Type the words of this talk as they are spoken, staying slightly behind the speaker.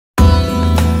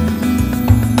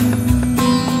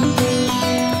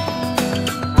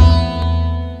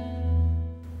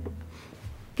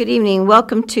Good evening.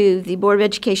 Welcome to the Board of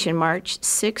Education March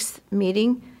 6th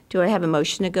meeting. Do I have a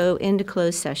motion to go into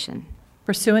closed session?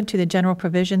 Pursuant to the general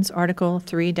provisions, Article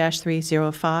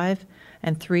 3-305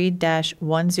 and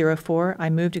 3-104, I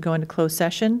move to go into closed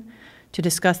session to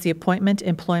discuss the appointment,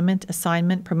 employment,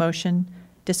 assignment, promotion,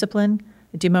 discipline,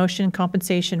 demotion,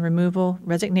 compensation, removal,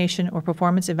 resignation, or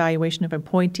performance evaluation of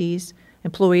appointees,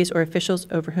 employees, or officials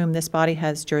over whom this body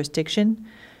has jurisdiction,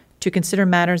 to consider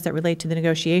matters that relate to the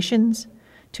negotiations,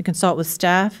 to consult with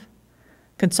staff,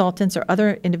 consultants, or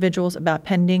other individuals about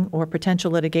pending or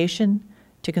potential litigation,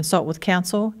 to consult with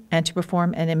counsel, and to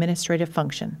perform an administrative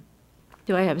function.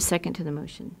 Do I have a second to the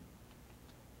motion?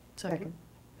 Second.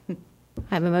 I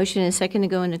have a motion and a second to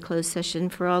go into closed session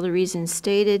for all the reasons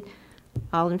stated.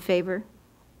 All in favor?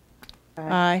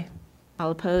 Aye.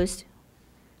 All opposed?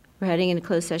 We're heading into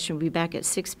closed session. We'll be back at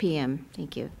 6 p.m.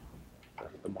 Thank you.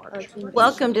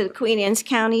 Welcome to the Queen Anne's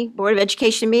County Board of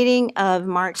Education meeting of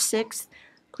March 6th.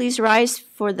 Please rise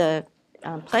for the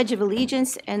Pledge of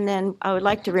Allegiance, and then I would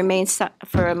like to remain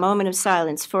for a moment of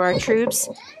silence for our troops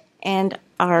and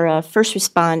our first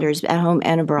responders at home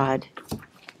and abroad.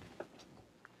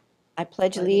 I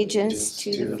pledge allegiance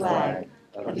to the flag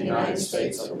of the United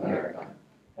States of America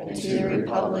and to the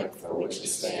republic for which it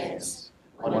stands,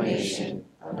 one nation,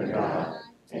 under God,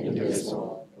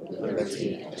 indivisible, with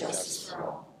liberty and justice for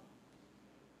all.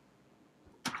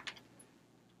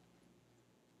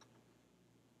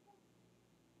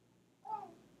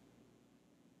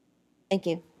 Thank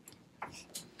you.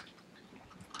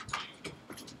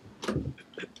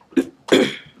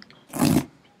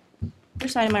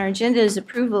 First item on our agenda is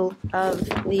approval of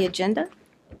the agenda.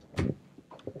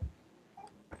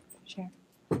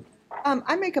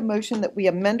 I make a motion that we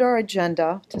amend our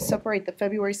agenda to separate the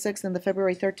February 6th and the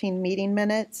February 13th meeting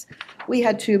minutes. We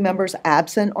had 2 members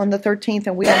absent on the 13th,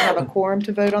 and we don't have a quorum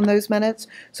to vote on those minutes.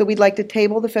 So we'd like to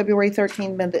table the February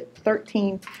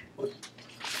 13th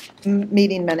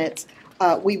meeting minutes.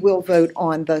 We will vote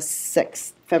on the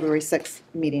February 6th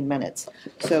meeting minutes.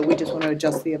 So we just want to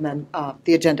adjust the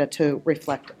agenda to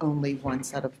reflect only one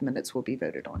set of minutes will be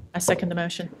voted on. I second the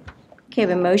motion. Okay, I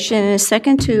have a motion and a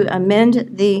second to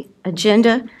amend the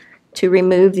agenda to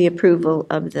remove the approval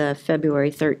of the February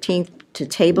 13th, to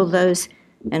table those,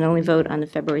 and only vote on the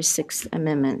February 6th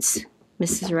amendments.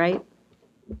 Mrs. Wright?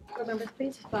 Board members,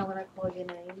 please respond when I call your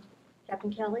name.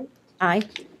 Captain Kelly? Aye.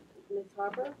 Ms.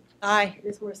 Harper? Aye.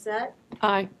 Ms. Morissette?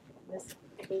 Aye. Ms.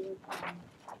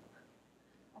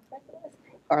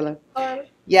 Arlo? Harper?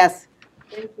 Yes.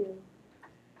 Thank you.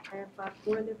 I have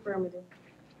 4 in the affirmative.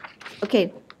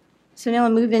 Okay, so now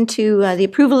I'll move into the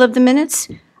approval of the minutes.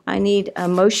 I need a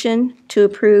motion to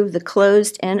approve the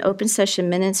closed and open session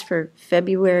minutes for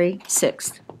February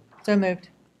 6th. So moved.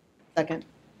 Second.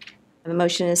 I have a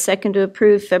motion and a second to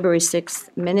approve February 6th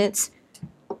minutes.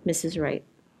 Mrs. Wright?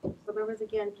 Board members,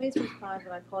 again, please respond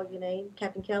when I call your name.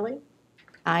 Captain Kelly?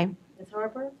 Aye. Ms.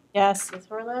 Harper? Yes. Ms.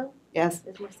 Harlow? Yes.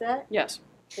 Ms. Morissette? Yes.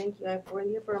 Thank you. I have 4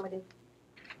 in the affirmative.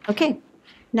 Okay,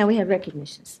 now we have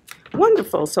recognitions.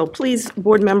 Wonderful. So please,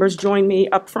 board members, join me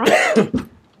up front.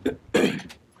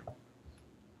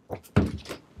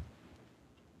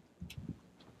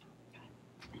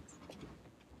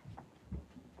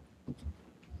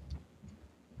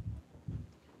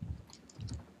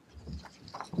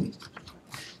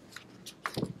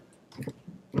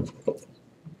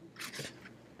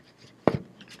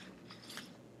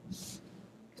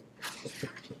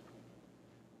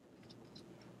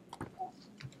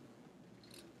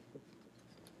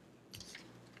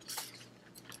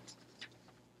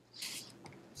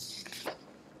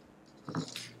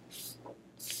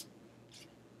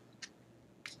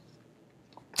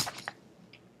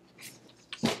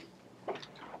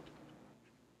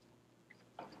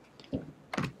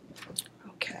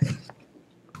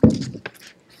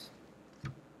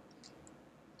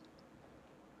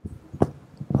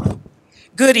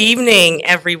 Good evening,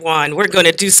 everyone. We're going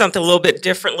to do something a little bit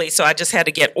differently, so I just had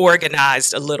to get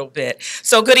organized a little bit.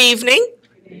 So good evening.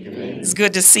 It's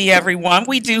good to see everyone.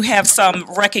 We do have some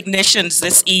recognitions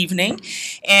this evening,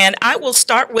 and I will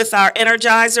start with our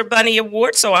Energizer Bunny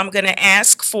Award. So I'm going to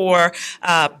ask for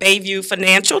Bayview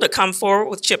Financial to come forward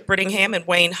with Chip Brittingham and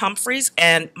Wayne Humphreys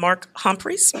and Mark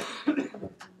Humphreys.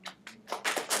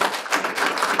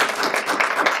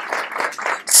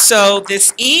 So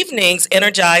this evening's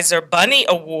Energizer Bunny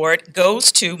Award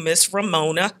goes to Miss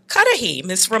Ramona Cudahy.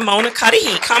 Miss Ramona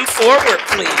Cudahy, come forward,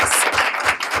 please.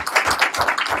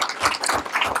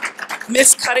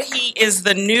 Miss Cudahy is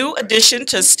the new addition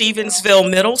to Stevensville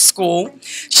Middle School.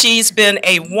 She's been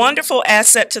a wonderful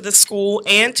asset to the school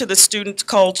and to the student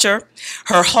culture.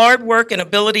 Her hard work and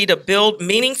ability to build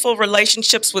meaningful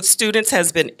relationships with students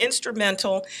has been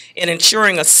instrumental in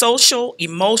ensuring a social,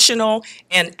 emotional,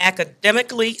 and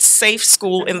academically safe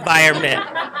school environment.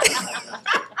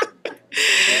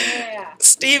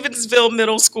 Stevensville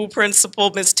Middle School Principal,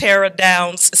 Ms. Tara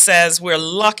Downs, says we're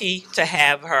lucky to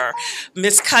have her.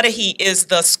 Ms. Cudahy is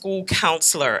the school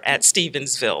counselor at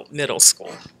Stevensville Middle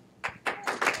School.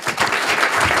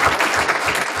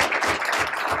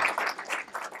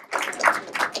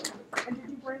 And did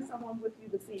you bring someone with you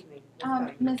this evening?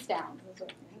 Ms. Downs is with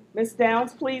me. Ms.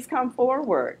 Downs, please come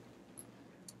forward.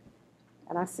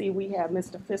 And I see we have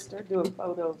Mr. Pfister doing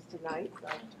photos tonight.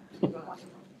 So we're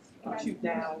going to shoot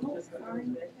down just a little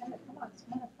bit.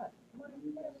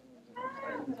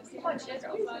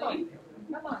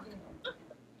 Come on.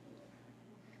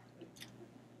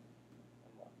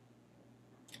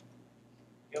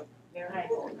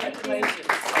 Congratulations.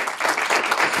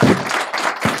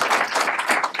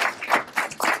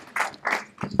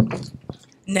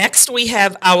 Next, we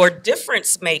have our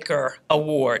Difference Maker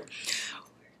Award.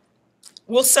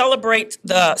 We'll celebrate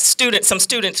some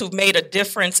students who've made a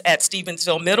difference at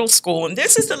Stevensville Middle School, and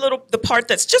this is the part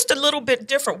that's just a little bit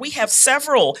different. We have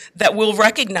several that we'll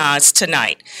recognize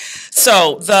tonight.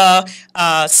 So the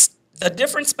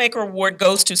Difference Maker Award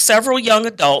goes to several young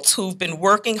adults who've been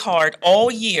working hard all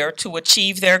year to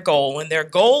achieve their goal, and their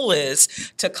goal is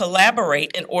to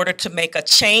collaborate in order to make a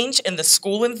change in the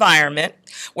school environment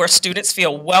where students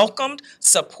feel welcomed,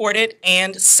 supported,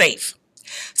 and safe.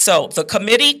 So the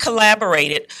committee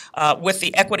collaborated with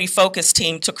the Equity Focus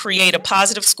team to create a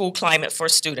positive school climate for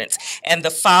students. And the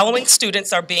following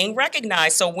students are being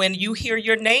recognized. So when you hear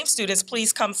your name, students,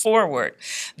 please come forward.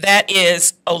 That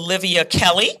is Olivia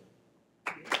Kelly.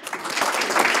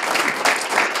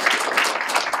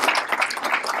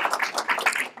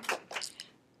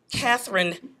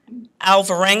 Catherine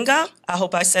Alvarenga, I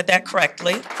hope I said that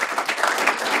correctly.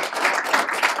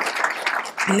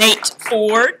 Nate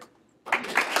Ford.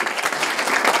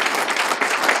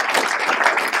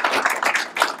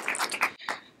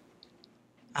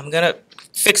 I'm going to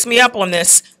fix me up on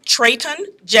this. Trayton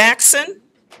Jackson.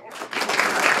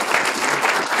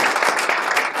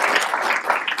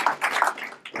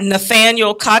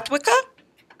 Nathaniel Kotwicka.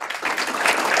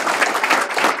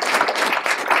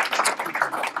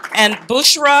 And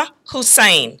Bushra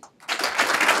Hussain.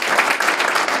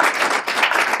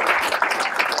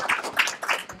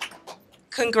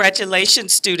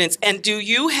 Congratulations, students. And do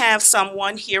you have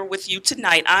someone here with you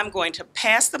tonight? I'm going to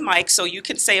pass the mic so you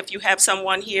can say if you have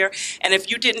someone here. And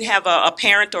if you didn't have a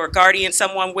parent or a guardian,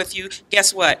 someone with you,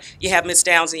 guess what? You have Ms.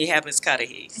 Downs and you have Ms.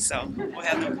 Cudahy. So we'll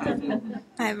have them come.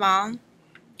 Hi, Mom.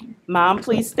 Mom,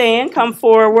 please stand. Come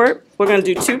forward. We're going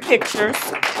to do 2 pictures.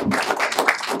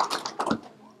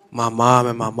 My mom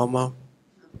and my mama.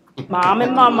 Mom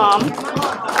and my mom.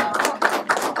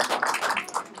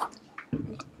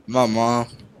 My mom.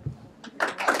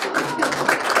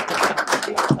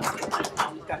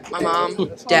 My mom,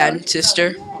 dad, and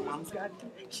sister.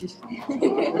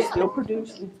 We're still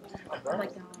producing.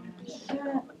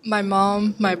 My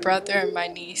mom, my brother, and my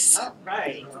niece.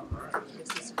 Right.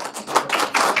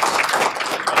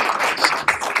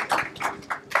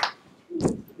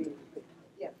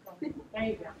 There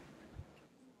you go.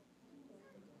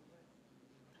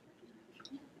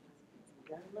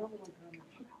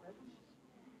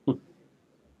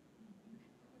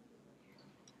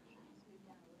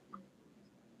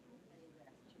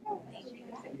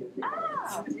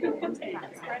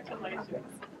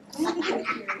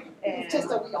 It's just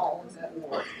so we all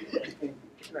know.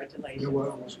 Congratulations.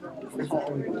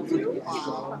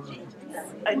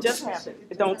 I just happened.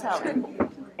 Don't tell me.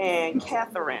 And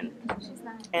Catherine.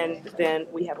 And then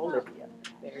we have Olivia.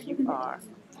 There you are.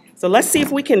 So let's see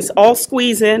if we can all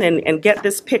squeeze in and get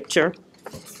this picture.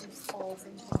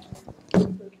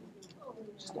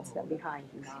 Just step behind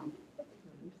you now.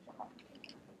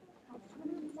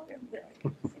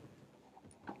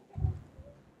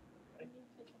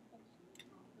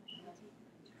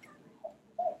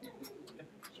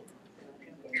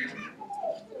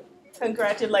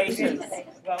 Congratulations.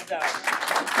 Well done.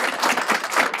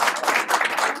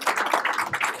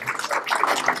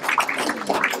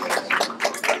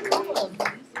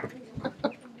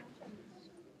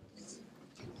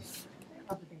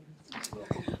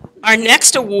 Our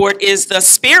next award is the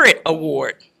Spirit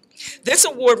Award. This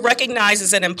award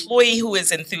recognizes an employee who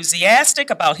is enthusiastic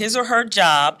about his or her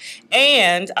job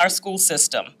and our school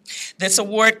system. This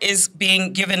award is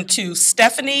being given to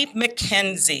Stephanie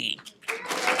McKenzie.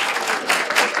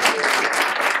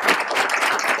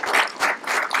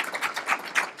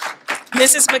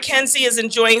 Mrs. McKenzie is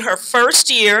enjoying her first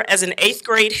year as an 8th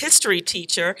grade history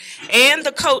teacher and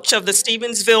the coach of the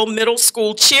Stevensville Middle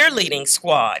School cheerleading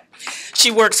squad.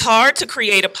 She works hard to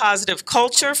create a positive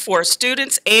culture for her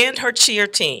students and her cheer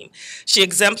team. She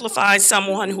exemplifies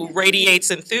someone who radiates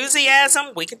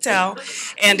enthusiasm, we can tell,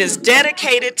 and is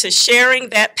dedicated to sharing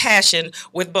that passion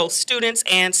with both students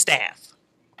and staff.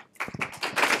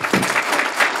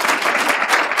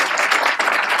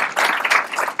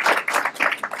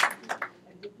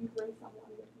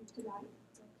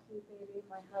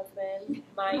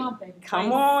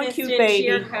 Come on, cute baby.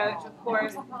 Cheer coach, of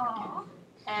course.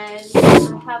 And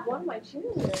I have one of my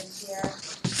cheerleaders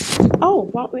here. Oh,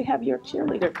 why don't we have your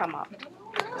cheerleader come up?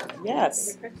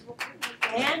 Yes.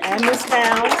 And Miss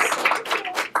Downs.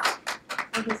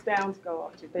 And Miss Downs go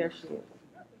up to, there she is.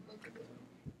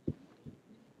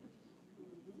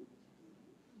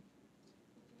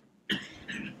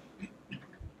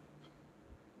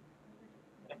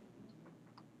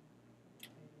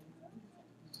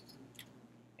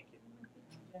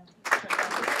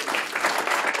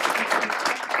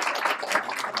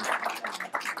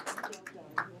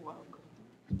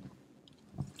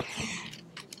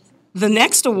 The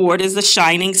next award is the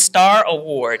Shining Star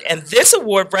Award, and this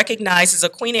award recognizes a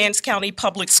Queen Anne's County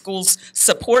Public Schools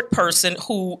support person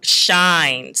who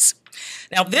shines.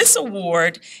 Now, this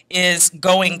award is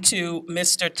going to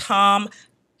Mr. Tom,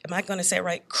 am I going to say it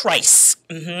right? Kreis,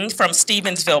 from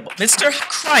Stevensville. Mr.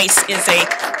 Kreis is a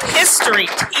history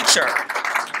teacher.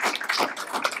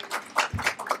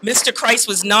 Mr. Kreis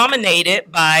was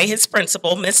nominated by his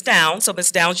principal, Miss Downs. So,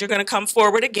 Miss Downs, you're going to come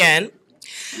forward again.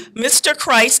 Mr.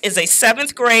 Kreis is a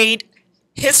 7th grade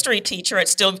history teacher at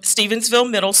Stevensville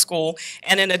Middle School,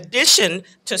 and in addition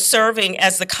to serving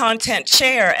as the content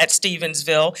chair at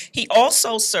Stevensville, he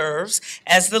also serves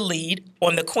as the lead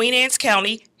on the Queen Anne's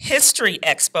County History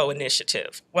Expo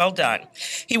initiative. Well done.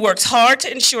 He works hard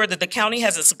to ensure that the county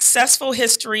has a successful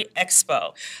history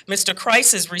expo. Mr.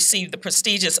 Kreis has received the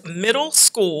prestigious Middle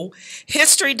School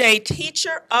History Day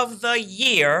Teacher of the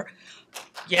Year,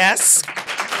 yes,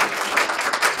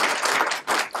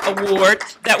 award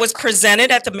that was presented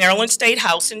at the Maryland State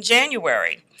House in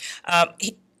January.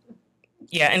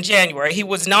 In January. He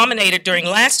was nominated during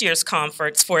last year's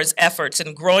conference for his efforts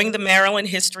in growing the Maryland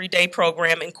History Day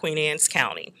program in Queen Anne's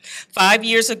County. 5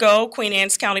 years ago, Queen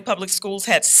Anne's County Public Schools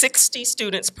had 60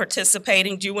 students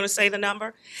participating. Do you want to say the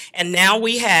number? And now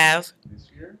we have?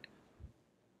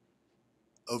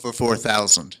 Over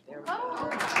 4,000.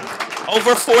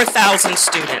 Over 4,000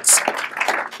 students.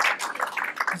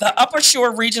 The Upper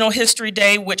Shore Regional History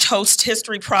Day, which hosts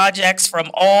history projects from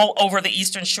all over the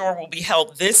Eastern Shore, will be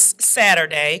held this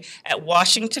Saturday at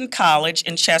Washington College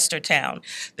in Chestertown.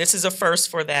 This is a first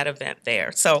for that event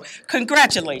there. So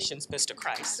congratulations, Mr.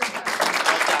 Kreis.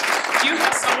 Do you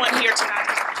have someone here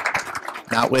tonight?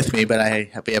 Not with me, but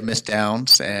we have Miss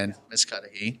Downs and Miss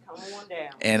Cudahy. Come on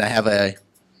down. And I have a,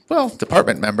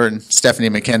 department member,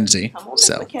 Stephanie McKenzie. Come on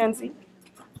So. down, Mackenzie.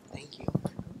 Thank you.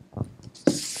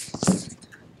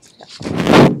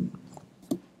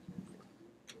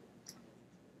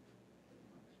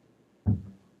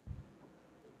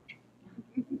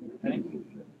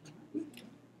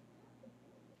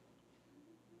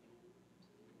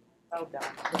 Well done.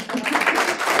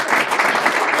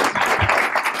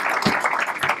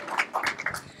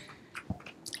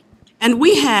 And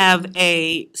we have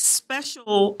a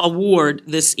special award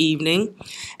this evening,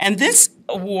 and this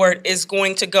award is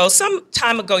going to go, some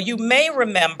time ago, you may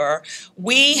remember,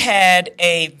 we had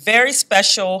a very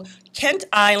special Kent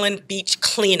Island beach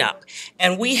cleanup,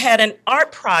 and we had an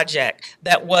art project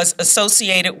that was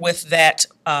associated with that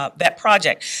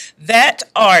project. That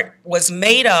art was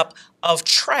made up of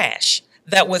trash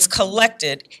that was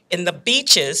collected in the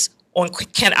beaches on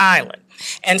Kent Island.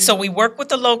 And so we worked with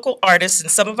the local artists and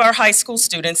some of our high school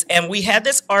students, and we had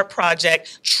this art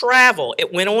project travel.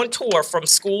 It went on tour from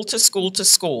school to school to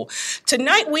school.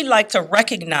 Tonight, we'd like to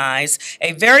recognize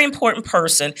a very important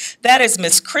person. That is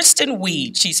Miss Kristen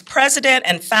Weed. She's president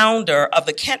and founder of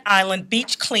the Kent Island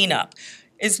Beach Cleanup.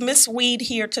 Is Miss Weed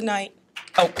here tonight?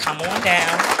 Oh, come on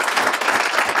down.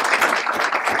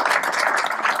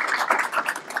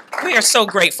 We are so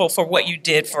grateful for what you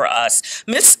did for us.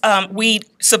 Ms. Weed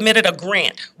submitted a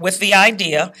grant with the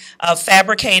idea of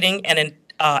fabricating an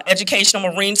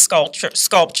educational marine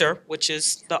sculpture, which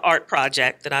is the art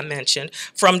project that I mentioned,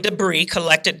 from debris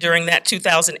collected during that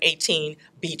 2018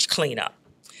 beach cleanup.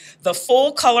 The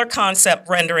full color concept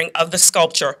rendering of the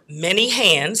sculpture, Many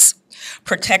Hands,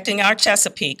 Protecting Our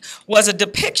Chesapeake, was a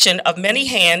depiction of many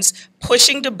hands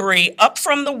pushing debris up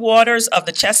from the waters of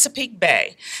the Chesapeake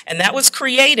Bay, and that was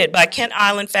created by Kent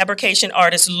Island fabrication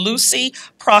artist Lucy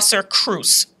Prosser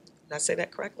Cruz. Did I say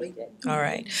that correctly? All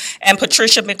right. And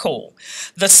Patricia McCool.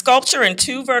 The sculpture and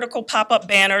 2 vertical pop-up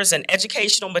banners and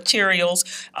educational materials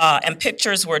and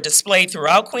pictures were displayed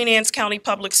throughout Queen Anne's County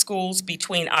Public Schools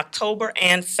between October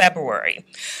and February.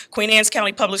 Queen Anne's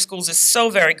County Public Schools is so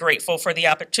very grateful for the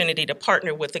opportunity to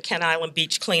partner with the Kent Island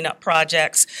Beach cleanup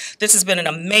projects. This has been an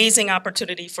amazing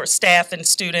opportunity for staff and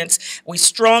students. We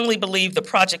strongly believe the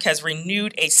project has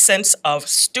renewed a sense of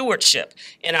stewardship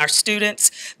in our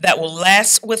students that will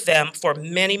last with them for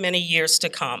many, many years to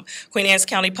come. Queen Anne's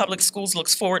County Public Schools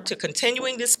looks forward to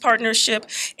continuing this partnership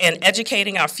and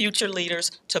educating our future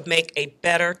leaders to make a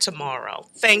better tomorrow.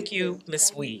 Thank you,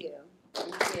 Ms. Weed.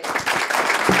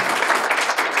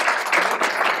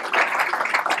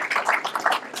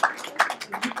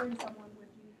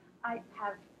 I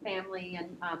have family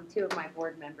and 2 of my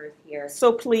board members here.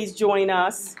 So please join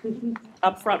us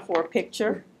up front for a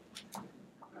picture.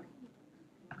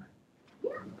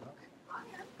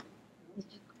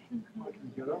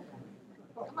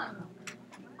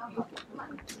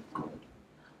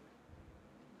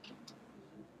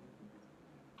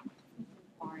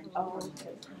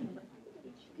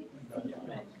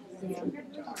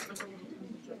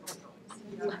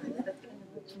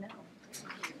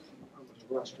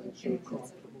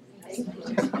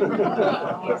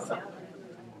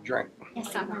 Drink.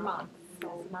 Yes, I'm her mom.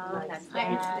 Mom, that's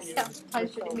Dad.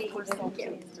 Pleasure to meet you. Thank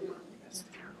you.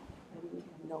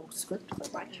 No script, but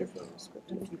write your script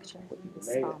in the future.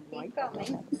 Keep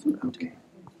going. Okay.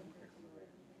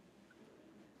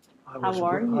 How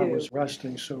are you? I was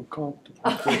resting so comfortably.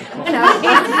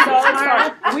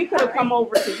 We could have come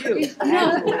over to you.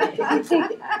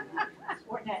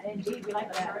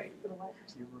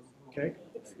 Okay?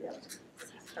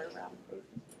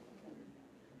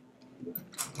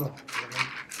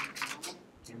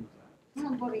 I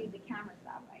don't believe the camera's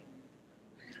that way.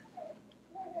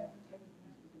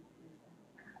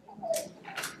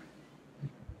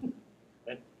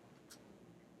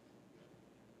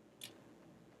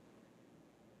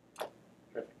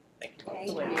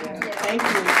 Thank you.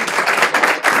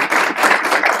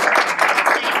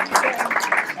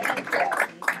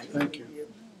 Thank you.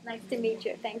 Nice to meet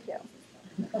you. Thank you.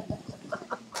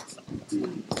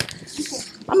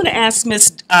 I'm going to ask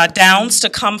Ms. Downs to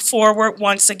come forward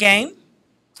once again.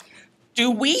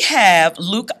 Do we have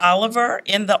Luke Oliver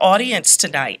in the audience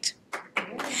tonight?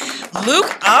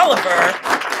 Luke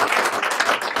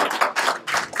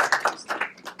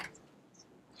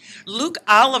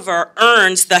Oliver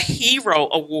earns the Hero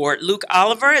Award. Luke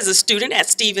Oliver is a student at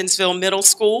Stevensville Middle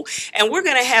School, and we're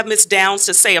going to have Ms. Downs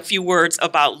to say a few words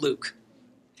about Luke.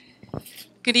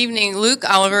 Good evening. Luke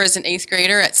Oliver is an 8th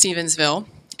grader at Stevensville,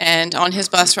 and on his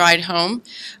bus ride home,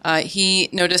 he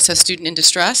noticed a student in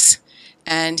distress,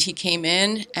 and he came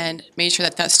in and made sure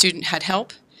that that student had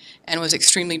help, and was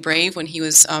extremely brave when he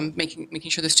was making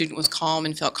sure the student was calm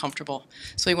and felt comfortable.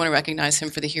 So we want to recognize him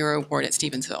for the Hero Award at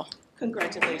Stevensville.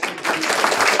 Congratulations.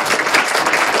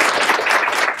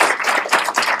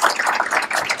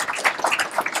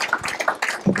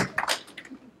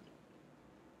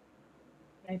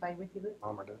 Anybody with you, Luke?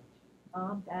 Mom or dad?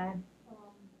 Mom, Dad,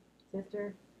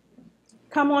 sister?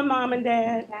 Come on, Mom and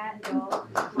Dad.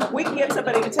 We can get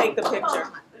somebody to take the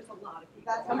picture.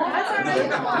 Come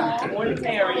on. More than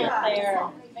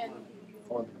area.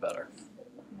 More the better.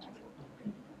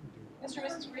 Mr. and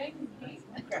Mrs. Rigg?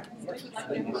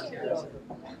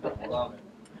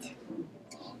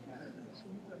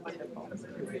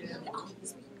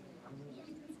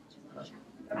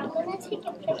 I'm gonna take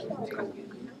a picture.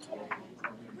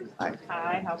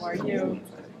 Hi, how are you?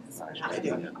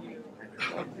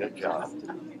 Good job.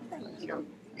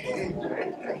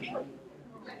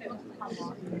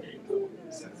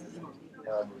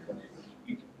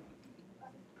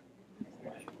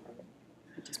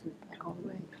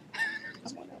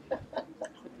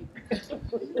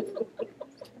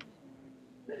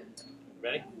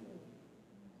 Ready?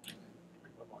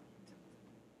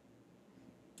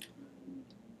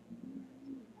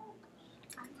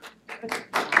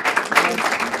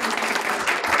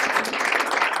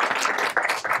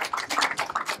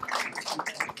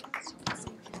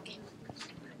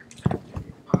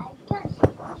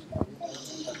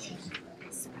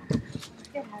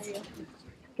 Good, how are you?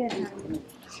 Good, how are you?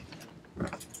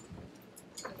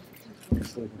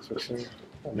 It's leaving so soon.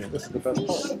 I mean, this is the best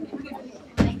part.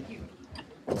 Thank you.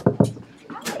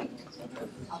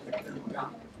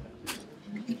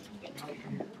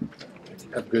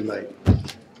 Have a good night.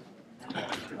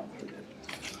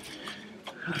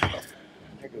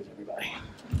 There goes everybody.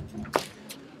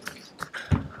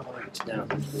 How about it's down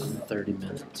to 30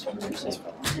 minutes? I'm just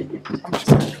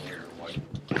going to hear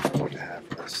what to have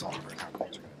for the summer and how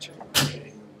things are going to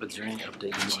change. But is there any update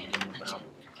you want to give me about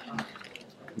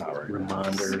Not right now.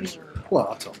 reminders? Well,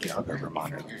 I'll tell you, I'll go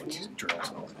remind them what's drills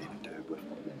and all they need to do, but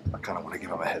I kind of want to give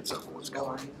them a heads up of what's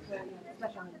going.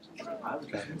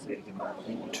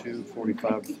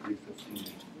 2:45 to 3:15.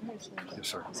 Yes,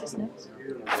 sir.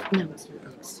 No.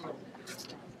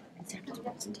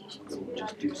 We'll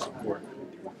just do some work.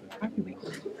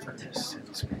 This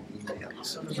is going to email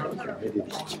us.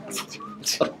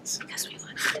 Because we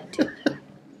wanted to do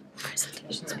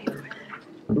presentations before that.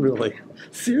 Really?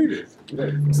 Serious?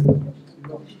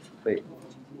 Wait.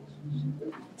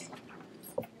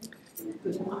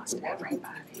 Lost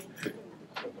everybody.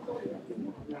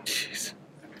 Jeez.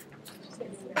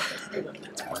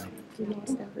 That's funny. We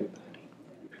lost everybody.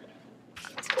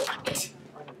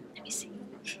 Let me see.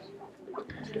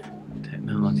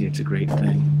 Technology, it's a great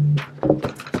thing.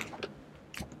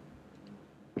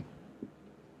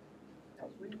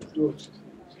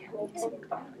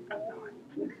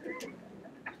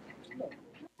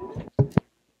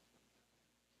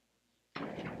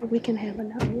 We can have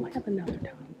another, we'll have another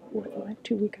time. We'll have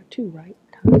two, we got two, right?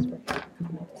 Times for,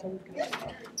 so we've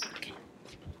got.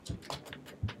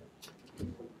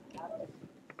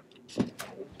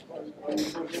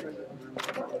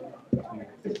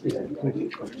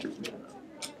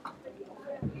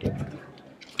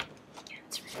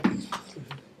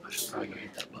 I should probably go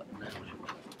hit that button now.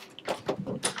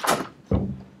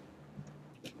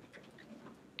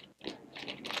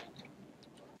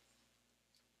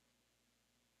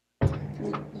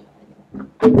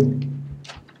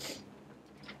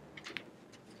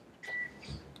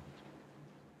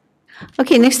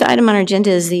 Okay, next item on our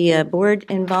agenda is the board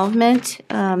involvement.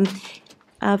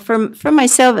 For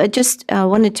myself, I just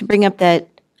wanted to bring up that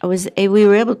we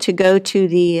were able to go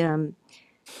to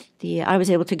I was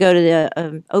able to go to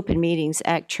the Open Meetings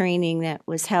Act training that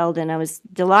was held, and I was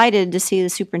delighted to see the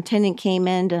superintendent came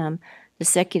in. The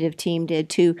executive team did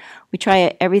too. We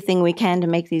try everything we can to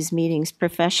make these meetings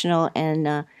professional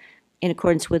and in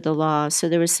accordance with the law. So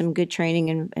there was some good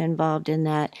training involved in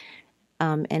that.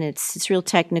 And it's real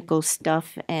technical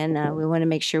stuff, and we want to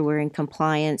make sure we're in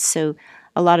compliance. So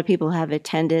a lot of people have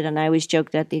attended, and I always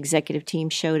joke that the executive team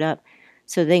showed up,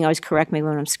 so they can always correct me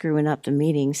when I'm screwing up the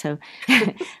meeting. So,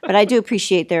 but I do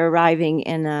appreciate their arriving,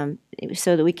 and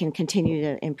so that we can continue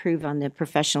to improve on the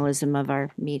professionalism of our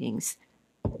meetings.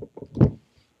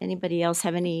 Anybody else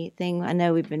have anything? I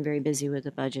know we've been very busy with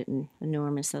the budget and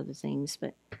enormous other things,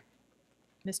 but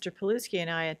Mr. Paluski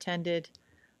and I attended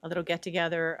a little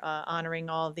get-together honoring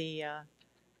all the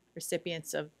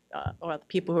recipients of, or the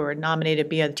people who were nominated to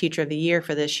be the Teacher of the Year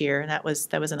for this year, and that was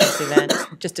a nice event.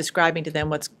 Just describing to them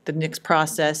what's the next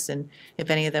process, and if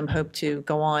any of them hope to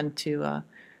go on to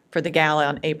for the gala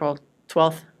on April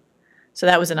 12th. So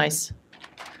that was a nice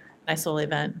little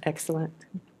event. Excellent.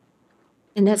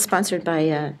 and that's sponsored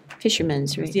by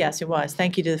Fisherman's, right? Yes, it was.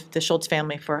 Thank you to the Schultz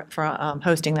family for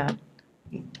hosting that.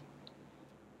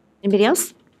 Anybody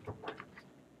else?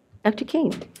 Dr.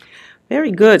 King.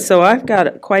 Very good. So I've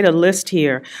got quite a list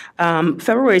here.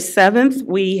 February 7th,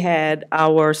 we had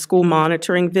our school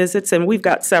monitoring visits, and we've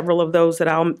got several of those that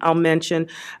I'll mention.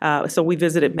 So we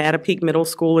visited Mattapique Middle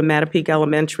School and Mattapique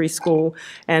Elementary School,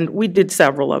 and we did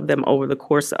several of them over the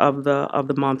course of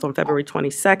the month. On February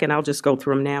 22nd, I'll just go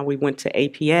through them now. We went to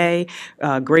APA,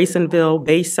 Graysonville,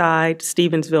 Bayside,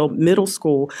 Stevensville Middle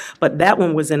School, but that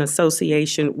one was in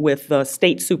association with the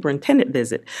state superintendent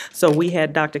visit. So we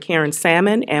had Dr. Karen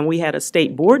Salmon, and we had a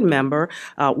state board member,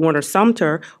 Warner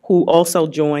Sumter, who also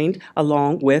joined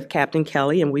along with Captain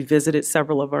Kelly, and we visited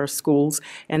several of our schools,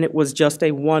 and it was just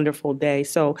a wonderful day.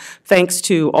 So thanks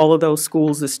to all of those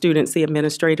schools, the students, the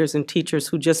administrators, and teachers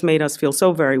who just made us feel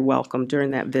so very welcome during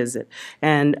that visit.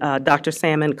 And Dr.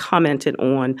 Salmon commented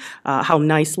on how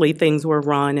nicely things were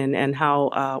run and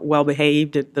how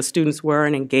well-behaved the students were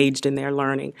and engaged in their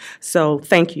learning. So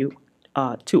thank you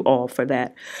to all for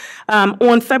that.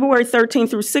 On February 13th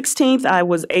through 16th, I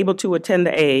was able to attend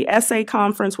the AASA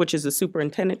conference, which is a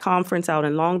superintendent conference out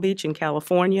in Long Beach in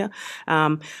California.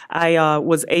 I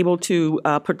was able to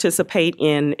participate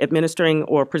in administering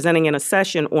or presenting in a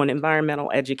session on environmental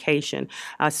education.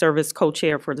 I serve as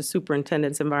co-chair for the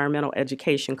Superintendent's Environmental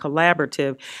Education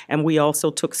Collaborative, and we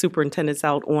also took superintendents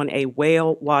out on a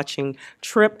whale watching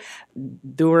trip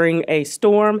during a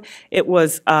storm. It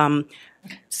was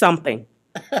something.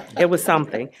 It was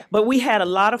something. But we had a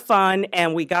lot of fun,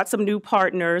 and we got some new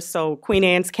partners. So Queen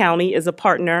Anne's County is a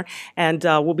partner, and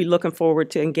we'll be looking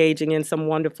forward to engaging in some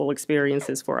wonderful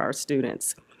experiences for our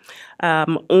students.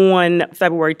 On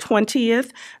February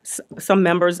 20th, some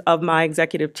members of my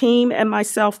executive team and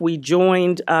myself, we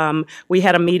joined, we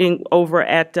had a meeting over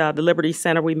at the Liberty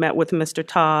Center. We met with Mr.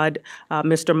 Todd,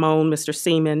 Mr. Moan, Mr.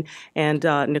 Seaman, and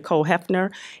Nicole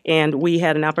Hefner, and we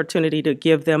had an opportunity to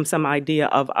give them some idea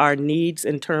of our needs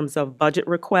in terms of budget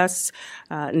requests.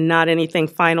 Not anything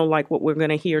final like what we're going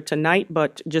to hear tonight,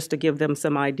 but just to give them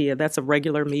some idea. That's a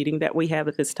regular meeting that we have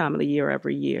at this time of the year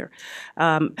every year.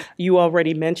 You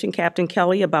already mentioned, Captain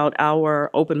Kelly, about our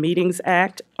Open Meetings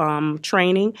Act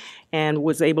training, and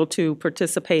was able to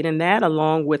participate in that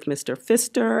along with Mr.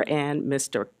 Pfister and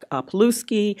Mr.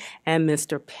 Paluski and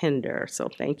Mr. Pender. So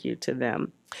thank you to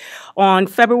them. On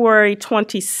February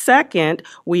 22nd,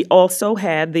 we also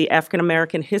had the African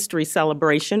American History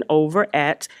Celebration over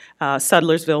at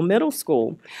Sudlersville Middle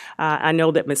School. I know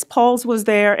that Ms. Pauls was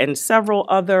there and several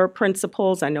other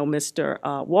principals. I know Mr.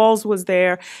 Walls was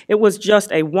there. It was just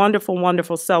a wonderful,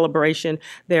 wonderful celebration.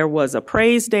 There was a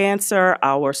praise dancer.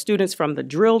 Our students from the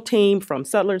drill team from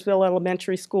Sudlersville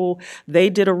Elementary School, they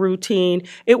did a routine.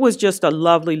 It was just a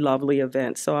lovely, lovely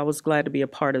event. So I was glad to be a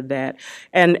part of that.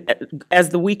 And as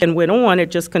the weekend went on, it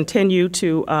just continued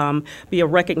to be a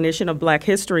recognition of Black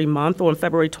History Month. On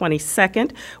February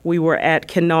 22nd, we were at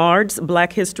Kennard's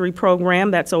Black History Program.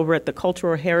 That's over at the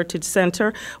Cultural Heritage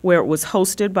Center, where it was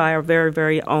hosted by our very,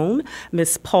 very own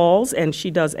Ms. Pauls, and she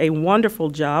does a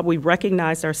wonderful job. We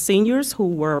recognized our seniors who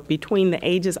were between the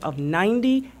ages of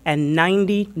 90 and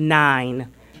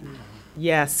 99.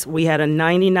 Yes, we had a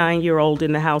 99-year-old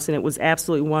in the house, and it was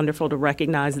absolutely wonderful to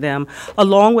recognize them,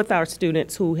 along with our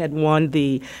students who had won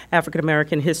the African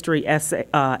American History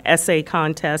essay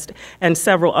contest and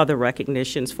several other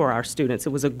recognitions for our students. It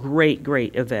was a great,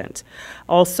 great event.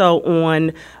 Also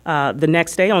on the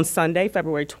next day, on Sunday,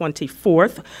 February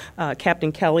 24th,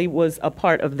 Captain Kelly was a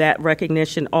part of that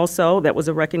recognition also. That was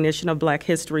a recognition of Black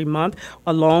History Month,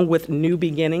 along with New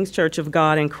Beginnings, Church of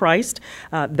God in Christ.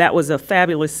 That was a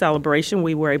fabulous celebration.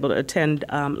 We were able to attend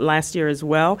last year as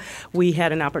well. We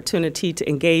had an opportunity to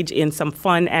engage in some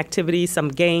fun activities, some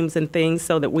games and things,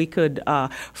 so that we could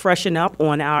freshen up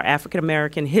on our African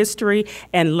American history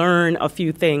and learn a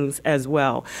few things as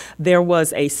well. There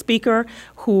was a speaker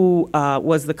who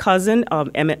was the cousin of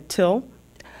Emmett Till,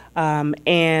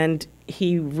 and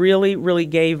he really, really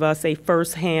gave us a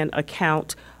firsthand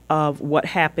account of what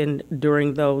happened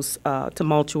during those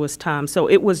tumultuous times. So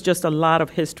it was just a lot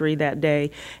of history that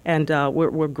day, and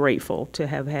we're grateful to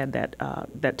have had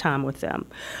that time with them.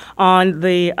 On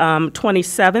the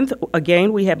 27th,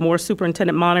 again, we had more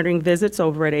superintendent monitoring visits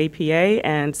over at APA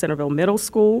and Centerville Middle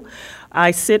School.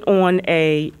 I sit on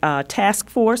a task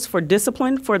force for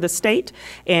discipline for the state,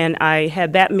 and I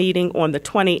had that meeting on the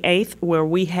 28th where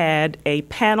we had a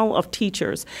panel of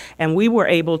teachers, and we were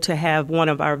able to have one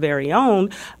of our very own,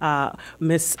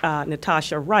 Miss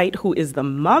Natasha Wright, who is the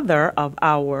mother of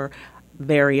our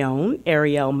very own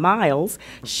Ariel Miles.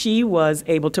 She was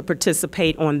able to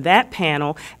participate on that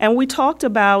panel, and we talked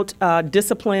about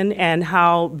discipline and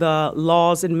how the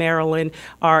laws in Maryland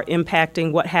are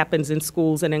impacting what happens in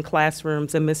schools and in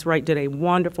classrooms, and Ms. Wright did a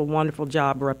wonderful, wonderful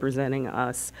job representing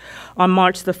us. On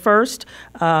March the 1st,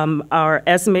 our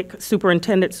ESMIC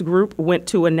superintendents group went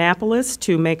to Annapolis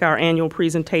to make our annual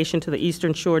presentation to the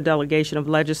Eastern Shore delegation of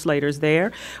legislators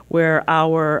there, where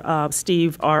our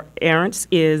Steve R. Arentz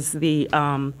is the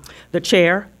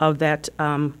chair of that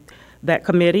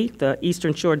committee, the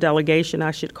Eastern Shore delegation,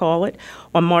 I should call it.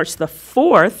 On March the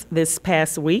 4th, this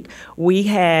past week, we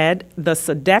had the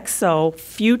Sodexo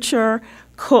Future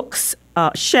Cooks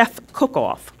Chef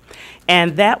Cook-Off.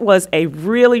 And that was a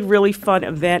really, really fun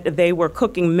event. They were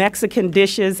cooking Mexican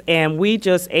dishes, and we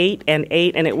just ate, and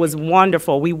it was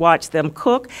wonderful. We watched them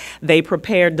cook. They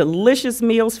prepared delicious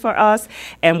meals for us,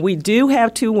 and we do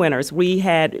have two winners. We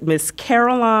had Miss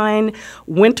Caroline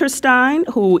Winterstein,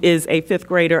 who is a 5th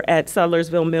grader at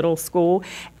Sudlersville Middle School,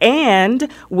 and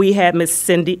we had Miss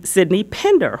Sydney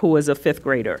Pender, who is a 5th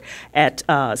grader at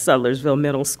Sudlersville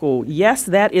Middle School. Yes,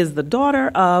 that is the daughter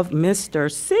of Mr.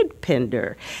 Sid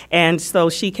Pender. And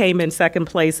so she came in 2nd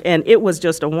place, and it was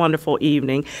just a wonderful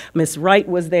evening. Miss Wright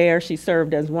was there. She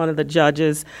served as one of the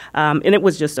judges, and it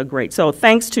was just a great. So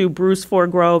thanks to Bruce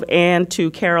Forgrove and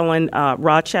to Carolyn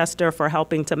Rochester for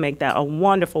helping to make that a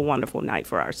wonderful, wonderful night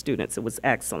for our students. It was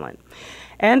excellent.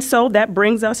 And so that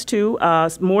brings us to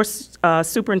more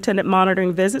superintendent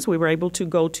monitoring visits. We were able to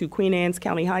go to Queen Anne's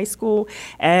County High School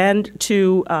and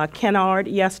to Kennard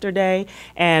yesterday,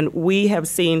 and we have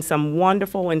seen some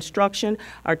wonderful instruction.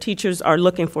 Our teachers are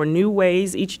looking for new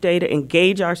ways each day to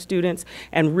engage our students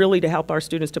and really to help our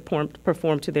students to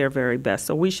perform to their very best.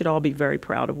 So we should all be very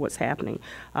proud of what's happening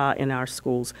in our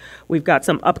schools. We've got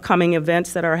some upcoming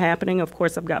events that are happening. Of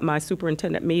course, I've got my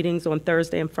superintendent meetings on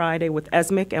Thursday and Friday with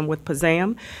ESMIC and with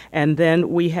PAZAM. And then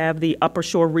we have the Upper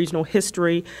Shore Regional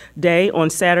History Day on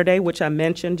Saturday, which I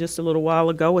mentioned just a little while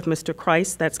ago with Mr.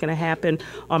 Christ. That's going to happen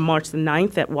on March the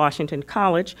 9th at Washington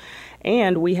College.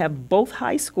 And we have both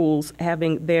high schools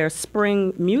having their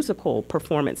spring musical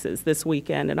performances this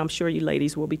weekend, and I'm sure you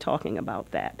ladies will be talking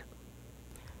about that.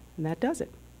 And that does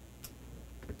it.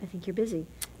 I think you're busy.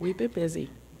 We've been busy.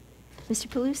 Mr.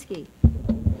 Paluski.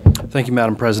 Thank you,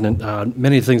 Madam President.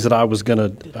 Many of the things that I was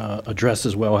going to address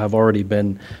as well have already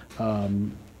been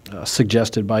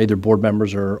suggested by either board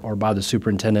members or by the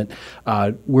superintendent.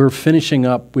 We're finishing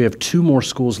up. We have 2 more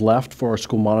schools left for our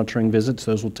school monitoring visits.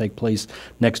 Those will take place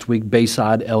next week,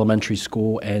 Bayside Elementary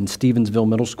School and Stevensville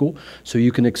Middle School. So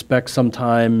you can expect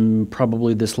sometime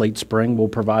probably this late spring, we'll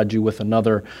provide you with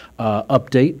another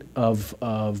update of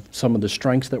some of the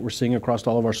strengths that we're seeing across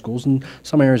all of our schools and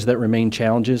some areas that remain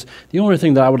challenges. The only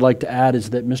thing that I would like to add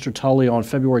is that Mr. Tully on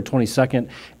February 22nd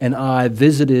and I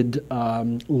visited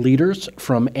leaders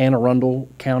from Anne Arundel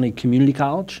County Community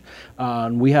College.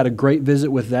 We had a great visit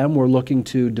with them. We're looking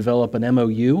to develop an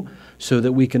MOU so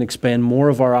that we can expand more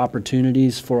of our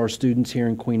opportunities for our students here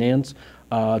in Queen Anne's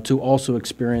to also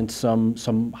experience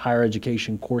some higher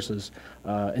education courses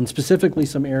and specifically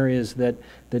some areas that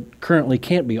currently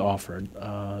can't be offered.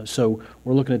 So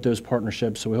we're looking at those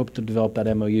partnerships, so we hope to develop that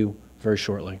MOU very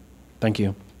shortly. Thank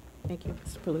you. Thank you,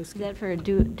 Mr. Paluski. Is that for a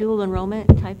dual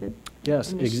enrollment type of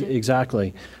Yes, initiative?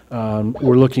 exactly.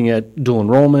 We're looking at dual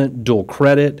enrollment, dual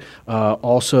credit,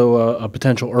 also a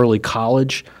potential early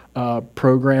college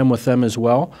program with them as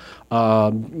well.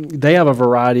 They have a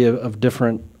variety of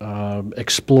different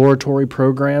exploratory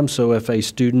programs. So if a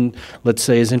student, let's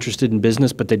say, is interested in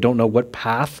business, but they don't know what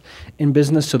path in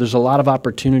business, so there's a lot of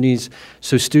opportunities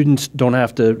so students don't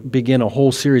have to begin a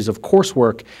whole series of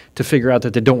coursework to figure out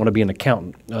that they don't want to be an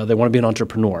accountant. They want to be an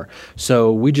entrepreneur.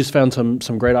 So we just found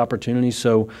some great opportunities.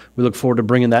 So we look forward to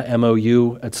bringing that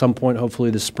MOU at some point,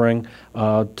 hopefully this spring,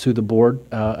 to the board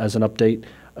as an update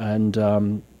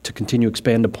and to continue to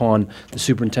expand upon the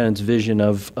superintendent's vision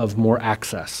of more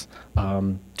access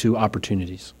to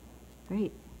opportunities.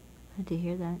 Great. Glad to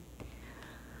hear that.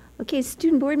 Okay,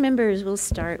 student board members, we'll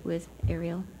start with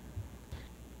Ariel.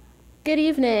 Good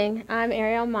evening. I'm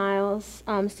Ariel Miles,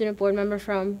 student board member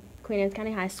from Queen Anne's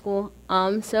County High School.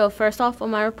 So first off on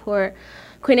my report,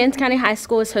 Queen Anne's County High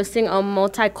School is hosting a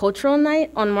multicultural night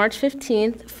on March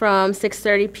 15th from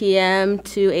 6:30 p.m.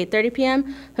 to 8:30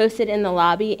 p.m., hosted in the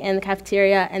lobby and the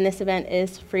cafeteria, and this event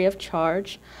is free of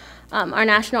charge. Our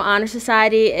National Honor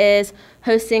Society is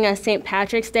hosting a St.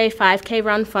 Patrick's Day 5K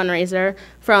run fundraiser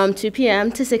from 2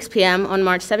 p.m. to 6 p.m. on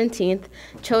March 17th.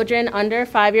 Children under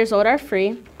 5 years old are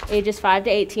free. Ages 5 to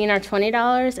 18 are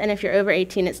 $20, and if you're over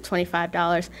 18, it's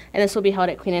 $25. And this will be held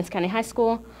at Queen Anne's County High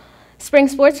School. Spring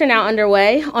sports are now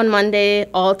underway. On Monday,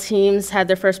 all teams had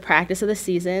their first practice of the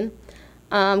season.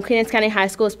 Queen Anne's County High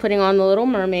School is putting on The Little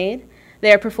Mermaid.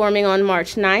 They are performing on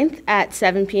March 9th at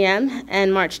 7 p.m.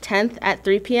 and March 10th at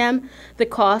 3 p.m. The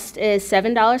cost is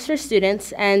 $7 for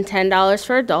students and $10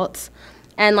 for adults.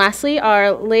 And lastly,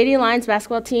 our Lady Lions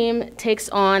basketball team takes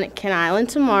on Ken Island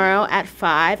tomorrow at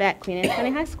 5 at Queen Anne's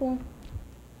County High School.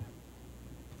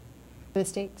 The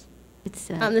states? It's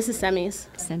This is semis.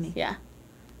 semi. Yeah.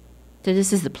 So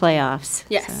this is the playoffs.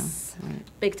 Yes. So, all right.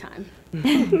 Big time.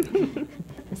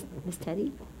 Ms.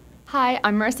 Teddy? Hi,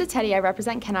 I'm Marissa Teddy. I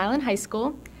represent Ken Island High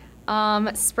School.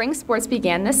 Spring sports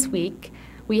began this week.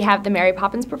 We have the Mary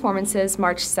Poppins performances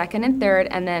March 2nd and 3rd,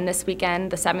 and then this weekend,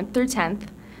 the 7th through 10th.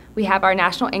 We have our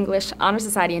National English Honor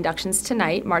Society inductions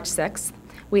tonight, March 6th.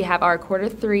 We have our Quarter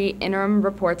 3 interim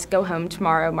reports go home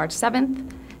tomorrow, March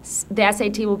 7th. The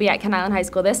SAT will be at Ken Island High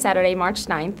School this Saturday, March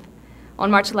 9th.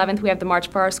 On March 11th, we have the March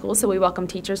for our school, so we welcome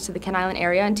teachers to the Ken Island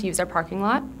area and to use our parking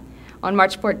lot. On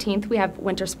March 14th, we have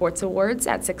Winter Sports Awards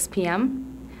at 6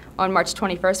 p.m. On March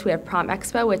 21st, we have Prom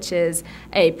Expo, which is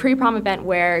a pre-prom event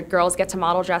where girls get to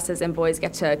model dresses and boys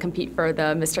get to compete for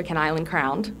the Mr. Ken Island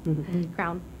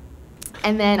crown.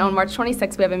 And then on March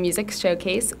 26th, we have a music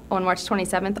showcase. On March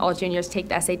 27th, all juniors take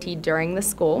the SAT during the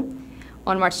school.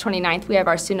 On March 29th, we have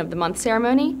our Student of the Month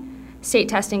ceremony. State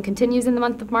testing continues in the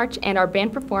month of March, and our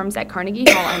band performs at Carnegie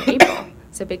Hall in April.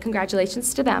 So big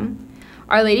congratulations to them.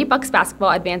 Our Lady Bucks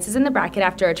basketball advances in the bracket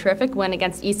after a terrific win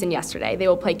against Easton yesterday. They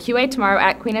will play QA tomorrow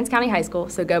at Queen Anne's County High School,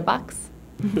 so go Bucks.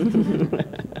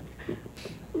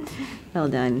 Well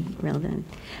done, well done.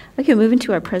 Okay, moving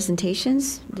to our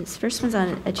presentations. This first one's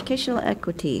on educational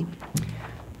equity.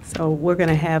 So we're going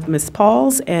to have Ms.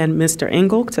 Pauls and Mr.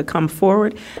 Engel to come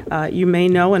forward. You may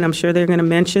know, and I'm sure they're going to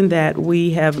mention, that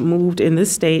we have moved in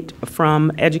this state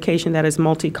from education that is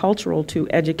multicultural to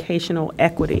educational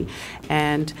equity.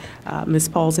 And Ms.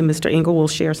 Pauls and Mr. Engel will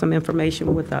share some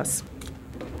information with us.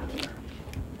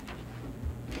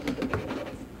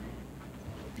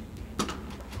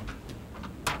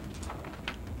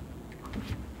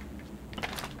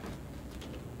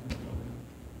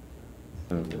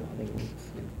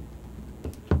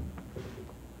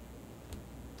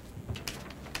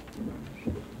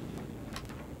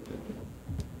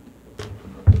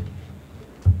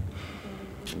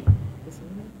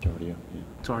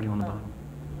 It's already on the bottom.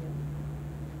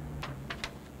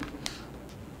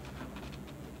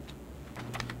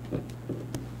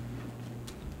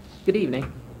 Good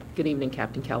evening. Good evening,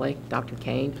 Captain Kelly, Dr.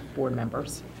 Kane, board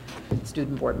members,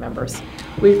 student board members.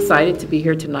 We're excited to be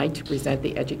here tonight to present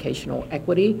the educational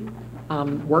equity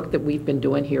work that we've been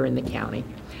doing here in the county.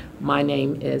 My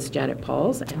name is Janet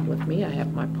Pauls, and with me I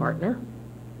have my partner,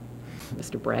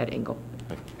 Mr. Brad Engel.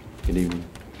 Good evening.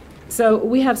 So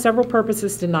we have several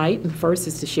purposes tonight, and first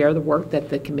is to share the work that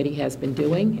the committee has been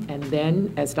doing, and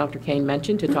then, as Dr. Kane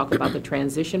mentioned, to talk about the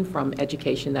transition from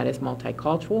education that is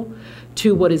multicultural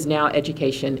to what is now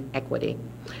education equity,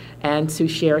 and to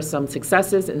share some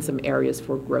successes and some areas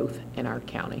for growth in our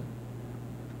county.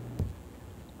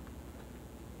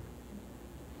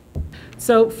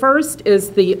 So first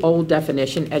is the old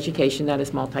definition, education that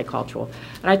is multicultural.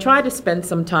 And I tried to spend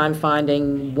some time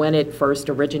finding when it first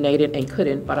originated and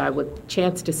couldn't, but I would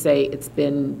chance to say it's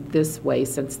been this way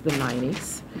since the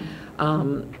 90s.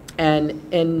 And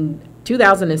in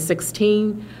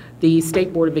 2016, the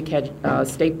State Board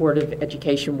of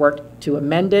Education worked to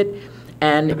amend it,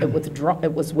 and it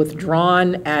was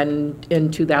withdrawn and in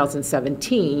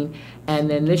 2017, and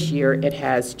then this year it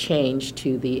has changed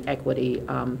to the equity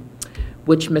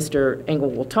which Mr.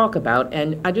 Engel will talk about.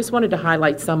 And I just wanted to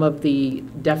highlight some of the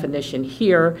definition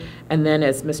here, and then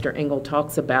as Mr. Engel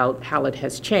talks about how it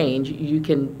has changed, you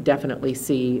can definitely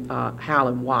see how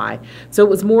and why. So it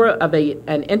was more of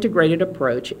an integrated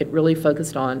approach. It really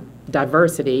focused on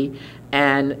diversity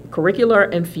and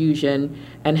curricular infusion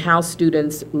and how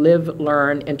students live,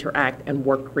 learn, interact, and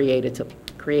work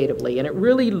creatively. And it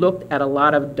really looked at a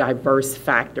lot of diverse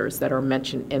factors that are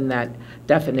mentioned in that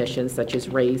definition, such as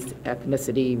race,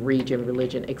 ethnicity, region,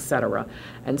 religion, etc.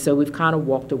 And so we've kind of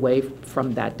walked away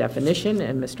from that definition,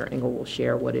 and Mr. Engel will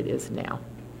share what it is now.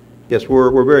 Yes,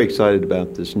 we're very excited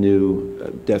about this new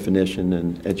definition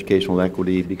and educational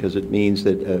equity, because it means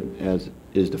that, as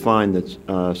is defined,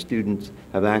 that students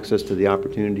have access to the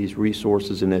opportunities,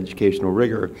 resources, and educational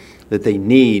rigor that they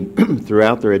need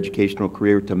throughout their educational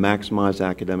career to maximize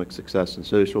academic success and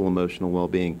social emotional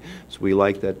well-being. So we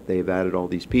like that they've added all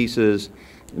these pieces,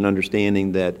 and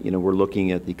understanding that, we're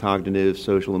looking at the cognitive,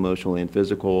 social, emotional, and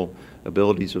physical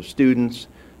abilities of students,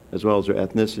 as well as their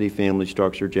ethnicity, family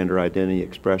structure, gender identity,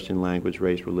 expression, language,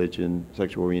 race, religion,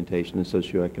 sexual orientation, and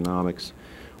socioeconomics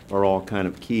are all kind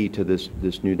of key to this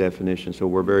new definition. So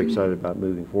we're very excited about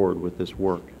moving forward with this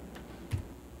work.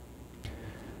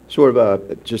 Sort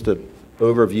of just an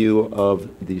overview of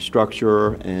the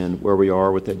structure and where we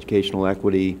are with educational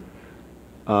equity.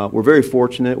 We're very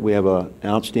fortunate. We have an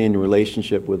outstanding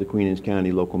relationship with the Queen Anne's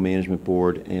County Local Management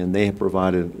Board, and they have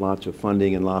provided lots of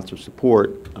funding and lots of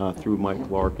support through Mike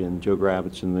Clark and Joe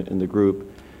Gravitz and the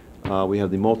group. We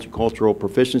have the Multicultural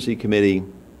Proficiency Committee,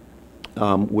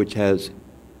 which has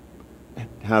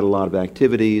had a lot of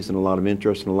activities and a lot of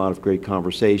interest and a lot of great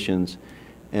conversations.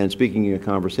 And speaking of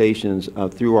conversations,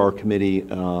 through our committee,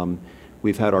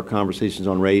 we've had our conversations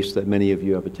on race that many of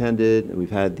you have attended. We've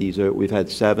had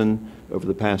 7 over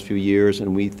the past few years,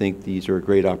 and we think these are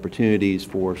great opportunities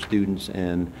for students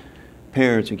and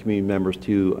parents and community members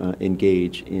to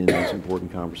engage in these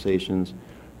important conversations.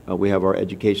 We have our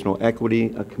Educational Equity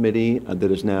Committee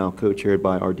that is now co-chaired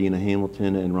by Ardina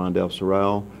Hamilton and Rondell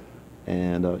Sorrell.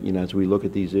 And as we look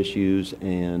at these issues,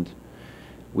 and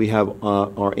we have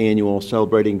our annual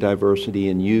Celebrating Diversity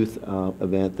in Youth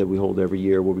event that we hold every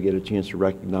year, where we get a chance to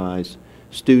recognize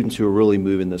students who are really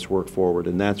moving this work forward,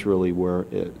 and that's really where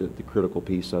the critical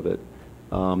piece of it.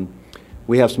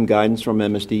 We have some guidance from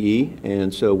MSDE,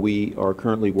 and so we are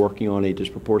currently working on a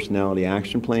disproportionality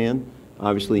action plan,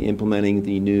 obviously implementing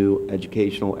the new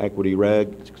educational equity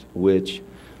regs, which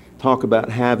talk about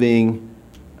having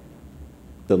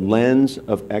the lens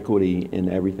of equity in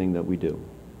everything that we do.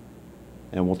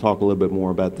 And we'll talk a little bit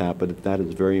more about that, but that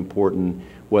is very important,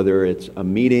 whether it's a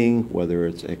meeting, whether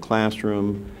it's a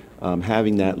classroom,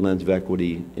 having that lens of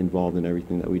equity involved in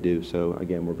everything that we do. So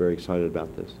again, we're very excited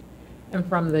about this. And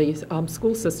from the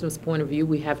school system's point of view,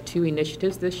 we have 2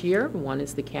 initiatives this year. One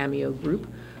is the Cameo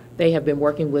Group. They have been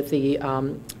working with the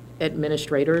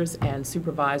administrators and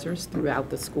supervisors throughout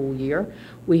the school year.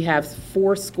 We have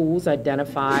 4 schools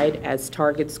identified as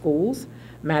target schools: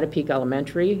 Mattapique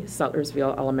Elementary,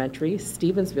 Sutlersville Elementary,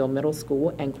 Stevensville Middle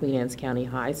School, and Queen Anne's County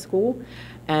High School.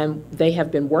 And they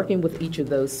have been working with each of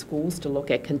those schools to look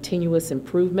at continuous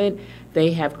improvement.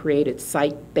 They have created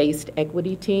site-based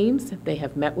equity teams. They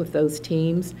have met with those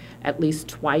teams at least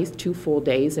twice, 2 full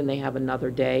days, and they have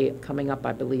another day coming up,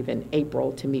 I believe, in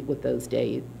April to meet with those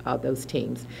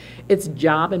teams. It's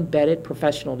job-embedded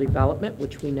professional development,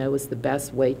 which we know is the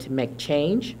best way to make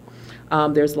change.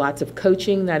 There's lots of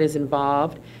coaching that is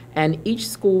involved, and each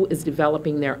school is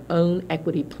developing their own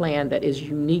equity plan that is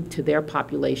unique to their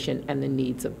population and the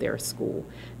needs of their school,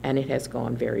 and it has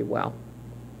gone very well.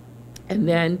 And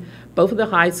then both of the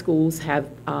high schools have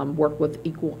worked with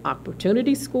equal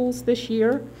opportunity schools this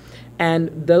year, and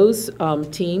those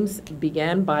teams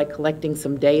began by collecting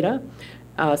some data.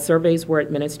 Surveys were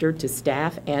administered to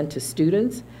staff and to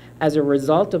students. As a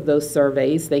result of those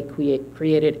surveys, they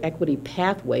created equity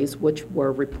pathways, which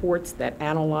were reports that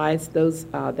analyzed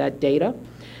that data.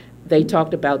 They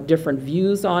talked about different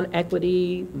views on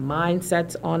equity,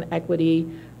 mindsets on equity,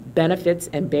 benefits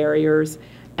and barriers,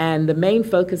 and the main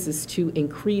focus is to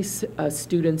increase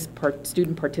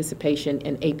student participation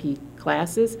in AP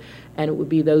classes, and it would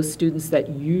be those students that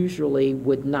usually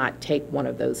would not take one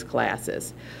of those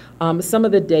classes. Some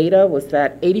of the data was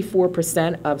that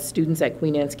 84% of students at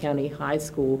Queen Anne's County High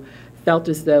School felt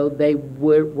as though they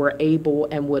were able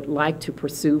and would like to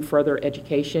pursue further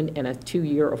education in a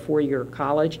 2-year or 4-year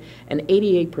college, and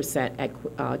 88%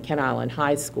 at Kent Island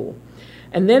High School.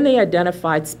 And then they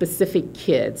identified specific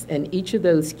kids, and each of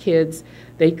those kids,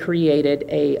 they created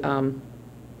a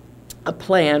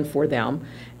plan for them.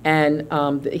 And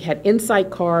they had insight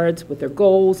cards with their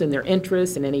goals and their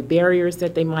interests and any barriers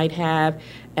that they might have.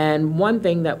 And one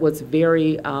thing that was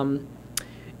very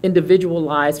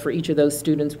individualized for each of those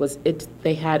students was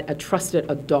they had a trusted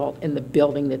adult in the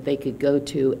building that they could go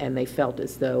to, and they felt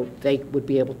as though they would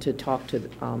be able to talk to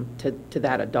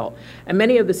that adult. And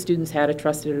many of the students had a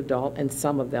trusted adult, and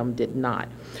some of them did not.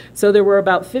 So there were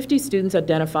about 50 students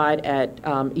identified at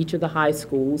each of the high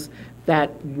schools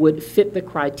that would fit the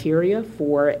criteria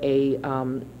for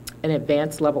an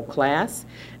advanced level class.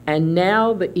 And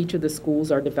now that each of the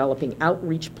schools are developing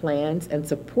outreach plans and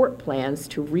support plans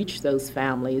to reach those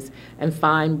families and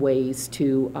find ways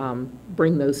to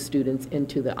bring those students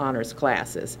into the honors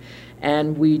classes.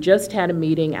 And we just had a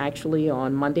meeting actually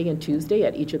on Monday and Tuesday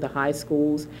at each of the high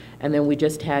schools, and then we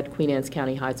just had Queen Anne's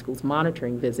County High School's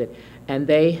monitoring visit, and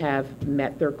they have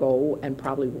met their goal and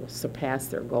probably will surpass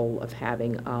their goal of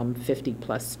having 50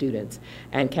 plus students.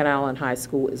 And Kent Island High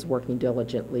School is working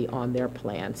diligently on their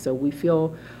plan. So we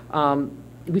feel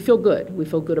good. We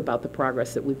feel good about the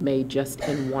progress that we've made just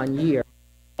in 1 year,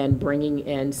 and bringing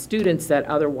in students that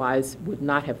otherwise would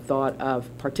not have thought of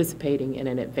participating in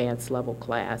an advanced level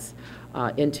class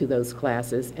into those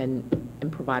classes, and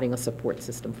providing a support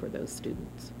system for those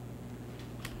students.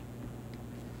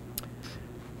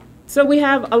 So we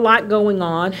have a lot going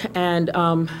on, and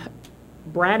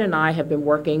Brad and I have been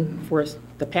working for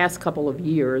the past couple of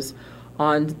years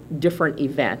on different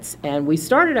events. And we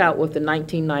started out with the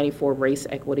 1994 Race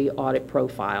Equity Audit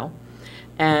Profile.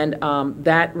 And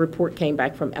that report came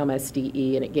back from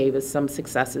MSDE, and it gave us some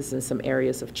successes and some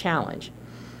areas of challenge.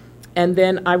 And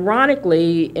then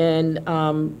ironically,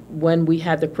 when we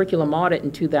had the curriculum audit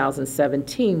in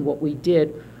 2017, what we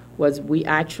did was we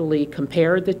actually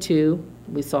compared the two.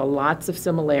 We saw lots of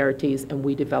similarities, and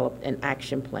we developed an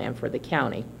action plan for the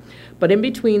county. But in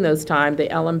between those times, the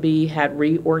LMB had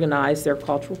reorganized their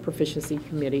Cultural Proficiency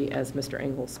Committee, as Mr.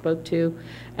 Engel spoke to,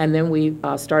 and then we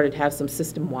started to have some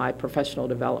system-wide professional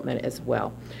development as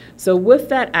well. So with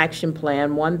that action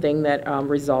plan, one thing that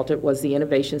resulted was the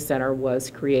Innovation Center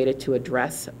was created to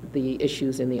address the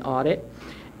issues in the audit.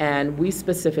 And we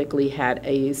specifically had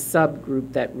a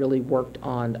subgroup that really worked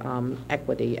on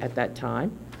equity at that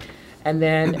time. And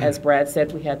then, as Brad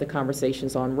said, we had the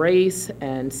conversations on race,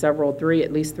 and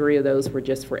at least three of those were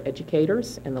just for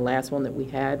educators. And the last one that we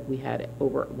had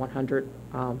over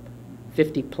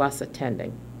 150 plus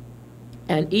attending.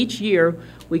 And each year,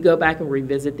 we go back and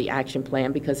revisit the action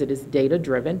plan because it is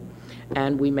data-driven,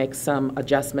 and we make some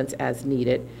adjustments as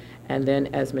needed. And then,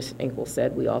 as Ms. Inkle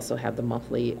said, we also have the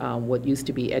monthly, what used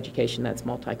to be Education That's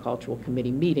Multicultural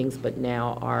Committee meetings, but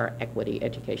now are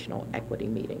educational equity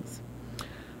meetings.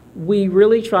 We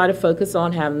really try to focus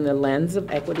on having the lens of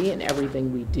equity in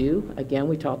everything we do. Again,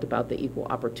 we talked about the equal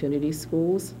opportunity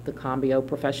schools, the Combio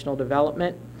professional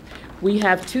development. We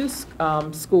have two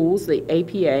schools, the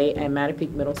APA and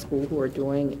Mattapique Middle School, who are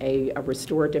doing a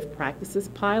restorative practices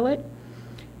pilot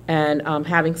and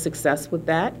having success with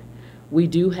that. We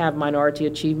do have minority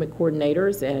achievement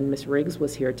coordinators, and Ms. Riggs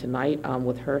was here tonight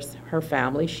with her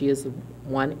family. She is the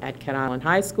one at Kent Island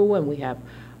High School, and we have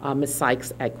Ms.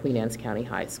 Sykes at Queen Anne's County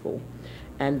High School.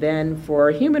 And then for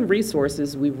human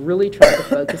resources, we really try to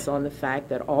focus on the fact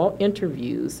that all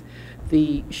interviews,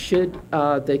 the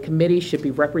committee should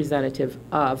be representative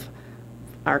of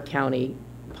our county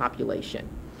population.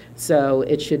 So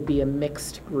it should be a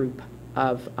mixed group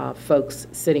of folks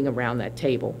sitting around that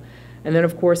table. And then,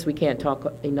 of course, we can't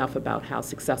talk enough about how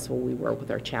successful we were with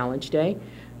our Challenge Day.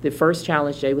 The first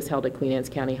Challenge Day was held at Queen Anne's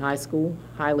County High School,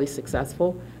 highly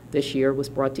successful. This year was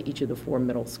brought to each of the 4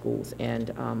 middle schools, and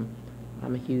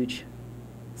I'm a huge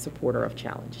supporter of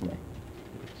Challenge Day.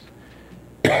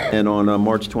 And on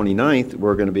March 29th,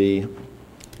 we're going to be,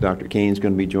 Dr. Kane's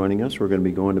going to be joining us. We're going to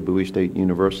be going to Bowie State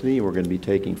University. We're going to be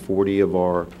taking 40 of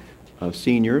our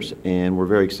seniors, and we're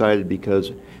very excited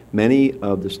because many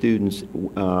of the students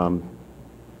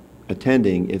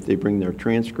attending, if they bring their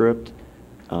transcript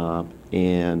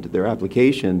and their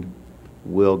application,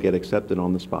 will get accepted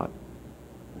on the spot.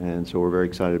 And so we're very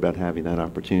excited about having that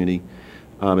opportunity.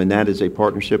 And that is a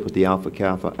partnership with the Alpha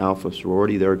Kappa Alpha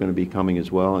sorority. They're going to be coming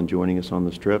as well and joining us on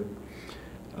this trip.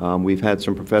 We've had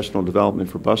some professional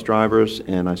development for bus drivers,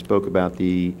 and I spoke about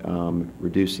the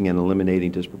reducing and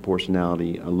eliminating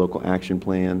disproportionality, a local action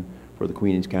plan for the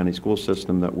Queen Anne's County school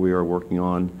system that we are working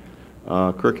on.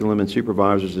 Curriculum and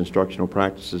supervisors, instructional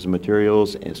practices and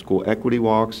materials, and school equity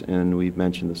walks, and we've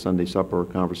mentioned the Sunday supper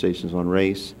conversations on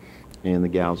race, and the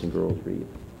Gals and Girls Read.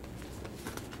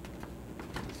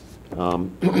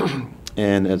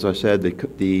 And as I said,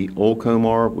 the old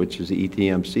COMAR, which is the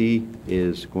ETMC,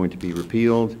 is going to be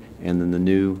repealed, and then the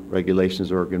new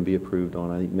regulations are going to be approved on,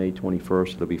 I think, May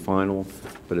 21st. It'll be final,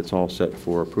 but it's all set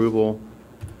for approval.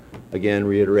 Again,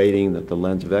 reiterating that the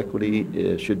lens of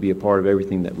equity should be a part of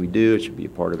everything that we do. It should be a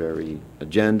part of every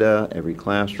agenda, every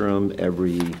classroom,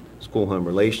 every school-home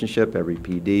relationship, every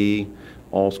PD,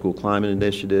 all school climate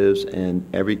initiatives, and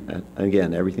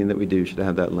again, everything that we do should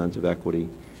have that lens of equity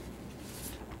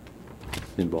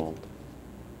involved.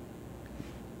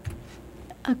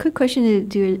 A quick question: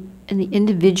 in the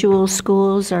individual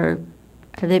schools, have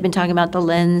they been talking about the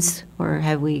lens, or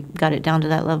have we got it down to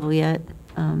that level yet?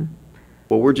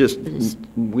 Well,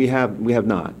 we have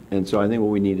not, and so I think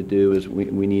what we need to do is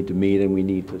we need to meet and we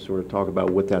need to sort of talk about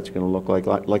what that's going to look like.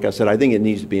 Like I said, I think it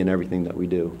needs to be in everything that we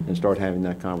do, and start having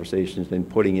that conversation and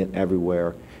putting it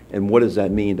everywhere. And what does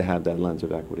that mean to have that lens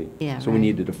of equity? Yeah, so we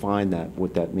need to define that,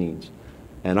 what that means.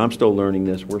 And I'm still learning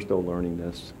this. We're still learning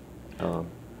this.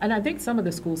 And I think some of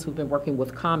the schools who've been working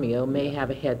with Combio may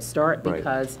have a head start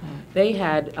because they've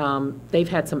had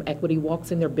some equity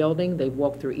walks in their building. They've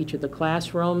walked through each of the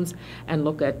classrooms and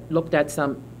looked at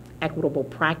some equitable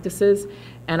practices.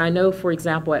 And I know, for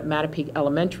example, at Mattapique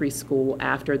Elementary School,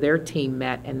 after their team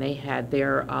met and they had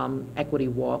their equity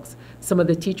walks, some of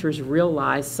the teachers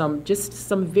realized some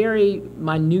very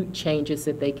minute changes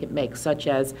that they could make, such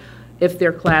as if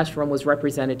their classroom was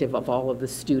representative of all of the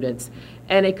students.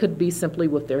 And it could be simply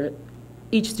with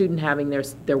each student having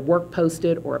their work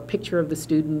posted or a picture of the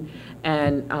student,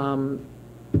 and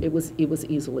it was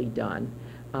easily done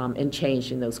and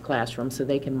changed in those classrooms so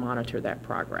they can monitor that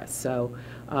progress. So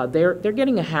they're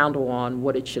getting a handle on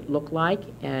what it should look like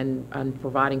and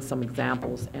providing some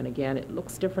examples. And again, it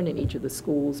looks different in each of the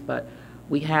schools, but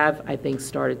we have, I think,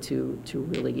 started to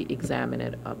really examine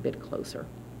it a bit closer.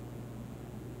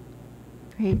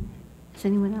 Great. Does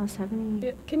anyone else have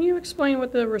any? Can you explain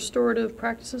what the restorative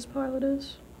practices pilot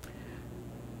is?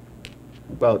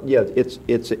 Well, yeah,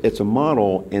 it's a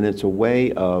model, and it's a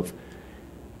way of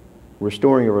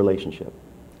restoring a relationship.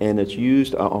 And it's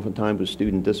used oftentimes with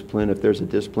student discipline. If there's a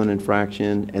discipline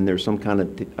infraction and there's some kind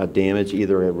of damage,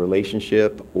 either a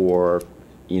relationship or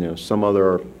some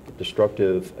other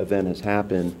destructive event has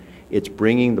happened, it's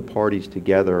bringing the parties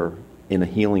together in a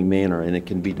healing manner, and it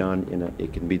can be done in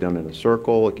a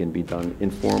circle, it can be done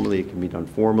informally, it can be done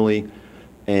formally,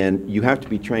 and you have to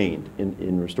be trained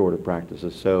in restorative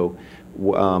practices. So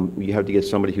you have to get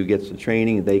somebody who gets the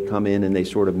training. They come in and they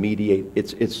sort of mediate.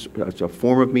 It's a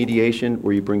form of mediation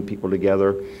where you bring people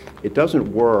together. It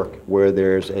doesn't work where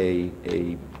there's a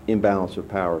imbalance of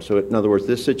power. So in other words,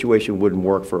 this situation wouldn't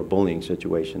work for a bullying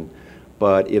situation.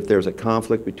 But if there's a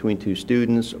conflict between two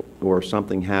students or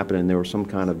something happened and there was some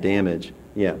kind of damage,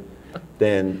 yeah,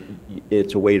 then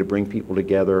it's a way to bring people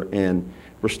together and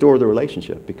restore the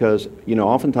relationship. Because, you know,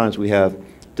 oftentimes we have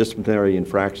disciplinary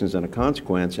infractions and a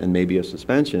consequence and maybe a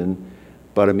suspension,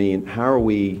 but I mean, how are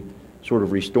we sort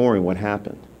of restoring what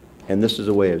happened? And this is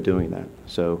a way of doing that.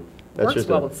 So that's Works just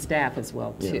well with staff as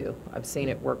well, too. Yeah. I've seen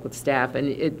it work with staff,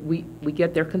 and we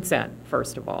get their consent,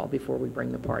 first of all, before we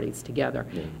bring the parties together.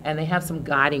 Yeah. And they have some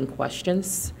guiding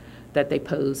questions that they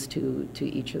pose to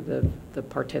each of the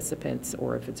participants,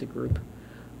 or if it's a group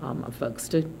of folks,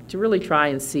 to really try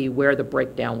and see where the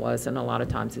breakdown was, and a lot of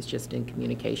times it's just in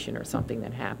communication or something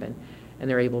that happened, and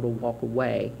they're able to walk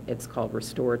away. It's called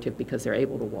restorative because they're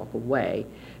able to walk away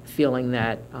feeling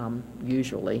that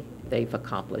usually they've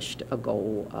accomplished a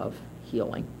goal of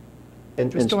healing.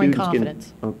 And restoring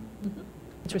confidence.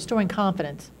 It's restoring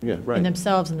confidence in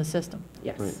themselves and the system.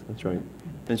 Yes. Right, that's right.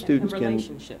 And students and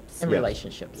relationships. can... And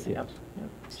relationships, yeah.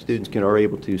 Students are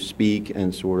able to speak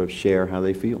and sort of share how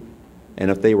they feel.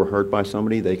 And if they were hurt by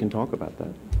somebody, they can talk about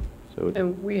that. So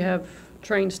and we have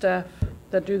trained staff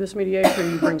that do this mediation, or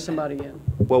you bring somebody in?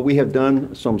 Well, we have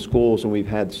done some schools and we've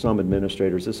had some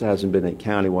administrators. This hasn't been a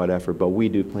countywide effort, but we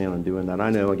do plan on doing that. I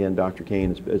know, again, Dr.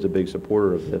 Kane is a big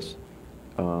supporter of this,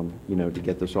 you know, to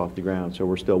get this off the ground. So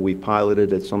we've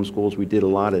piloted at some schools. We did a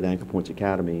lot at Anchor Points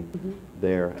Academy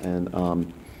there,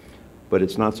 and but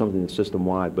it's not something that's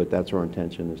system-wide, but that's our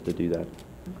intention, is to do that.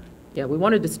 Yeah, we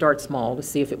wanted to start small to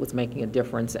see if it was making a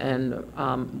difference. And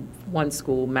one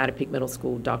school, Mattapique Middle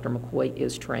School, Dr. McCoy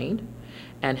is trained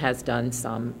and has done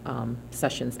some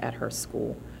sessions at her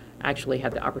school. I actually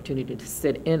had the opportunity to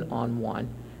sit in on one,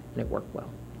 and it worked well.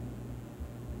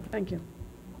 Thank you.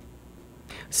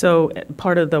 So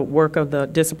part of the work of the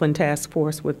Discipline Task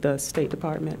Force with the State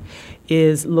Department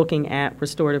is looking at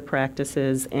restorative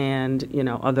practices and, you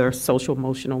know, other social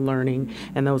emotional learning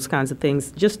and those kinds of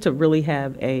things, just to really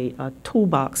have a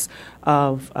toolbox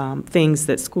of things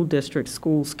that school districts,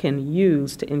 schools can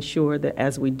use to ensure that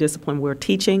as we discipline, we're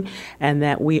teaching, and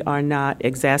that we are not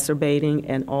exacerbating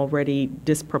an already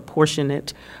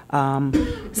disproportionate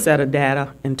set of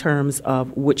data in terms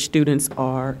of which students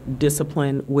are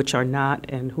disciplined, which are not,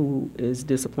 and who is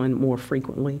disciplined more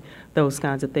frequently, those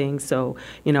kinds of things. So,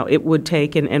 you know, it would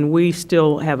take, and we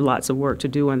still have lots of work to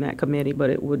do on that committee, but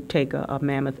it would take a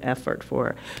mammoth effort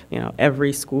for, you know,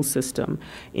 every school system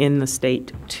in the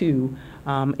state to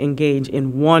engage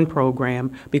in one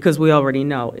program, because we already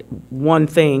know one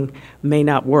thing may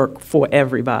not work for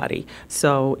everybody.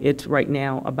 So it's right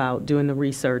now about doing the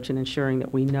research and ensuring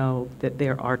that we know that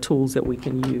there are tools that we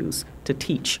can use to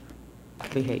teach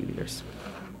behaviors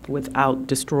without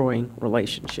destroying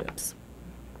relationships.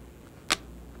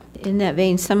 In that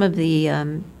vein, some of the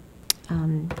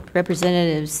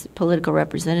representatives, political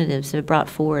representatives, have brought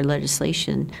forward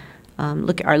legislation,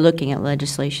 are looking at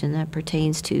legislation that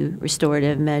pertains to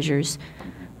restorative measures.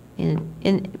 And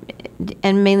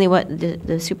mainly what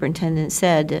the superintendent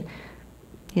said, that,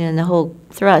 you know, and the whole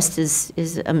thrust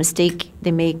is a mistake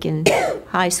they make in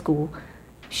high school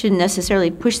shouldn't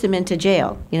necessarily push them into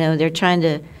jail. You know, they're trying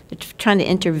to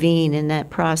intervene in that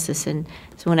process. And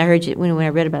so when I heard you, when I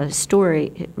read about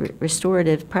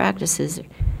restorative practices,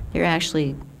 they're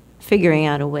actually figuring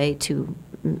out a way to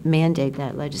mandate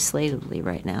that legislatively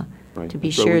right now, right, to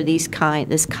be sure this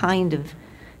kind of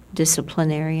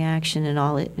disciplinary action and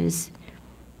all it is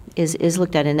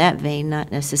looked at in that vein,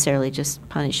 not necessarily just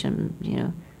punish them, you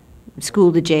know,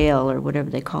 school to jail or whatever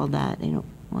they call that. They don't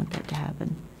want that to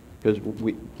happen. Because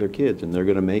they're kids and they're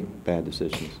going to make bad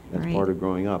decisions. That's right. Part of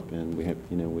growing up, and we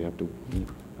have to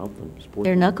help them, support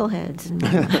they're them. Knuckleheads.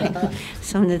 And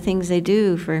some of the things they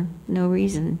do for no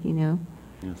reason, you know.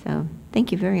 Yeah. So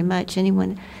thank you very much.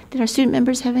 Anyone? Did our student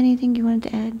members have anything you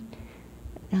wanted to add?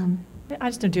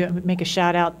 I just want to make a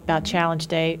shout out about Challenge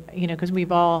Day, you know, because we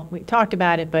talked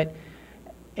about it, but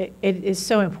it is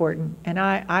so important. And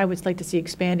I would like to see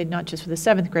expanded, not just for the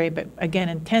 7th grade, but again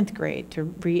in 10th grade, to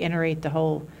reiterate the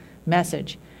whole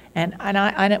message. And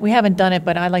we haven't done it,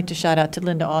 but I'd like to shout out to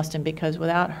Linda Austin, because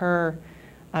without her,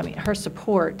 I mean, her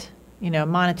support, you know,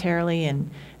 monetarily and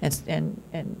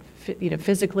you know,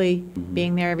 physically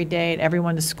being there every day at every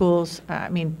one of the schools. I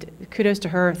mean, kudos to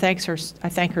her. I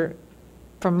thank her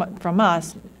from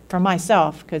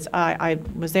myself, because I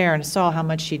was there and saw how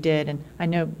much she did, and I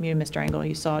know you, Mr. Engel,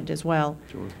 you saw it as well.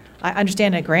 Sure. I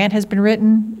understand a grant has been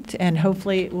written, and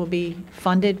hopefully it will be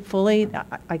funded fully.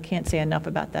 I can't say enough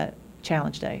about that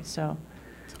Challenge Day. So,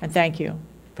 and thank you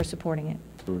for supporting it.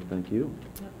 Sure, thank you.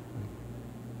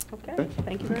 Okay,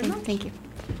 thank you very much. Thank you.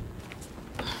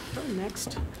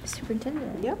 Next,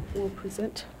 Superintendent. yep, we'll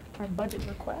present our budget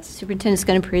request. Superintendent's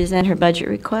going to present her budget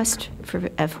request for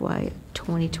FY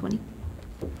 2020.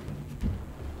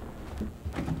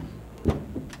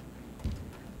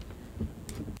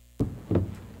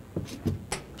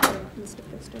 Mr.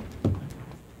 Pfister.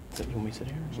 You want me to sit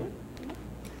here? Sure.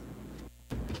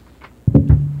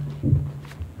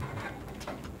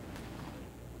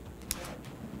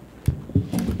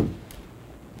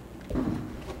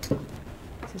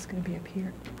 Is this going to be up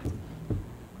here?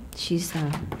 She's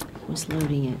was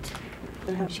loading it.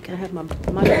 I have my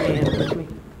hand with me.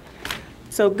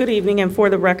 So good evening, and for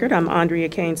the record, I'm Andrea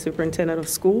Kane, Superintendent of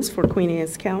Schools for Queen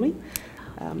Anne's County.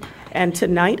 And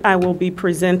tonight I will be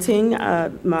presenting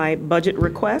my budget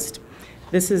request.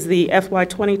 This is the FY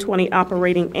 2020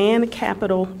 operating and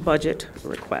capital budget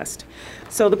request.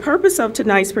 So the purpose of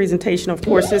tonight's presentation, of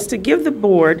course, is to give the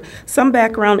board some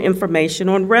background information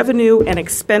on revenue and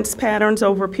expense patterns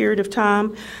over a period of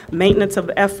time, maintenance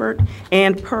of effort,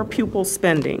 and per pupil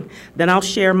spending. Then I'll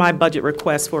share my budget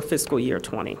request for fiscal year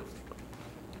 20.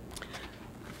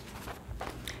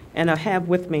 And I have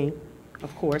with me,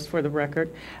 of course, for the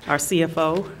record, our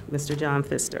CFO, Mr. John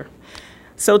Pfister.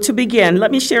 So to begin, let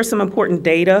me share some important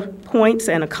data points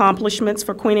and accomplishments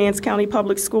for Queen Anne's County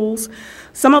Public Schools.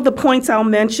 Some of the points I'll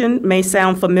mention may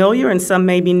sound familiar and some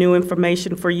may be new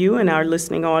information for you and our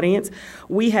listening audience.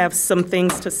 We have some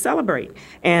things to celebrate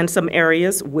and some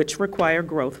areas which require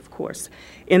growth, of course.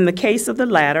 In the case of the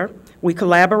latter, we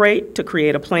collaborate to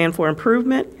create a plan for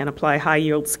improvement and apply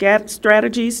high-yield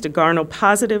strategies to garner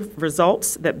positive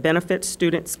results that benefit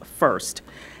students first.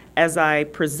 As I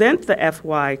present the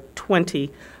FY 20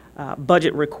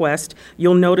 budget request,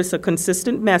 you'll notice a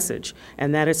consistent message,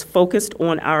 and that is focused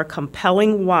on our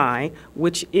compelling why,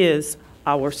 which is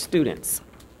our students.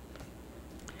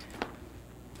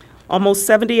 Almost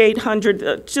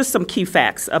 7,800, just some key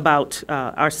facts about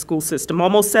our school system.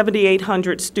 Almost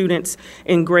 7,800 students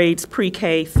in grades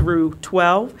pre-K through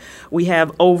 12. We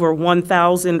have over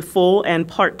 1,000 full and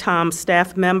part-time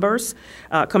staff members,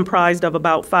 comprised of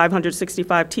about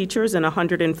 565 teachers and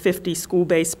 150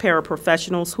 school-based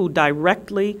paraprofessionals who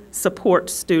directly support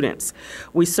students.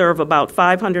 We serve about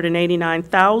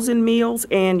 589,000 meals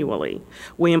annually.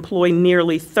 We employ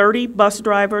nearly 30 bus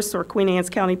drivers for Queen Anne's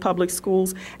County Public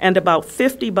Schools and about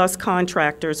 50 bus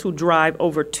contractors who drive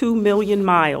over 2 million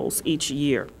miles each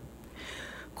year.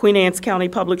 Queen Anne's County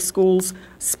Public Schools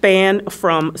span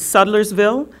from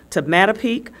Sudlersville to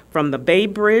Mattapique, from the Bay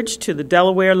Bridge to the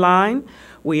Delaware Line.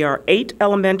 We are 8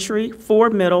 elementary,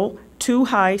 4 middle, 2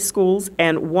 high schools,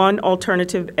 and 1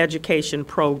 alternative education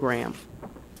program.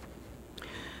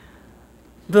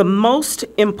 The most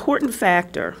important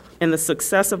factor in the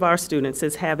success of our students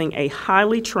is having a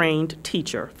highly trained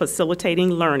teacher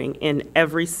facilitating learning in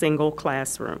every single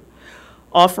classroom.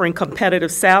 Offering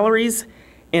competitive salaries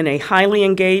in a highly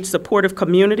engaged, supportive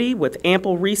community with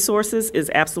ample resources is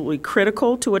absolutely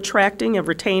critical to attracting and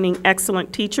retaining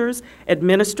excellent teachers,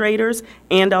 administrators,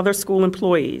 and other school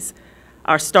employees.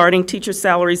 Our starting teacher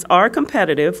salaries are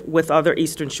competitive with other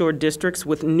Eastern Shore districts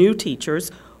with new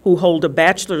teachers who hold a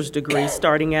bachelor's degree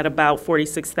starting at about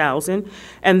 $46,000,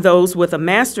 and those with a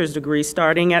master's degree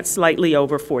starting at slightly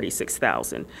over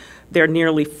 $46,000. There are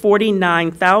nearly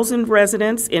 49,000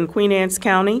 residents in Queen Anne's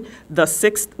County, the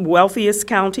 6th wealthiest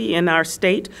county in our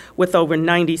state, with over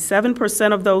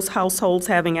 97% of those households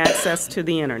having access to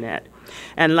the internet.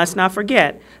 And let's not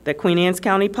forget that Queen Anne's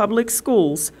County Public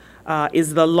Schools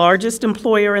is the largest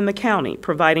employer in the county,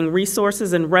 providing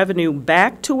resources and revenue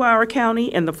back to our county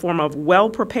in the form of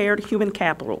well-prepared human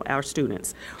capital, our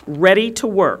students, ready to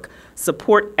work,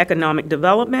 support economic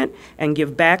development, and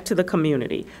give back to the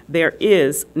community. There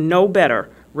is no better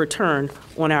return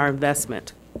on our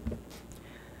investment.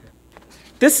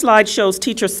 This slide shows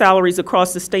teacher salaries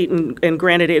across the state, and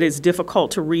granted it is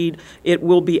difficult to read. It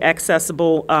will be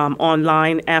accessible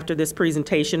online after this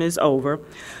presentation is over.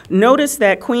 Notice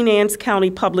that Queen Anne's County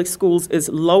Public Schools is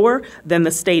lower than the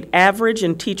state average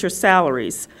in teacher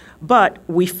salaries, but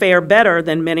we fare better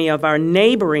than many of our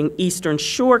neighboring Eastern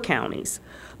Shore counties.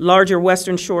 Larger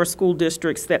Western Shore school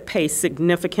districts that pay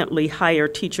significantly higher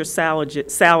teacher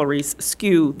salaries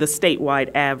skew the statewide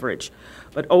average.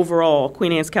 But overall,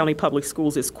 Queen Anne's County Public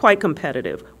Schools is quite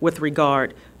competitive with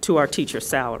regard to our teacher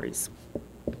salaries.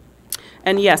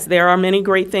 And yes, there are many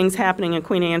great things happening in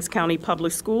Queen Anne's County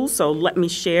Public Schools, so let me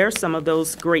share some of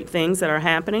those great things that are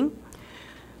happening.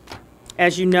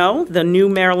 As you know, the new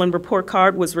Maryland report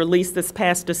card was released this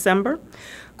past December.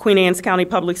 Queen Anne's County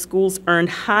Public Schools earned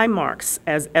high marks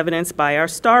as evidenced by our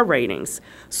star ratings.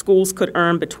 Schools could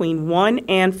earn between 1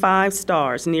 and 5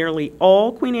 stars. Nearly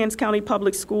all Queen Anne's County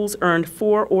Public Schools earned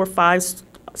 4 or 5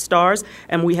 stars,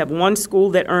 and we have one school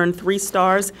that earned 3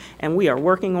 stars, and we are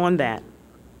working on that.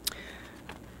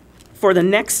 For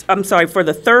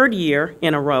the third year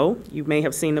in a row, you may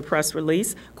have seen the press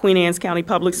release, Queen Anne's County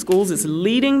Public Schools is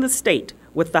leading the state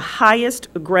with the highest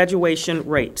graduation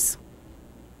rates.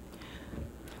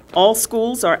 All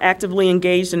schools are actively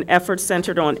engaged in efforts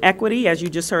centered on equity, as you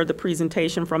just heard the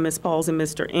presentation from Ms. Pauls and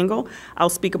Mr. Engel. I'll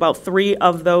speak about 3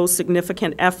 of those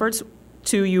significant efforts.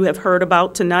 2 you have heard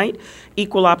about tonight.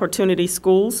 Equal Opportunity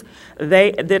Schools.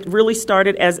 That really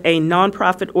started as a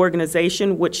nonprofit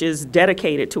organization which is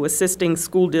dedicated to assisting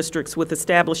school districts with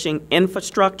establishing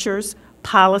infrastructures,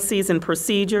 policies, and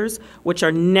procedures which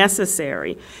are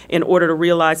necessary in order to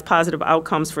realize positive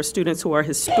outcomes for students who are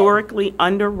historically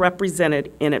underrepresented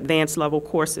in advanced level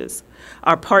courses.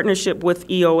 Our partnership with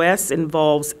EOS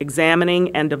involves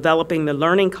examining and developing the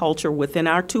learning culture within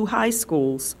our 2 high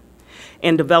schools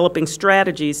and developing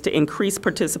strategies to increase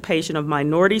participation of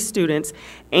minority students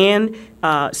and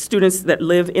students that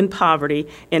live in poverty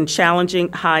in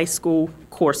challenging high school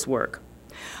coursework.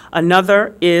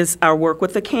 Another is our work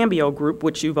with the Cambio Group,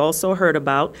 which you've also heard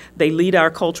about. They lead our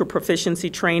cultural proficiency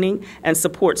training and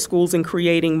support schools in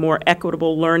creating more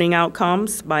equitable learning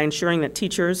outcomes by ensuring that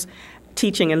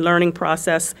teaching and learning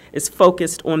process is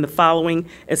focused on the following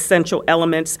essential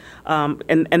elements,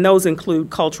 and those include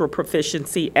cultural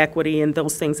proficiency, equity, and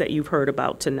those things that you've heard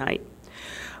about tonight.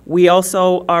 We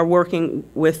also are working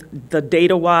with the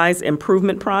DataWise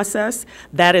improvement process.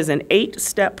 That is an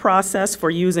 8-step process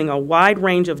for using a wide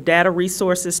range of data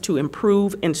resources to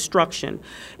improve instruction.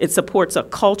 It supports a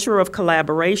culture of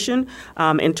collaboration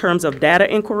in terms of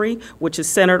data inquiry, which is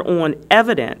centered on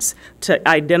evidence to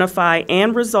identify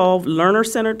and resolve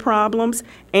learner-centered problems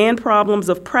and problems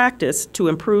of practice to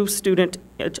improve student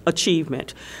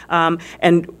achievement.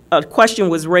 And a question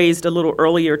was raised a little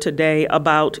earlier today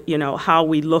about, how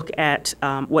we look at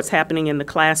what's happening in the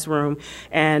classroom,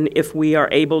 and if we are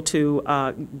able to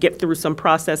get through some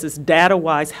processes.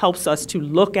 DataWise helps us to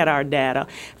look at our data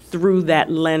through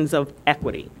that lens of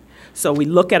equity. So we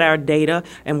look at our data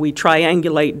and we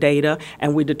triangulate data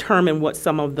and we determine what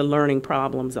some of the learning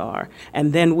problems are.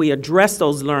 And then we address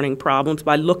those learning problems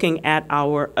by looking at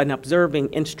and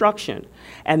observing instruction.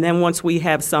 And then once we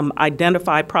have some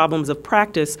identified problems of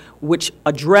practice which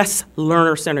address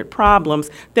learner-centered problems,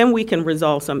 then we can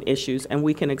resolve some issues and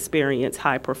we can experience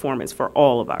high performance for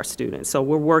all of our students. So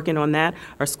we're working on that.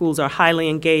 Our schools are highly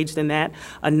engaged in that.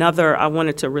 I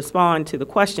wanted to respond to the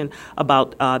question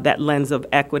about that lens of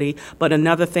equity. But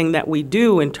another thing that we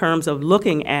do in terms of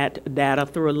looking at data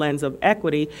through a lens of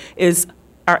equity is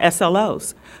our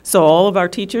SLOs. So all of our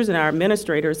teachers and our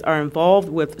administrators are involved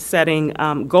with setting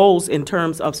goals in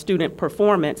terms of student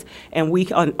performance, and we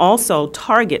can also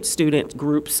target student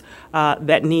groups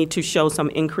that need to show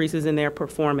some increases in their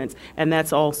performance, and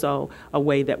that's also a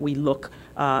way that we look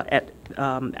at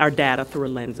our data through a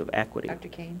lens of equity. Dr.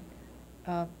 Kane,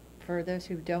 for those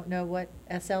who don't know what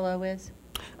SLO is?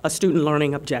 A student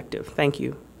learning objective. Thank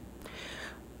you.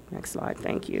 Next slide.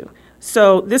 Thank you.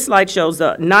 So this slide shows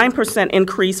a 9%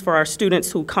 increase for our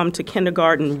students who come to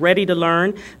kindergarten ready to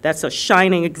learn. That's a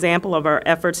shining example of our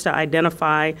efforts to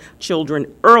identify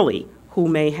children early who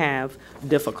may have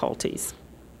difficulties.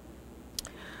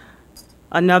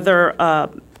 Another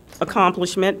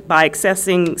accomplishment, by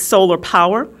accessing solar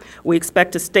power, we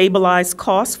expect to stabilize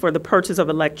costs for the purchase of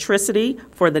electricity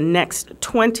for the next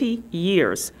 20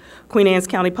 years. Queen Anne's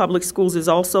County Public Schools is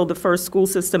also the first school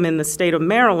system in the state of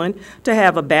Maryland to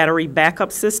have a battery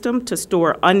backup system to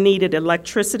store unneeded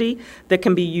electricity that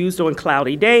can be used on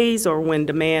cloudy days or when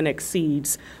demand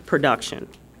exceeds production.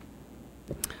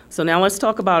 So now let's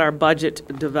talk about our budget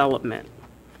development.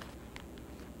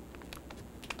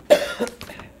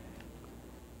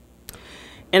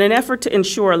 In an effort to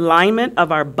ensure alignment of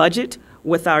our budget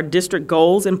with our district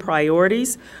goals and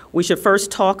priorities, we should first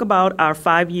talk about our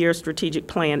 5-year strategic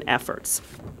plan efforts.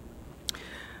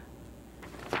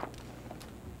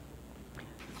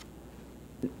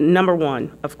 Number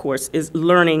 1, of course, is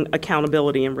learning,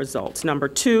 accountability, and results. Number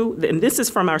 2, and this is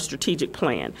from our strategic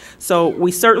plan. So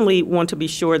we certainly want to be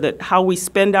sure that how we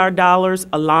spend our dollars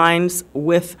aligns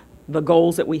with the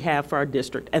goals that we have for our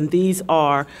district, and these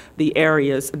are the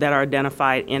areas that are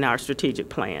identified in our strategic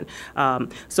plan.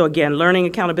 So again, learning,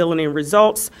 accountability, and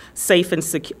results,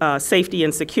 safety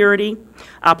and security,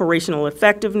 operational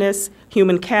effectiveness,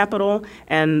 human capital,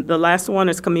 and the last one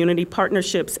is community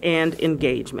partnerships and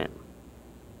engagement.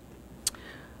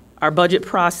 Our budget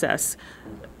process.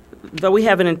 Though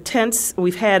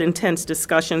we've had intense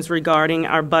discussions regarding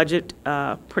our budget,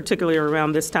 particularly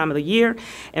around this time of the year.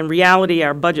 In reality,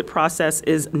 our budget process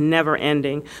is never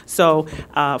ending. So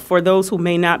for those who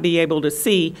may not be able to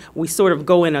see, we sort of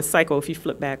go in a cycle. If you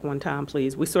flip back one time,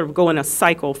 please. We sort of go in a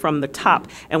cycle from the top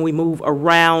and we move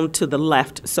around to the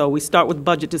left. So we start with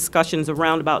budget discussions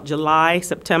around about July,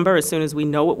 September, as soon as we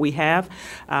know what we have.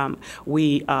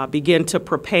 We begin to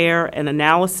prepare an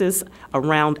analysis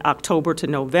around October to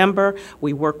November.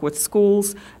 We work with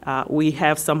schools. We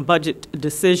have some budget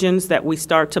decisions that we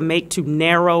start to make to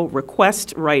narrow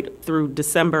requests right through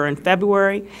December and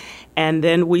February. And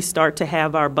then we start to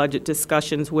have our budget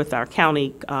discussions with our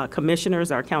county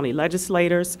commissioners, our county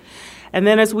legislators. And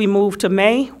then as we move to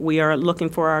May, we are looking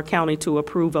for our county to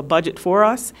approve a budget for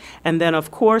us. And then,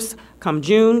 of course, come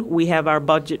June, we have our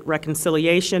budget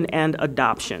reconciliation and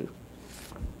adoption.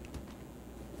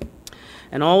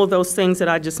 And all of those things that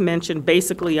I just mentioned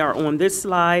basically are on this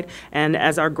slide. And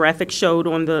as our graphic showed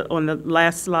on the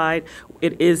last slide,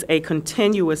 it is a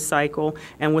continuous cycle.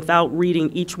 And without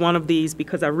reading each one of these,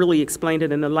 because I really explained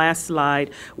it in the last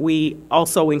slide, we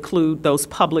also include those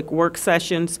public work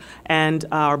sessions, and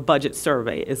our budget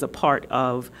survey is a part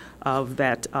of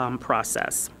that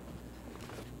process.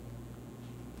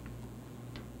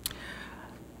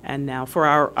 And now for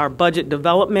our budget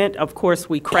development, of course,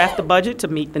 we craft the budget to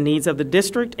meet the needs of the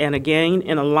district and, again,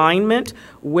 in alignment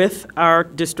with our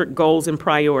district goals and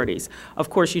priorities. Of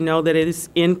course, you know that it is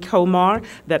in COMAR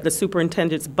that the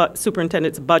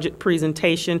superintendent's budget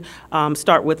presentation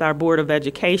start with our Board of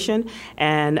Education,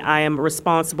 and I am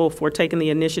responsible for taking the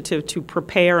initiative to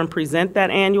prepare and present that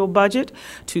annual budget,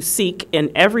 to seek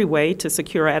in every way to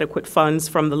secure adequate funds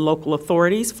from the local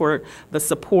authorities for the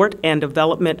support and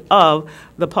development of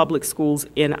the public schools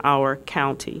in our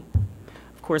county.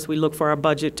 Of course, we look for our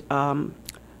budget,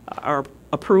 our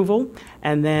approval,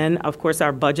 and then, of course,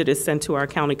 our budget is sent to our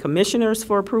county commissioners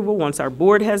for approval once our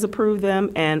board has approved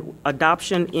them, and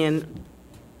adoption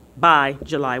by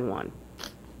July 1.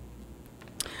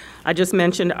 I just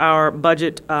mentioned our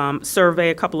budget survey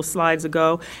a couple of slides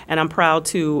ago, and I'm proud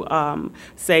to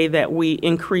say that we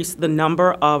increased the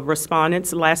number of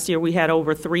respondents. Last year we had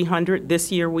over 300.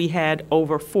 This year we had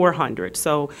over 400.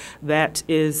 So that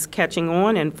is catching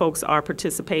on, and folks are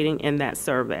participating in that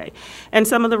survey. And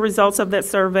some of the results of that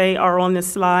survey are on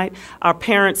this slide. Our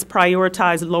parents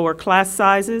prioritize lower class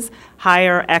sizes,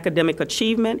 higher academic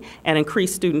achievement, and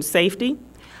increased student safety.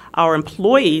 Our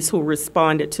employees who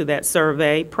responded to that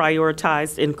survey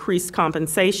prioritized increased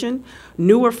compensation,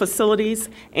 newer facilities,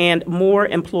 and more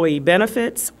employee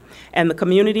benefits. And the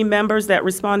community members that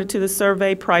responded to the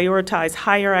survey prioritized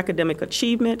higher academic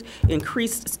achievement,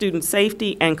 increased student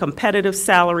safety, and competitive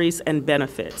salaries and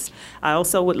benefits. I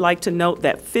also would like to note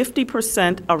that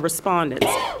 50% of respondents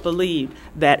believe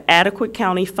that adequate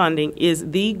county funding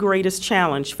is the greatest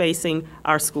challenge facing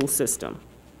our school system.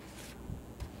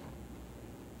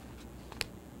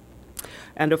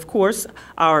 And of course,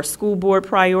 our school board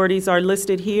priorities are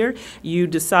listed here. You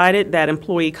decided that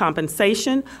employee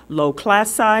compensation, low class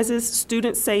sizes,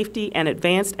 student safety, and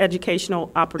advanced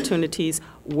educational opportunities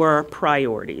were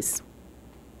priorities.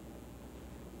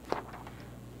 Hang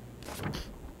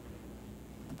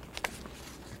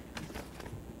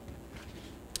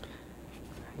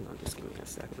on, just give me a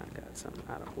second. I got something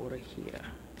out of order here.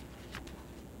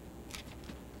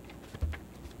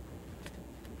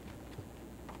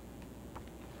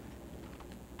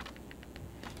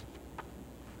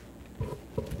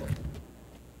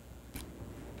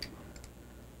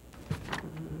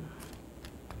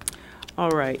 All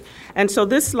right, and so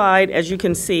this slide, as you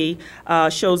can see,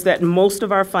 shows that most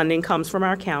of our funding comes from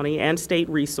our county and state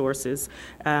resources.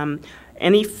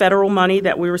 Any federal money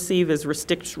that we receive is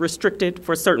restricted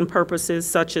for certain purposes,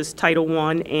 such as Title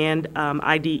I and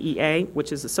IDEA,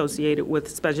 which is associated with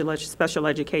special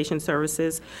education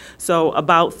services. So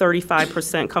about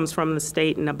 35% comes from the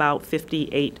state, and about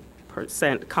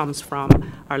 58% comes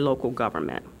from our local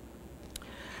government.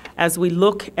 As we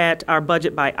look at our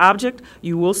budget by object,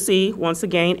 you will see, once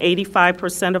again,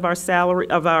 85%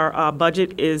 of our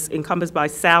budget is encompassed by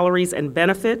salaries and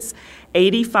benefits.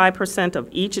 85% of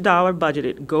each dollar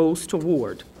budgeted goes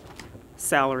toward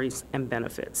salaries and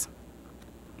benefits.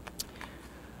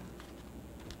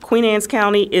 Queen Anne's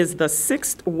County is the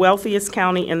 6th wealthiest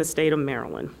county in the state of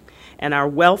Maryland, and our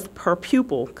wealth per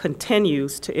pupil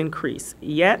continues to increase.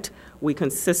 Yet, we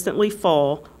consistently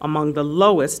fall among the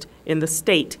lowest in the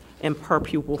state in per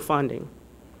pupil funding.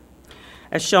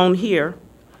 As shown here,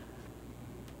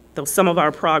 Though some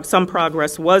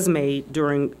progress was made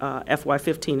during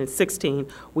FY15 and 16,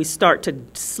 we start to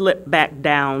slip back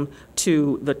down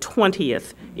to the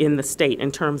 20th in the state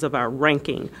in terms of our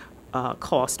ranking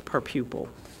cost per pupil.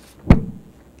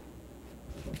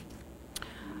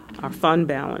 Our fund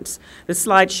balance. This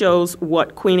slide shows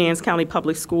what Queen Anne's County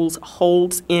Public Schools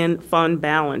holds in fund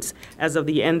balance as of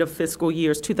the end of fiscal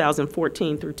years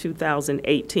 2014 through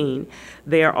 2018.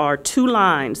 There are two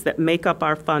lines that make up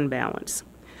our fund balance: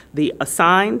 the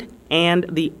assigned and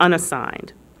the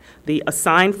unassigned. The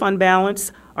assigned fund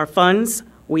balance are funds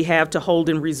we have to hold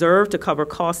in reserve to cover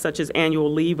costs such as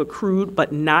annual leave accrued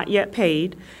but not yet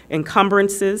paid,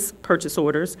 encumbrances, purchase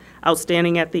orders,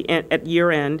 outstanding at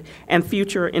year end, and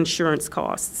future insurance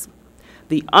costs.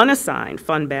 The unassigned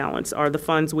fund balance are the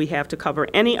funds we have to cover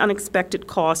any unexpected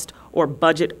cost or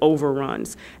budget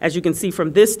overruns. As you can see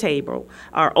from this table,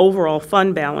 our overall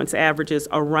fund balance averages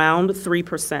around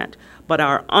 3%, but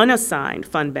our unassigned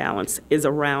fund balance is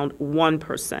around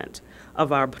 1%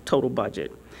 of our total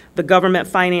budget. The Government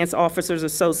Finance Officers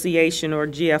Association, or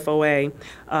GFOA,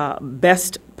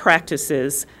 best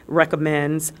practices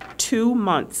recommends 2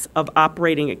 months of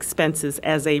operating expenses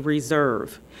as a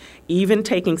reserve. Even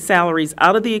taking salaries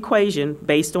out of the equation,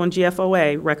 based on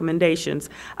GFOA recommendations,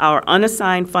 our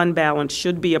unassigned fund balance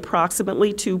should be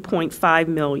approximately $2.5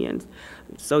 million.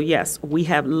 So yes, we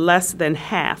have less than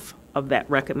half of that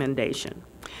recommendation.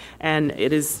 And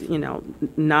it is,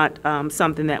 not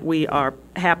something that we are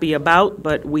happy about,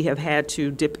 but we have had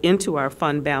to dip into our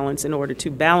fund balance in order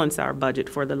to balance our budget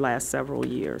for the last several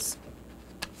years.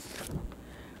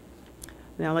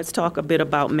 Now let's talk a bit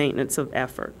about maintenance of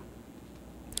effort.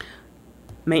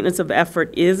 Maintenance of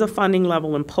effort is a funding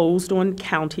level imposed on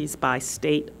counties by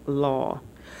state law.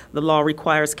 The law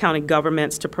requires county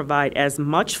governments to provide as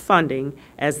much funding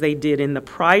as they did in the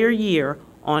prior year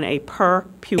on a per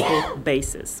pupil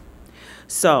basis.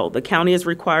 So the county is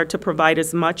required to provide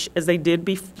as much as they did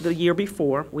the year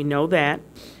before. We know that.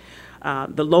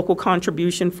 The local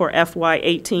contribution for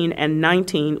FY18 and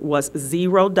 19 was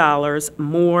 $0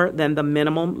 more than the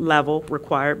minimum level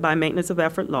required by maintenance of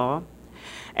effort law.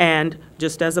 And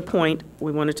just as a point,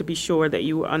 we wanted to be sure that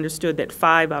you understood that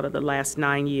 5 out of the last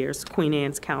 9 years, Queen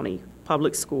Anne's County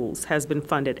Public Schools has been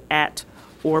funded at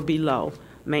or below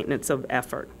maintenance of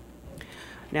effort.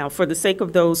 Now, for the sake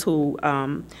of those who,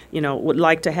 would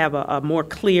like to have a more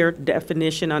clear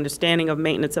definition, understanding of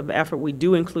maintenance of effort, we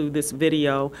do include this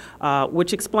video,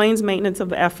 which explains maintenance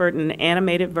of effort in an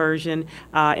animated version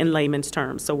in layman's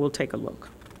terms. So we'll take a look.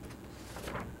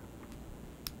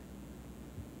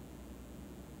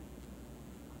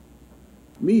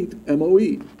 Meet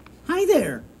MOE. Hi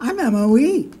there, I'm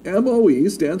MOE. MOE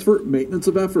stands for Maintenance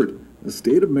of Effort, a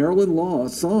state of Maryland law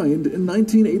signed in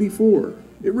 1984.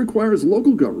 It requires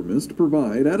local governments to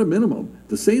provide, at a minimum,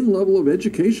 the same level of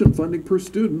education funding per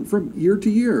student from year to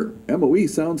year. MOE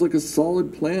sounds like a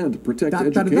solid plan to protect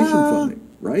education funding,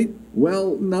 right?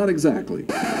 Well, not exactly.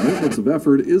 Maintenance of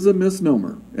effort is a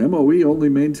misnomer. MOE only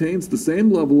maintains the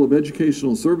same level of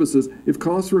educational services if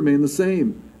costs remain the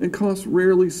same, and costs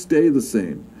rarely stay the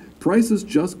same. Prices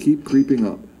just keep creeping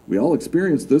up. We all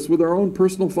experience this with our own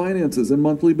personal finances and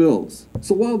monthly bills.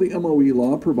 So while the MOE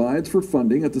law provides for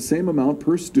funding at the same amount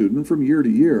per student from year to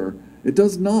year, it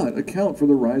does not account for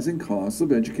the rising costs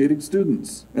of educating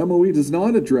students. MOE does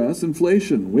not address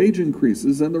inflation, wage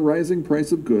increases, and the rising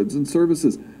price of goods and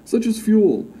services, such as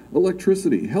fuel,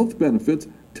 electricity, health benefits,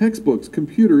 textbooks,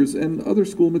 computers, and other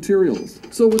school materials.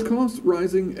 So with costs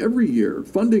rising every year,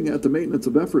 funding at the maintenance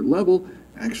of effort level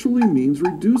actually means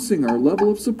reducing our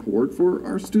level of support for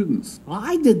our students. Well,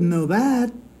 I didn't know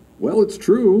that. Well, it's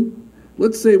true.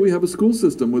 Let's say we have a school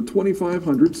system with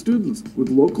 2,500 students with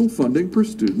local funding per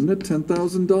student at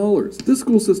 $10,000. This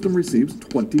school system receives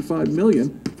 $25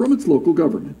 million from its local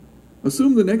government.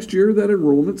 Assume the next year that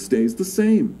enrollment stays the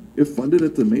same. If funded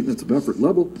at the maintenance of effort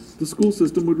level, the school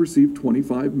system would receive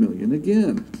 $25 million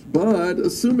again. But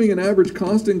assuming an average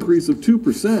cost increase of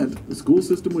 2%, the school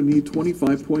system would need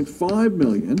 $25.5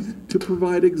 million to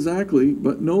provide exactly,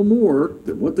 but no more,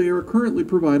 than what they are currently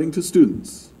providing to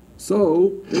students.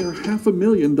 So they are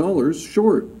 $500,000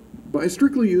 short. By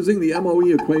strictly using the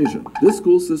MOE equation, this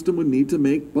school system would need to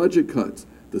make budget cuts.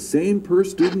 The same per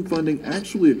student funding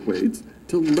actually equates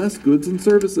to less goods and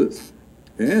services.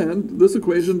 And this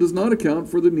equation does not account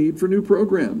for the need for new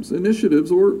programs,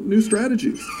 initiatives, or new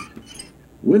strategies.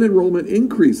 When enrollment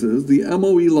increases, the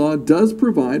MOE law does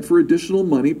provide for additional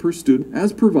money per student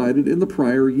as provided in the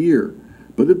prior year,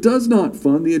 but it does not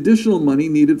fund the additional money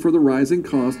needed for the rising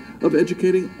cost of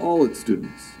educating all its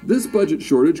students. This budget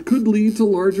shortage could lead to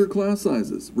larger class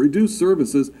sizes, reduced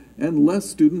services, and less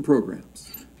student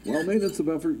programs. While maintenance of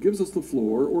effort gives us the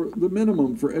floor or the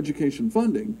minimum for education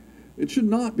funding, it should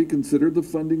not be considered the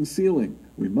funding ceiling.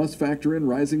 We must factor in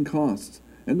rising costs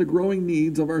and the growing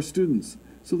needs of our students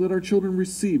so that our children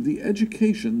receive the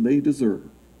education they deserve.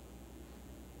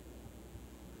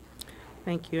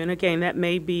 Thank you. And again, that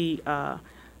may be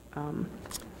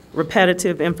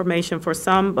repetitive information for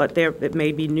some, but it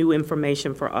may be new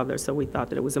information for others, so we thought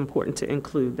that it was important to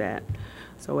include that.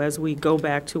 So as we go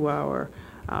back to our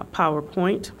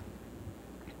PowerPoint,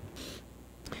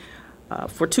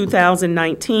 for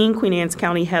 2019, Queen Anne's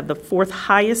County had the 4th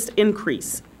highest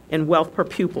increase in wealth per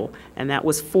pupil, and that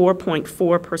was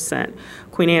 4.4%.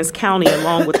 Queen Anne's County,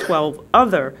 along with 12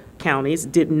 other counties,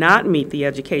 did not meet the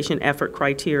education effort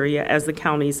criteria, as the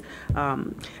county's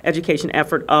education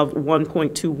effort of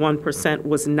 1.21%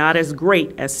 was not as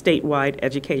great as statewide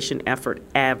education effort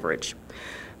average.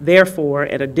 Therefore,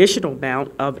 an additional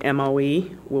amount of MOE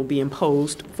will be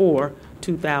imposed for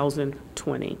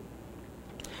 2020.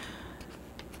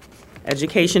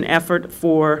 Education effort,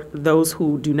 for those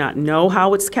who do not know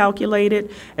how it's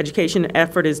calculated, education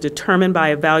effort is determined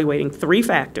by evaluating 3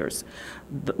 factors.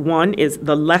 One is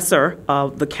the lesser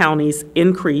of the county's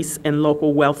increase in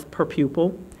local wealth per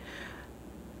pupil.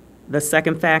 The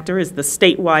second factor is the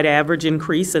statewide average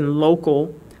increase in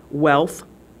local wealth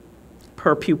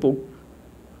per pupil.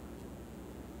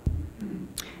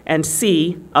 And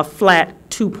C, a flat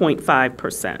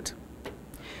 2.5%.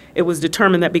 It was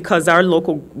determined that because our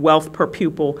local wealth per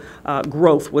pupil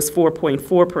growth was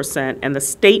 4.4% and the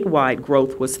statewide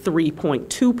growth was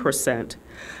 3.2%,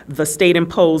 the state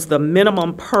imposed the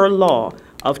minimum per law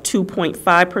of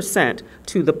 2.5%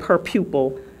 to the per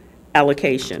pupil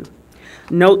allocation.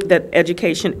 Note that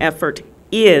education effort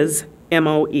is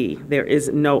MOE. There is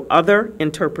no other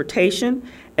interpretation.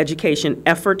 Education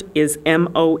effort is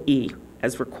MOE,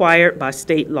 as required by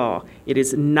state law. It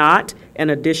is not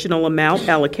an additional amount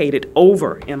allocated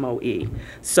over MOE.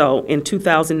 So in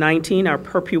 2019, our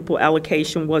per pupil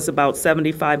allocation was about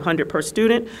 $7,500 per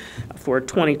student. For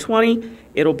 2020,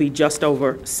 it'll be just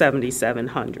over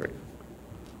 $7,700.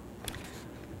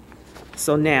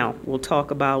 So now we'll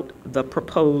talk about the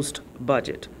proposed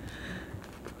budget.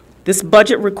 This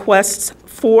budget requests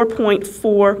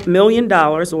 $4.4 million, or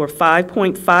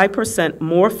 5.5%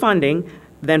 more funding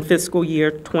than fiscal year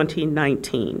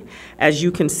 2019. As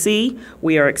you can see,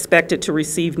 we are expected to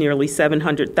receive nearly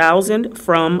 $700,000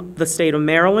 from the state of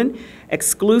Maryland,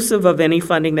 exclusive of any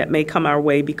funding that may come our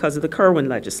way because of the Kerwin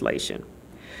legislation.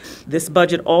 This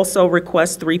budget also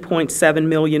requests $3.7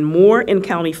 million more in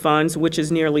county funds, which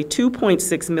is nearly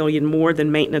 $2.6 million more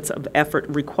than maintenance of effort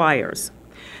requires.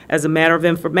 As a matter of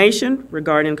information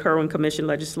regarding Kerwin Commission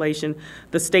legislation,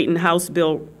 the state and House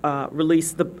bill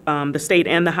released the state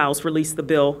and the House released the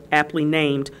bill aptly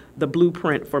named "The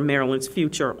Blueprint for Maryland's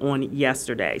Future" on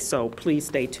yesterday. So please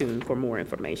stay tuned for more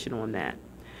information on that.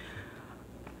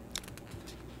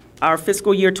 Our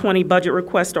fiscal year 20 budget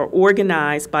requests are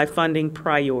organized by funding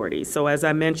priorities. So as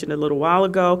I mentioned a little while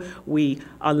ago, we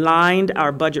aligned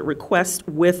our budget requests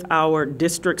with our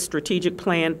district strategic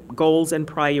plan goals and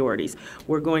priorities.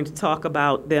 We're going to talk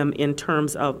about them in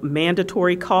terms of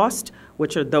mandatory cost,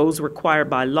 which are those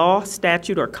required by law,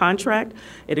 statute, or contract.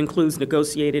 It includes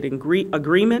negotiated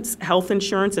agreements, health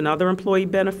insurance and other employee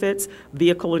benefits,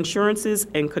 vehicle insurances,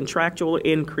 and contractual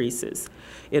increases.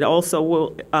 It also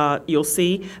will, you'll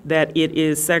see that it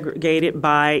is segregated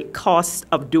by cost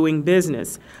of doing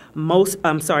business,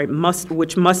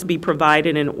 which must be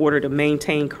provided in order to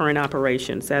maintain current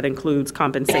operations. That includes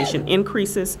compensation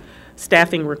increases,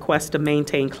 staffing requests to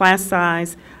maintain class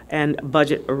size, and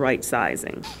budget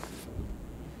right-sizing.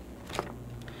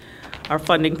 Our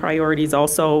funding priorities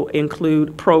also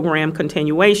include program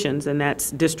continuations, and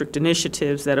that's district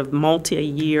initiatives that have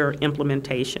multi-year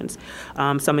implementations.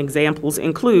 Some examples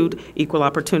include Equal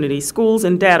Opportunity Schools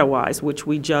and DataWise, which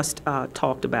we just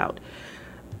talked about.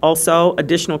 Also,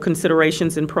 additional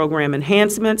considerations in program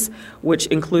enhancements, which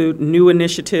include new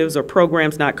initiatives or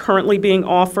programs not currently being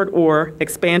offered or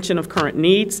expansion of current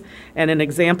needs. And an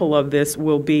example of this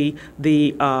will be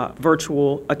the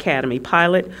virtual academy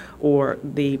pilot or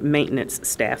the maintenance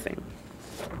staffing.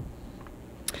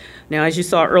 Now, as you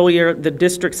saw earlier, the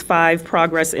district's 5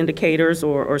 progress indicators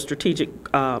or strategic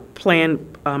plan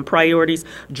priorities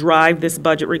drive this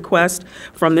budget request.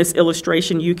 From this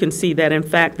illustration, you can see that, in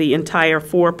fact, the entire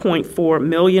 $4.4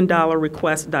 million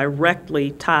request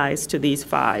directly ties to these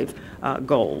 5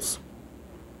 goals.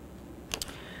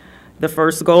 The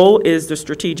first goal is the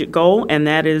strategic goal, and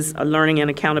that is learning and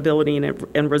accountability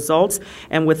and results.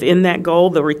 And within that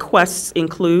goal, the requests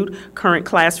include current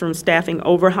classroom staffing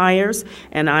overhires,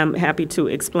 and I'm happy to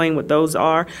explain what those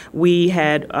are. We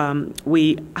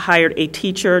hired a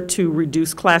teacher to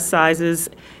reduce class sizes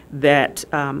that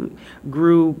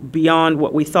grew beyond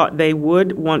what we thought they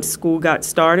would once school got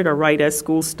started, or right as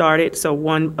school started. So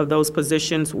one of those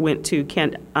positions went to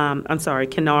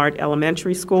Kennard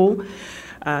Elementary School.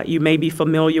 You may be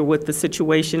familiar with the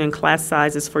situation in class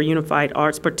sizes for unified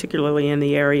arts, particularly in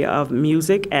the area of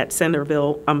music at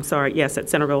Centerville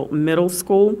Middle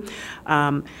School.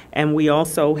 And we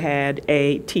also had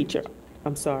a teacher,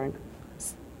 and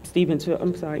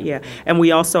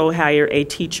we also hired a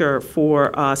teacher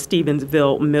for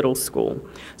Stevensville Middle School.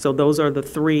 So those are the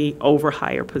 3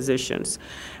 overhire positions.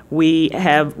 We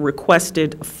have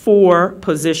requested 4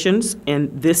 positions in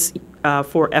this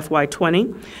for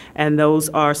FY20, and those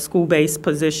are school-based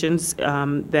positions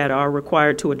that are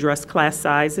required to address class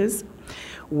sizes.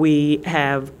 We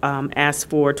have asked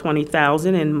for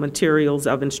 $20,000 in materials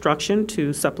of instruction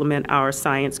to supplement our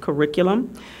science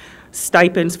curriculum,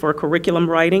 stipends for curriculum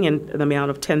writing in the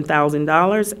amount of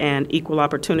 $10,000, and equal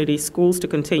opportunity schools to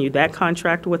continue that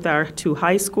contract with our 2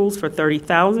 high schools for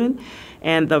 $30,000,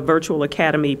 and the virtual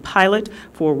academy pilot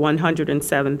for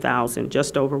 $107,000,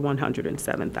 just over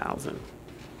 $107,000.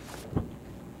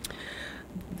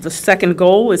 The second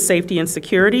goal is safety and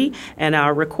security, and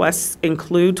our requests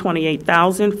include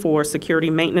 $28,000 for security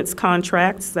maintenance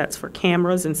contracts. That's for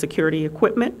cameras and security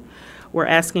equipment. We're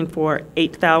asking for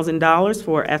 $8,000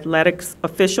 for athletics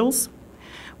officials.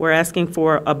 We're asking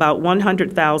for about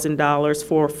 $100,000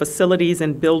 for facilities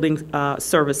and building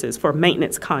services for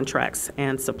maintenance contracts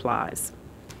and supplies.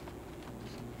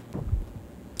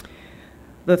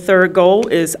 The third goal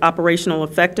is operational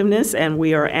effectiveness, and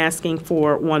we are asking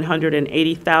for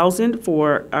 $180,000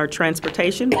 for our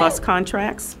transportation bus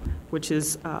contracts, which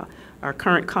is our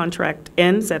current contract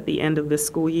ends at the end of this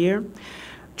school year.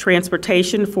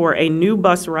 Transportation for a new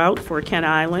bus route for Kent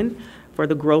Island, for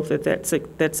the growth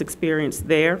that's experienced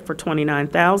there, for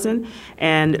 $29,000,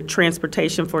 and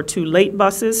transportation for 2 late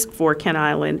buses for Kent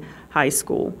Island High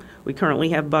School. We currently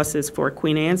have buses for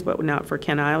Queen Anne's, but not for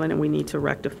Kent Island, and we need to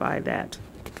rectify that.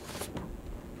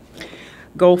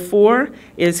 Goal 4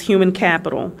 is human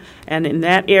capital, and in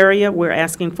that area, we're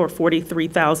asking for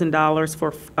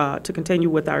 $43,000 to continue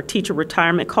with our teacher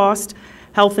retirement cost,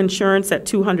 health insurance at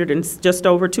just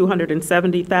over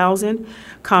 $270,000,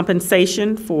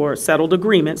 compensation for settled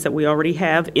agreements that we already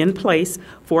have in place,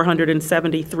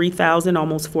 $473,000,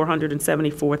 almost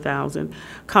 $474,000,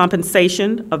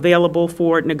 compensation available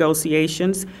for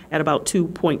negotiations at about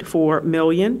 $2.4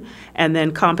 million, and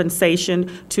then compensation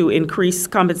to increase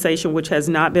compensation which has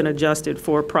not been adjusted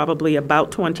for probably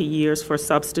about 20 years for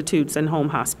substitutes and home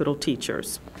hospital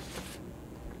teachers.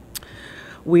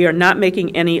 We are not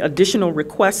making any additional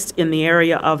requests in the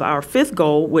area of our 5th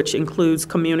goal, which includes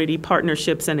community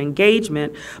partnerships and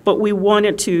engagement, but we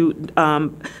wanted to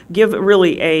give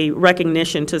really a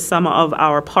recognition to some of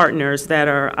our partners that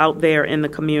are out there in the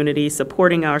community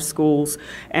supporting our schools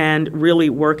and really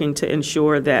working to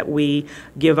ensure that we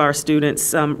give our students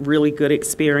some really good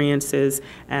experiences,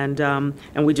 and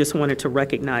we just wanted to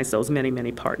recognize those many,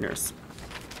 many partners.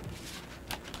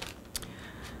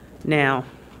 Now,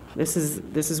 this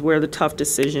is where the tough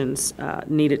decisions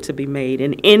needed to be made.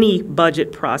 In any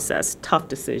budget process, tough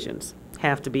decisions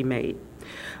have to be made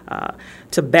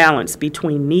to balance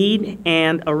between need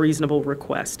and a reasonable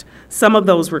request. Some of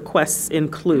those requests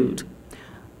include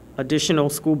additional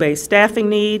school-based staffing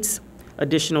needs,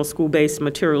 additional school-based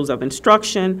materials of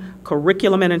instruction,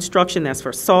 curriculum and instruction, that's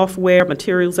for software,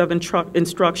 materials of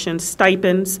instruction,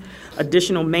 stipends,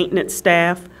 additional maintenance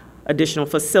staff, additional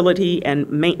facility and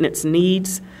maintenance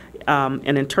needs,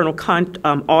 an internal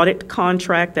audit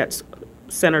contract that's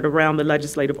centered around the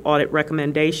legislative audit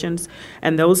recommendations,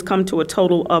 and those come to a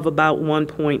total of about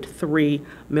 $1.3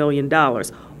 million.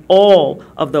 All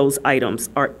of those items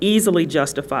are easily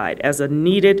justified as a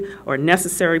needed or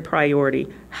necessary priority.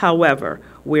 However,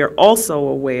 we are also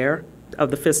aware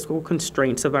of the fiscal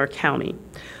constraints of our county.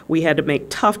 We had to make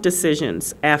tough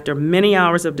decisions after many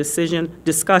hours of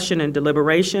discussion and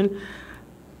deliberation.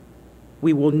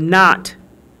 We will not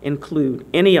include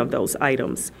any of those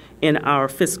items in our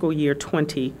fiscal year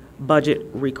 20 budget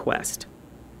request.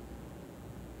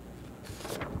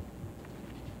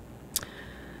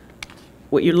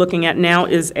 What you're looking at now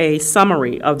is a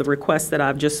summary of the requests that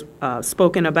I've just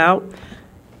spoken about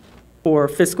for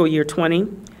fiscal year 20.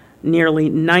 Nearly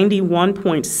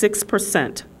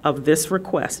 91.6% of this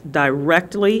request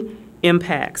directly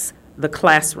impacts the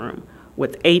classroom,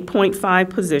 with 8.5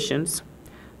 positions,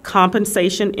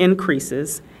 compensation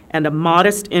increases, and a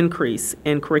modest increase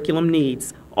in curriculum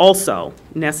needs also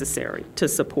necessary to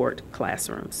support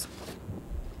classrooms.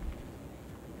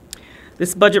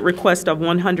 This budget request of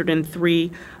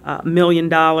 $103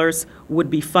 million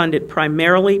would be funded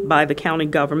primarily by the county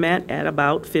government at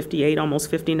about 58,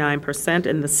 almost 59%,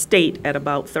 and the state at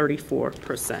about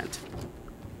 34%.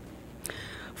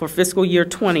 For fiscal year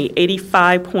 20,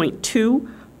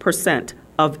 85.2%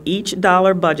 of each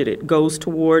dollar budgeted goes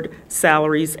toward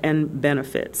salaries and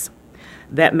benefits.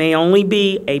 That may only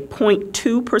be a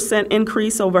 0.2%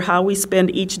 increase over how we spend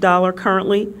each dollar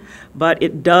currently, but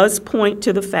it does point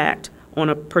to the fact on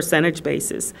a percentage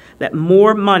basis that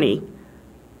more money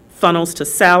funnels to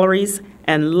salaries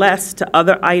and less to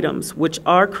other items which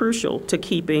are crucial to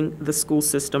keeping the school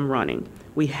system running.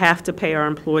 We have to pay our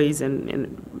employees,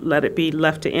 and let it be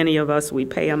left to any of us, we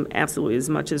pay them absolutely as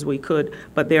much as we could,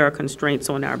 but there are constraints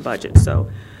on our budget.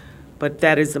 But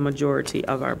that is the majority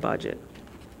of our budget.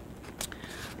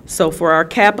 So for our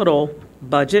capital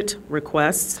budget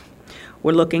requests,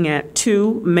 we're looking at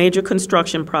 2 major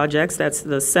construction projects. That's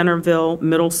the Centerville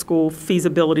Middle School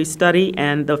feasibility study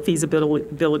and the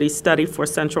feasibility study for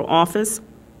central office.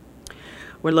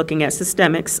 We're looking at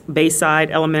Systemics,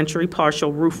 Bayside Elementary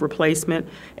partial roof replacement,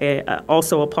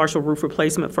 also a partial roof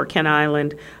replacement for Kent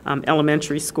Island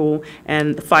Elementary School,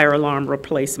 and the fire alarm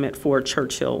replacement for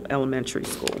Churchill Elementary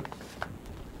School.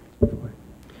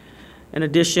 In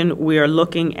addition, we are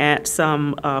looking at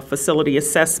some facility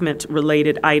assessment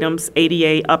related items,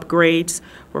 ADA upgrades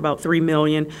for about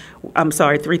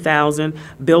 $3,000,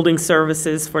 building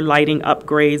services for lighting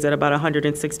upgrades at about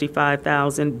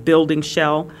 $165,000, building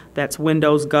shell, that's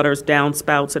windows, gutters,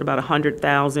 downspouts at about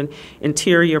 $100,000,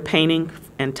 interior painting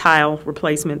and tile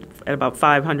replacement at about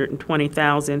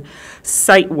 $520,000,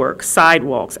 site work,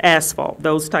 sidewalks, asphalt,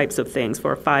 those types of things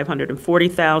for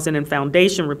 $540,000, and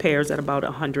foundation repairs at about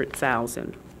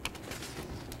 $100,000.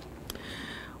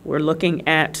 We're looking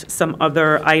at some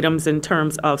other items in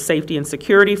terms of safety and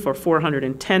security for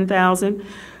 $410,000,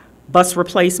 bus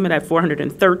replacement at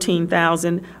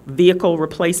 $413,000, vehicle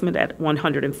replacement at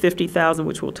 $150,000,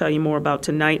 which we'll tell you more about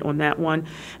tonight on that one,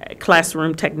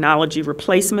 classroom technology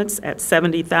replacements at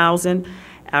 $70,000.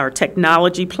 Our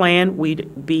technology plan,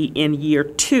 we'd be in year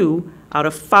 2 out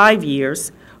of 5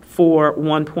 years for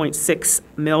 $1.6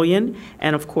 million,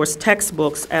 and of course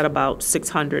textbooks at about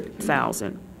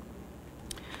 $600,000.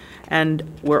 And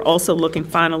we're also looking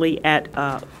finally at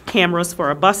cameras for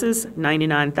our buses,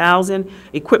 $99,000,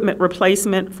 equipment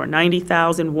replacement for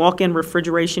 $90,000, walk-in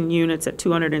refrigeration units at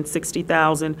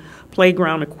 $260,000,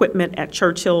 playground equipment at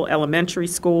Churchill Elementary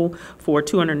School for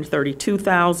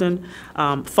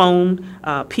 $232,000, phone,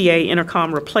 PA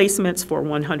intercom replacements for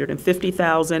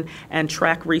 $150,000, and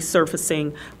track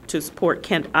resurfacing to support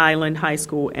Kent Island High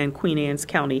School and Queen Anne's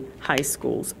County High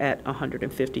Schools at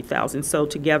 $150,000. So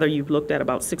together you've looked at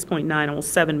about $6.9,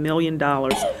 almost $7 million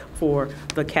for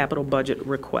the capital budget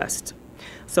request.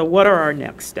 So what are our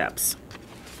next steps?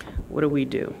 What do we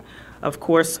do? Of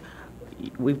course,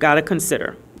 we've got to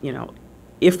consider,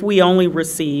 if we only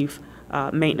receive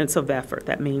maintenance of effort,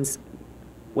 that means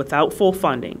without full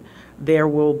funding, there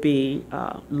will be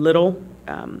little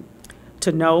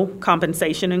to no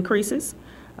compensation increases.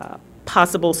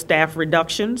 Possible staff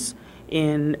reductions.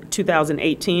 In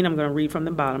 2018, I'm going to read from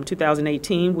the bottom,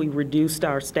 2018, we reduced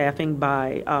our staffing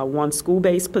by 1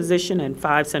 school-based position and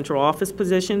 5 central office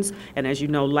positions. And as you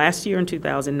know, last year in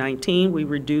 2019, we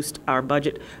reduced our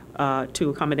budget to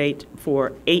accommodate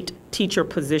for 8 teacher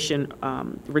position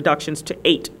reductions to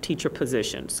 8 teacher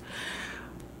positions.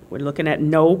 We're looking at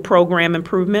no program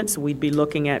improvements. We'd be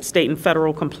looking at state and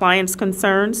federal compliance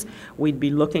concerns. We'd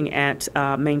be looking at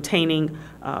maintaining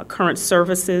current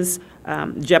services,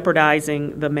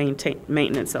 jeopardizing the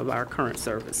maintenance of our current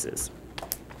services.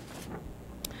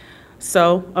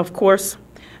 So, of course,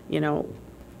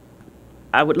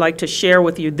 I would like to share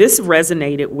with you, this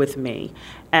resonated with me.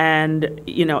 And,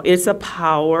 it's a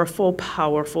powerful,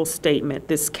 powerful statement.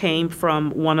 This came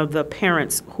from one of the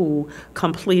parents who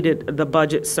completed the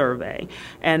budget survey.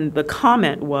 And the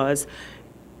comment was,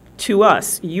 to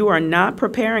us, you are not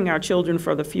preparing our children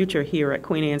for the future here at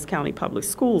Queen Anne's County Public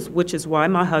Schools, which is why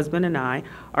my husband and I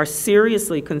are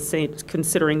seriously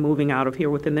considering moving out of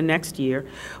here within the next year.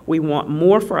 We want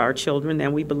more for our children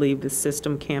than we believe the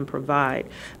system can provide.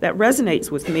 That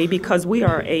resonates with me because we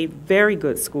are a very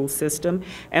good school system,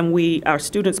 and our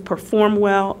students perform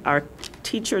well, our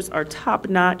teachers are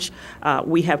top-notch,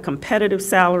 we have competitive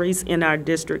salaries in our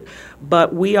district,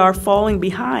 but we are falling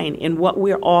behind in what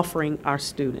we're offering our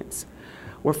students.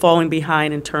 We're falling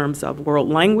behind in terms of world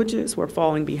languages. We're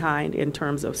falling behind in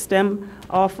terms of STEM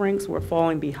offerings. We're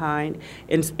falling behind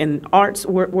in arts.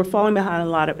 We're falling behind in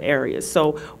a lot of areas.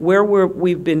 So where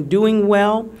we've been doing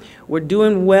well, we're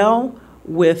doing well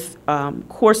with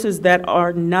courses that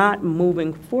are not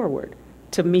moving forward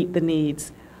to meet the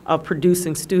needs of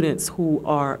producing students who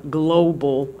are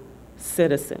global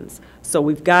citizens. So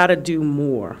we've got to do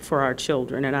more for our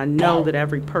children, and I know that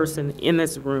every person in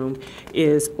this room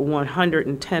is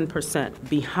 110%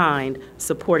 behind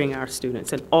supporting our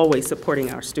students and always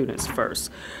supporting our students first.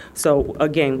 So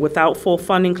again, without full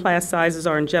funding, class sizes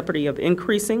are in jeopardy of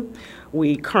increasing.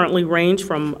 We currently range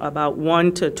from about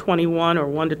 1 to 21 or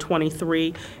 1 to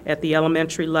 23 at the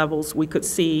elementary levels. We could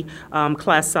see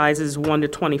class sizes 1 to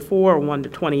 24 or 1 to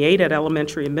 28 at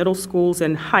elementary and middle schools,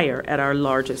 and higher at our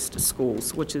largest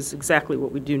schools, which is exactly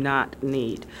what we do not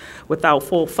need. Without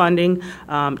full funding,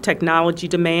 technology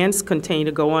demands continue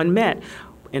to go unmet.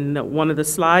 In one of the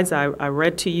slides, I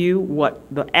read to you what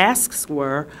the asks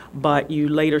were, but you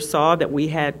later saw that we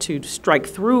had to strike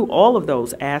through all of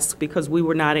those asks because we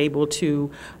were not able to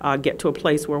get to a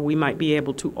place where we might be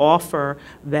able to offer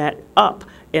that up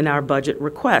in our budget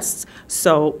requests.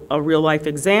 So a real-life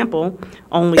example,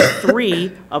 only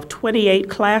 3 of 28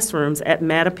 classrooms at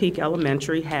Mattapique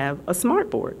Elementary have a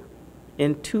smartboard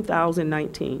in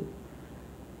 2019.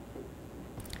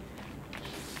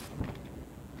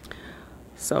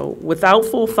 So without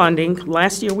full funding,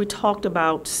 last year we talked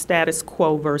about status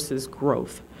quo versus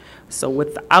growth. So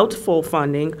without full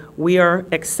funding, we are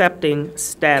accepting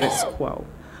status quo.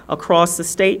 Across the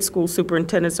state, school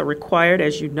superintendents are required,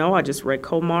 as you know, I just read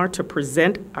Comar, to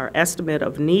present our estimate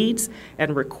of needs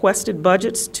and requested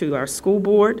budgets to our school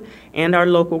board and our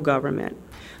local government.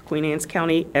 Queen Anne's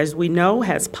County, as we know,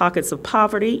 has pockets of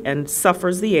poverty and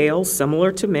suffers the ails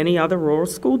similar to many other rural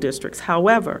school districts.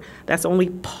 However, that's only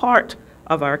part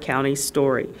of our county's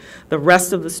story. The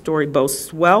rest of the story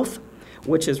boasts wealth,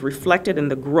 which is reflected in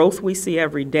the growth we see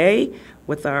every day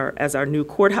as our new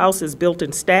courthouse is built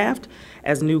and staffed,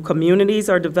 as new communities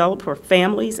are developed for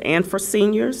families and for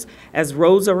seniors, as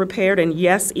roads are repaired, and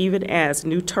yes, even as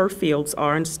new turf fields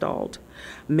are installed.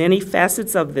 Many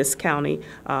facets of this county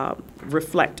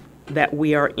reflect that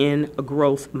we are in a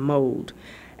growth mode.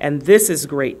 And this is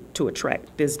great to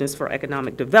attract business for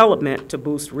economic development, to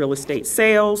boost real estate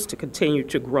sales, to continue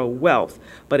to grow wealth.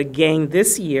 But again,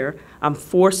 this year, I'm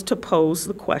forced to pose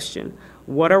the question,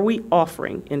 what are we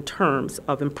offering in terms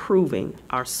of improving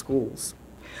our schools?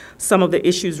 Some of the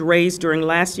issues raised during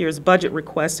last year's budget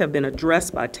request have been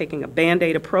addressed by taking a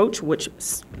Band-Aid approach, which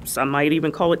some might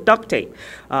even call it duct tape.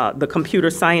 The computer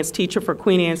science teacher for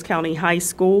Queen Anne's County High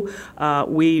School,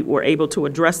 we were able to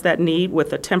address that need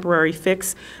with a temporary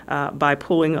fix by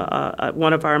pulling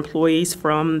one of our employees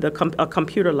from a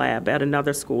computer lab at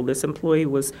another school. This employee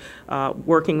was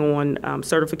working on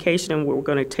certification, and we're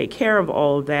going to take care of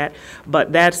all of that,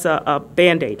 but that's a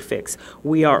Band-Aid fix.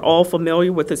 We are all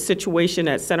familiar with the situation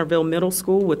at Centerville Middle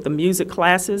School with the music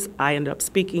classes. I ended up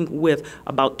speaking with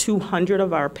about 200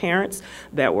 of our parents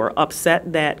that were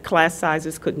upset that class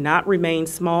sizes could not remain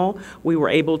small. We were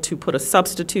able to put a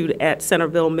substitute at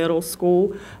Centerville Middle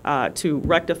School to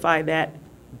rectify that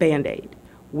Band-Aid.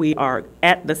 We are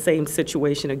at the same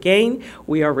situation again.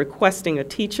 We are requesting a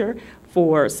teacher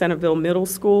for Centerville Middle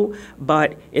School,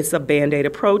 but it's a Band-Aid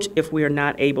approach if we are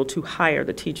not able to hire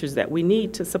the teachers that we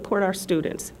need to support our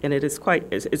students. And it is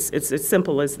it's as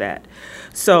simple as that.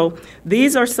 So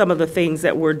these are some of the things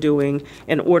that we're doing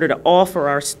in order to offer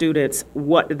our students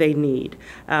what they need.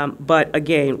 But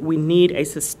again, we need a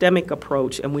systemic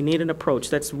approach, and we need an approach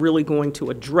that's really going to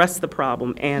address the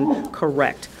problem and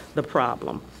correct the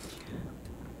problem.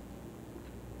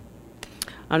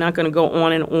 I'm not going to go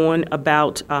on and on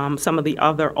about some of the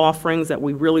other offerings that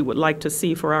we really would like to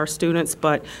see for our students,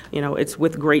 but it's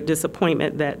with great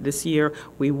disappointment that this year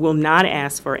we will not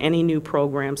ask for any new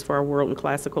programs for our world and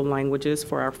classical languages,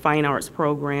 for our fine arts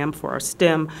program, for our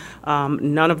STEM.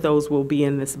 None of those will be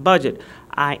in this budget.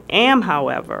 I am,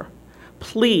 however,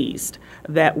 pleased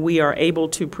that we are able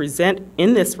to present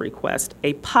in this request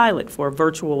a pilot for a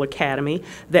virtual academy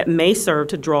that may serve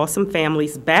to draw some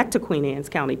families back to Queen Anne's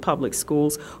County Public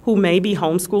Schools who may be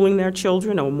homeschooling their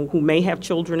children or who may have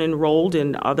children enrolled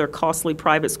in other costly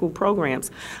private school programs.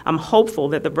 I'm hopeful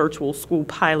that the virtual school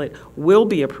pilot will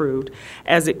be approved,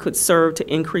 as it could serve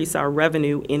to increase our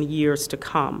revenue in years to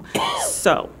come.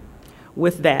 So,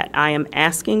 with that, I am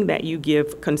asking that you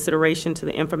give consideration to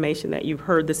the information that you've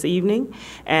heard this evening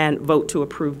and vote to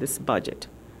approve this budget.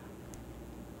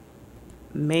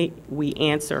 May we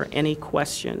answer any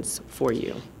questions for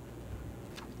you?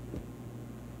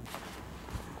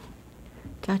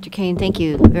 Dr. Kane, thank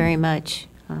you very much.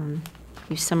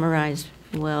 You summarized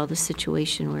well the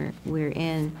situation we're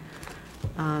in.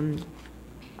 And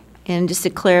just to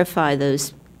clarify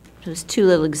those two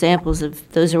little examples of,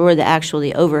 those were the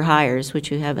overhires, which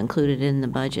you have included in the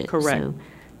budget. Correct. So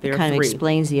There it are kind of 3.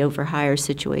 explains the overhire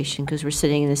situation, because we're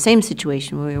sitting in the same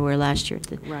situation where we were last year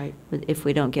Right. if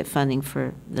we don't get funding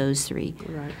for those 3.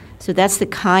 Right. So that's the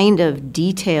kind of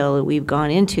detail that we've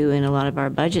gone into in a lot of our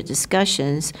budget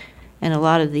discussions, and a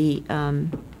lot of the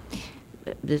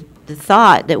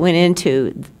thought that went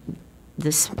into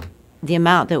this, the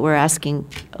amount that we're asking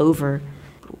over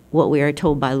what we are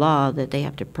told by law that they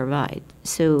have to provide.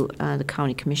 So the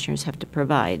county commissioners have to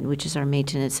provide, which is our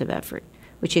maintenance of effort,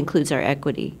 which includes our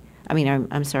equity,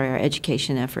 our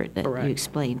education effort that Correct. you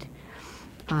explained.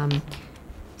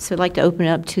 So I'd like to open it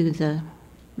up to the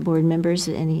board members,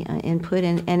 any input,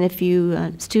 and if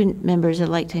you, student members, I'd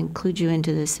like to include you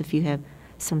into this if you have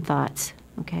some thoughts,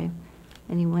 okay?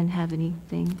 Anyone have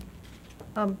anything?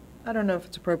 I don't know if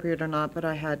it's appropriate or not, but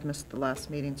I had missed the last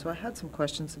meeting, so I had some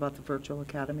questions about the virtual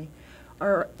academy.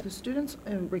 Are the students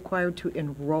required to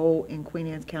enroll in Queen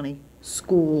Anne's County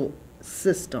school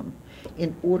system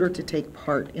in order to take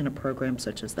part in a program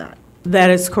such as that?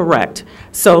 That is correct.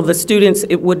 So the students,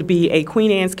 it would be a Queen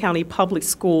Anne's County Public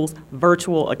Schools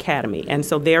virtual academy, and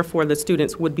so therefore the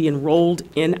students would be enrolled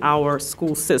in our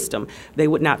school system. They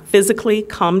would not physically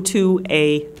come to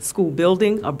a school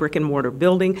building, a brick and mortar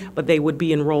building, but they would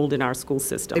be enrolled in our school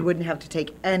system. They wouldn't have to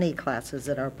take any classes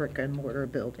at our brick and mortar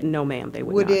building? No, ma'am, they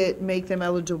would Would not. it make them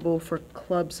eligible for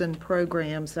clubs and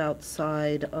programs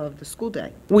outside of the school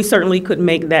day? We certainly could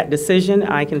make that decision.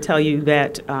 I can tell you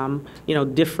that,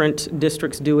 different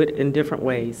districts do it in different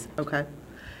ways. Okay.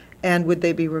 And would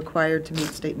they be required to meet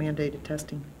state mandated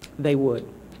testing? They would.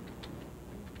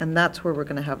 And that's where we're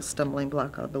going to have a stumbling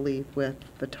block, I believe, with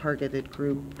the targeted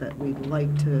group that we'd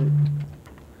like to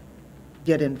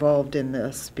get involved in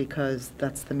this, because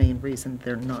that's the main reason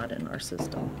they're not in our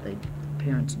system.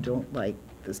 Parents don't like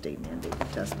the state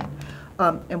mandated testing.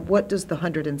 And what does the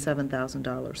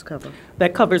 $107,000 cover?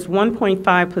 That covers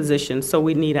 1.5 positions, so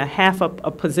we need a half a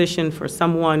position for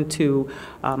someone to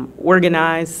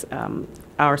organize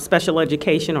our special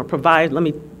education or provide, let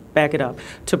me back it up,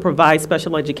 to provide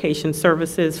special education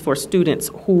services for students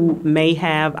who may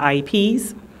have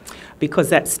IEPs, because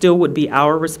that still would be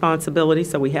our responsibility,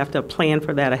 so we have to plan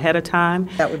for that ahead of time.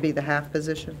 That would be the half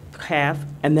position? Half,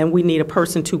 and then we need a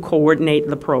person to coordinate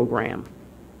the program.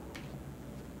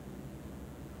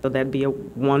 So that'd be a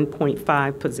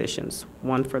 1.5 positions,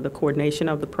 one for the coordination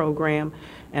of the program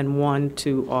and one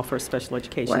to offer special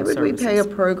education services. Why would we pay a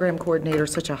program coordinator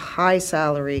such a high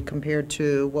salary compared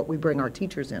to what we bring our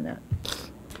teachers in at?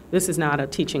 This is not a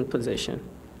teaching position.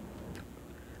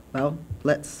 Well,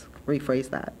 let's rephrase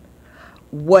that.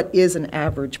 What is an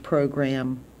average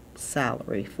program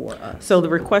salary for us? So the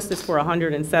request is for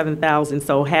 $107,000,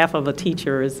 so half of a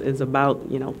teacher is about,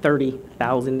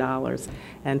 $30,000.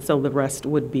 And so the rest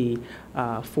would be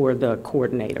for the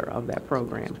coordinator of that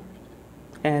program.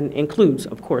 And includes,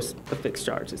 of course, the fixed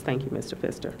charges. Thank you, Mr.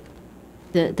 Pfister.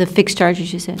 The fixed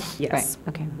charges, you said? Yes.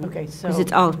 Right, okay. Okay, so. Because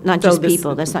it's all, not So just this-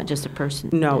 people, that's not just a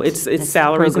person. No, That's it's the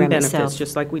salaries and program benefits, itself.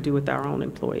 just like we do with our own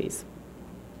employees.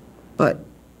 But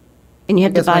And you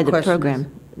have I to guess my buy the question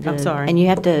program. I'm sorry. And you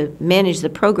have to manage the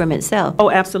program itself.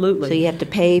 Oh, absolutely. So you have to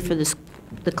pay for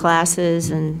the classes,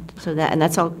 and so that, and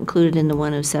that's all included in the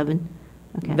 107?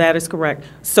 Okay. That is correct.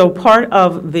 So part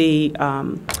of the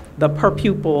per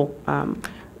pupil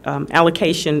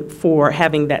allocation for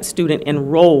having that student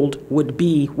enrolled would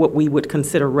be what we would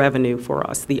consider revenue for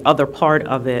us. The other part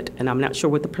of it, and I'm not sure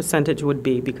what the percentage would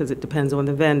be because it depends on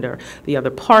the vendor, the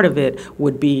other part of it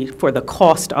would be for the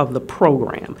cost of the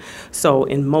program. So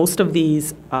in most of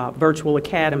these virtual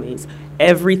academies,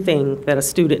 everything that a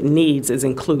student needs is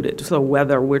included. So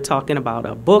whether we're talking about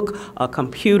a book, a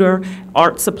computer,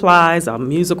 art supplies, a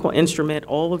musical instrument,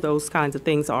 all of those kinds of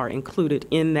things are included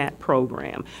in that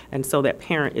program. And so that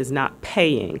parent is not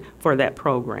paying for that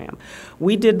program.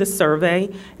 We did the survey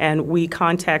and we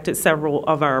contacted several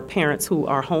of our parents who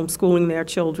are homeschooling their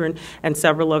children, and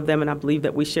several of them, and I believe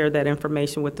that we shared that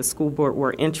information with the school board,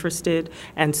 were interested.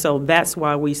 And so that's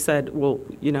why we said, well,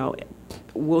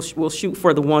 we'll shoot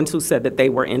for the ones who said that they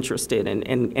were interested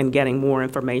in getting more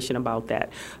information about that.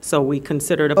 So we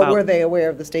considered about... But were they aware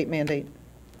of the state mandate?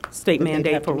 State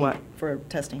mandate for what? For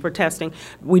testing. For testing.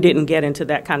 We didn't get into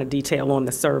that kind of detail on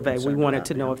the survey. We wanted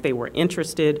to know yeah. if they were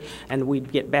interested, and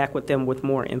we'd get back with them with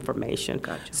more information.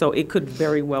 Gotcha. So it could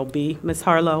very well be, Ms.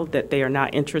 Harlow, that they are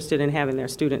not interested in having their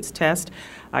students test.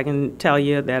 I can tell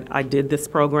you that I did this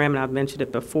program, and I've mentioned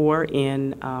it before,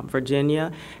 in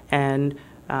Virginia, and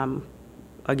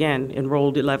again,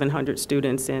 enrolled 1,100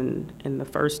 students in the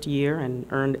first year and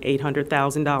earned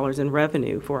 $800,000 in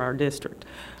revenue for our district.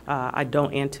 I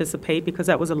don't anticipate, because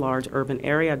that was a large urban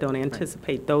area, I don't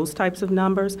anticipate those types of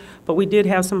numbers, but we did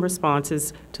have some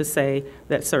responses to say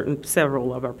that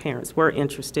several of our parents were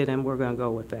interested, and we're going to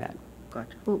go with that.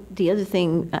 Well, the other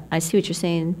thing, I see what you're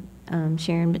saying,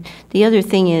 Sharon, but the other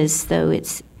thing is, though,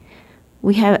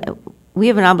 we have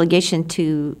an obligation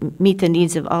to meet the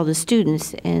needs of all the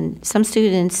students, and some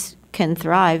students can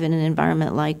thrive in an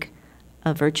environment like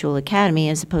a virtual academy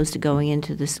as opposed to going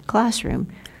into this classroom.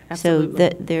 Absolutely.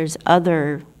 So there's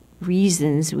other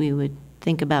reasons we would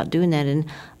think about doing that, and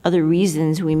other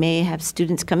reasons we may have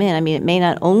students come in. I mean, it may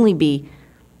not only be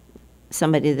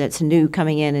somebody that's new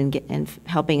coming in and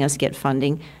helping us get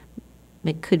funding.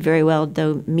 It could very well,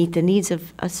 though, meet the needs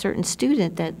of a certain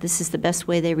student, that this is the best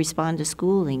way they respond to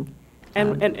schooling.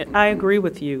 And I agree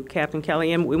with you, Captain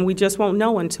Kelly, and we just won't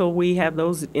know until we have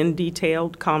those in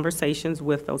detailed conversations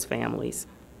with those families.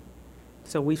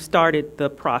 So we've started the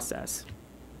process.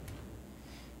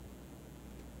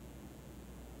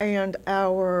 And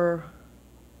our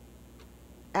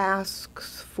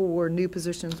asks for new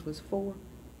positions was 4?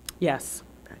 Yes.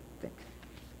 Okay, thanks.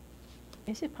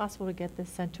 Is it possible to get this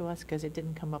sent to us because it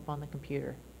didn't come up on the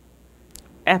computer?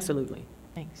 Absolutely.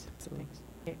 Thanks. Thanks.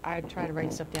 I tried to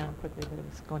write stuff down quickly, but it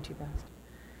was going too fast.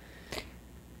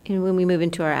 And when we move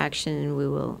into our action, we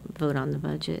will vote on the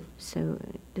budget. So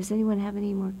does anyone have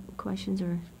any more questions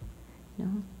or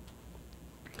no?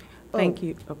 Thank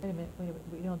you. Wait a minute,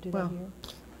 we don't do that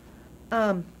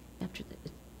here?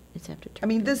 It's after. I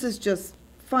mean, this is just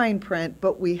fine print,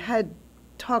 but we had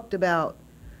talked about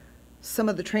some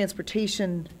of the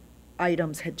transportation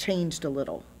items had changed a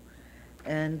little,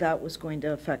 and that was going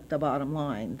to affect the bottom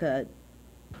line, that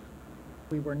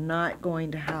we were not going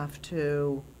to have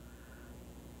to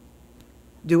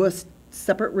do a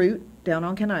separate route down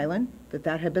on Ken Island,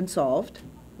 that had been solved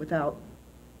without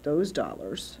those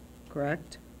dollars,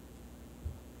 correct?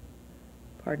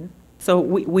 Pardon? So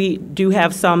we do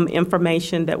have some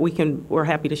information that we're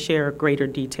happy to share greater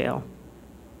detail.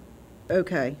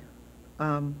 Okay.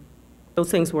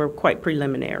 Those things were quite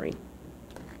preliminary.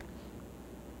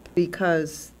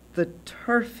 Because the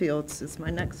turf fields is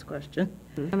my next question.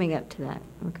 Coming up to that.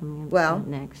 We're coming up to Well, that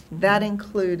next. that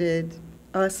included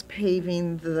us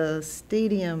paving the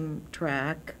stadium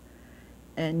track,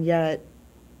 and yet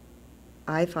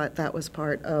I thought that was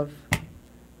part of.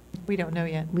 We don't know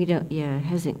yet. We don't, yeah,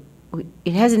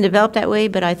 it hasn't developed that way,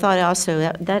 but I thought also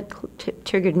that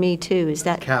triggered me too. Is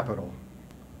that Capital.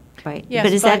 right? Yes,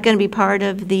 but is that but- going to be part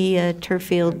of the turf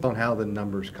field? On how the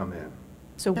numbers come in.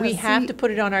 So we have to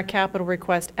put it on our capital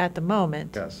request at the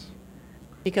moment. Yes.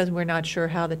 Because we're not sure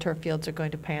how the turf fields are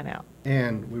going to pan out.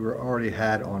 And we were already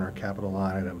had on our capital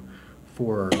line item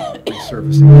for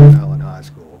resurfacing Allen High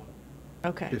School.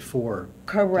 Okay. Before.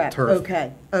 Correct, the turf,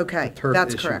 okay, the turf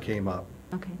that's issue correct. came up.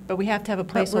 Okay. But we have to have a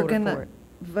But we're placeholder gonna for it.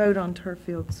 vote on turf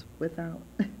fields without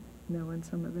knowing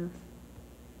some of this.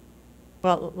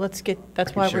 Well, let's get, that's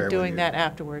I can why share we're it with doing you. that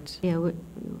afterwards. Yeah.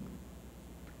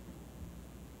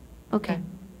 Okay.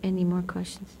 Any more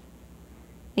questions?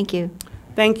 Thank you.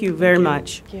 Thank you very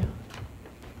much. Thank you.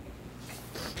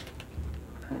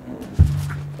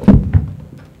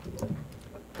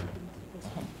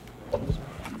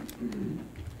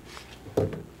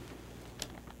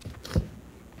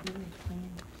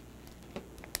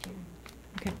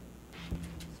 Okay.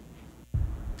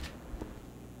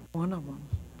 One of them,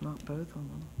 not both of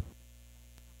them.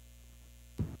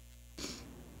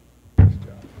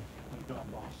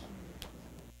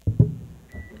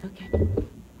 Okay.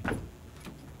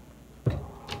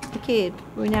 Okay,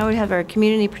 we now have our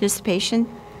community participation.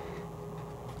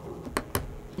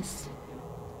 Yes.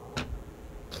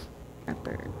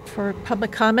 For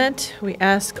public comment, we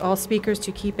ask all speakers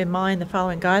to keep in mind the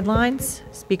following guidelines.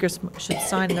 Speakers should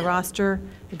sign in the roster,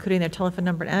 including their telephone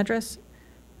number and address.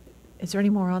 Is there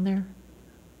any more on there,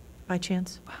 by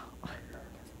chance?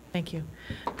 Thank you.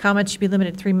 Comments should be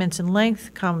limited to 3 minutes in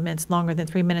length. Comments longer than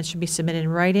 3 minutes should be submitted in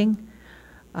writing.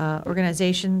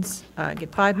 Organizations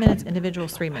get 5 minutes,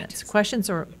 individuals 3 minutes. Questions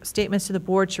or statements to the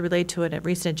board should relate to a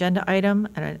recent agenda item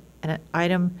and an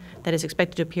item that is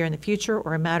expected to appear in the future,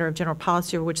 or a matter of general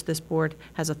policy over which this board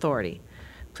has authority.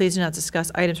 Please do not discuss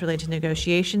items related to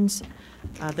negotiations.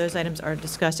 Those items are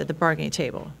discussed at the bargaining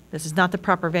table. This is not the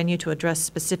proper venue to address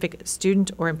specific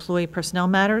student or employee personnel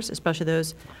matters, especially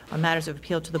those on matters of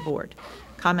appeal to the board.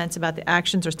 Comments about the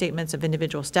actions or statements of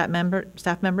individual staff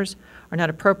members are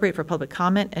not appropriate for public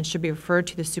comment and should be referred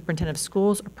to the superintendent of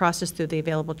schools or processed through the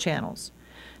available channels.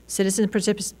 Citizen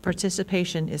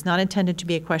participation is not intended to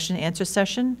be a question and answer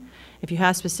session If you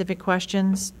have specific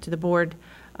questions to the board,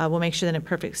 we'll make sure that a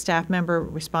perfect staff member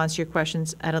responds to your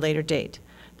questions at a later date.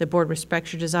 The board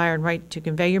respects your desire and right to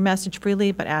convey your message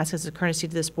freely, but asks as a courtesy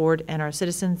to this board and our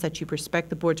citizens that you respect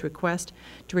the board's request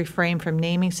to refrain from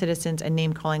naming citizens and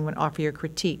name-calling when offer your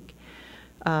critique.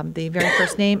 The very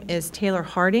first name is Taylor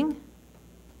Harding.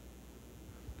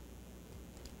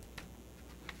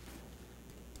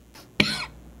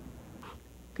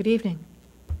 Good evening.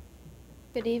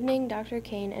 Good evening, Dr.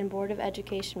 Kane and Board of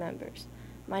Education members.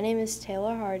 My name is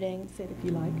Taylor Harding. Say it if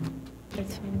you like.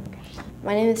 That's fine.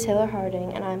 My name is Taylor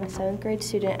Harding, and I'm a 7th grade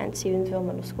student at Stevensville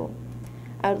Middle School.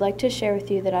 I would like to share with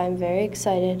you that I am very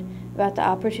excited about the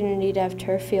opportunity to have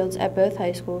turf fields at both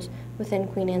high schools within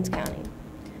Queen Anne's County.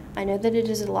 I know that it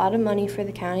is a lot of money for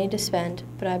the county to spend,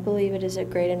 but I believe it is a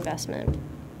great investment.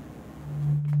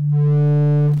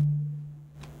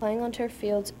 Playing on turf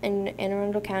fields in Anne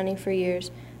Arundel County for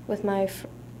years with my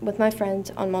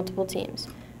friends on multiple teams.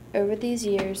 Over these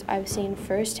years, I've seen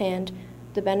firsthand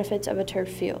the benefits of a turf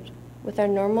field. With our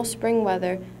normal spring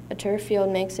weather, a turf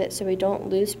field makes it so we don't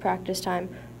lose practice time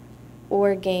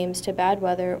or games to bad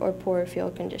weather or poor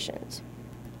field conditions.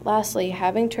 Lastly,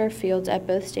 having turf fields at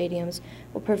both stadiums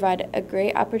will provide a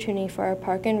great opportunity for our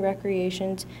park and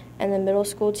recreations and the middle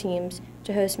school teams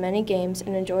to host many games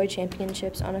and enjoy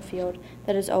championships on a field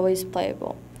that is always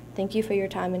playable. Thank you for your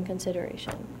time and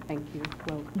consideration. Thank you.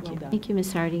 Well done. Thank you,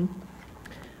 Ms. Harding.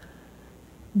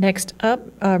 Next up,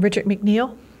 Richard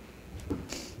McNeil.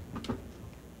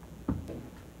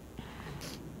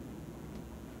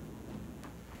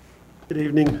 Good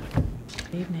evening.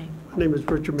 Good evening. My name is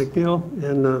Richard McNeil,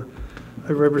 and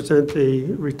I represent the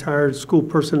retired school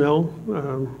personnel.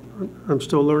 I'm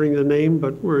still learning the name,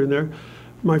 but we're in there.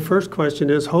 My first question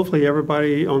is, hopefully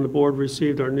everybody on the board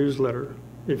received our newsletter.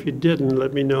 If you didn't,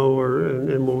 let me know,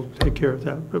 and we'll take care of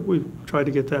that. But we've tried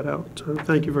to get that out, so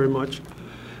thank you very much.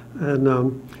 And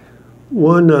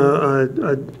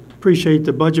I appreciate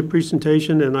the budget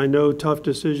presentation, and I know tough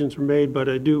decisions were made, but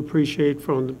I do appreciate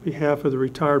from the behalf of the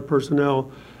retired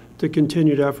personnel the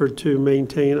continued effort to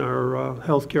maintain our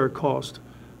health care cost.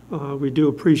 We do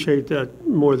appreciate that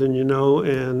more than you know,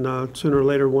 and sooner or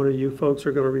later one of you folks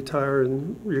are going to retire,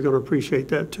 and you're going to appreciate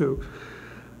that too.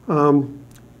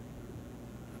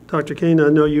 Dr. Kane, I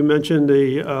know you mentioned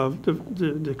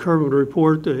the Kerwin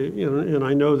report, and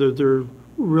I know that they're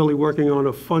really working on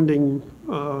a funding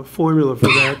formula for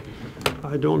that.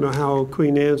 I don't know how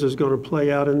Queen Anne's is going to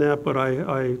play out in that, but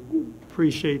I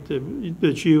appreciate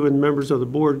that you and members of the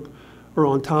board are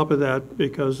on top of that,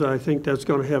 because I think that's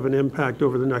going to have an impact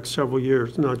over the next several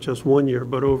years, not just 1 year,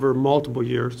 but over multiple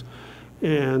years.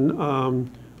 And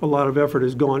a lot of effort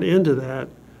has gone into that,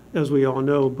 as we all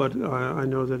know, but I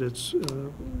know that it's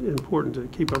important to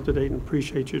keep up to date, and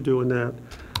appreciate you doing that.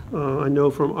 I know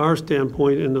from our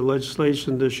standpoint in the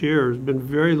legislation this year, there's been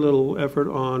very little effort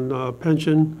on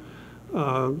pension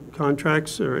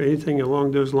contracts or anything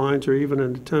along those lines, or even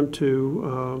an attempt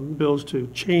to bills to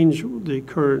change the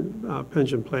current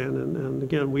pension plan. And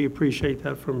again, we appreciate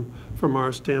that from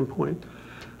our standpoint.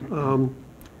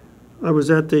 I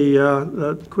was at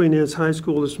the Queen Anne's High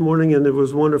School this morning, and it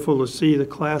was wonderful to see the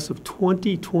class of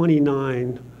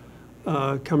 2029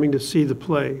 coming to see the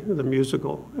play, the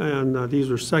musical. And these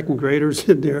were second graders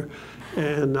in there,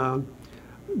 and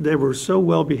they were so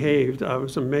well behaved. I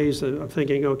was amazed. I'm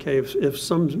thinking, okay, if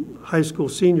some high school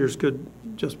seniors could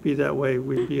just be that way,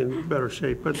 we'd be in better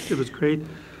shape. But it was great.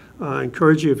 I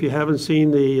encourage you, if you haven't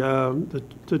seen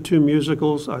the two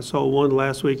musicals, I saw one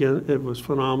last weekend. It was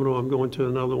phenomenal. I'm going to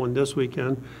another one this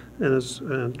weekend, and it's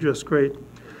just great.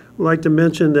 I'd like to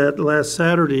mention that last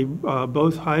Saturday,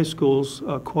 both high schools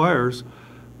choirs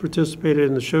participated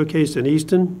in the showcase in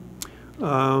Easton.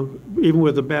 Even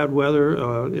with the bad weather,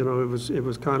 it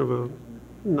was kind of a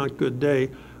not good day,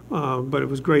 but it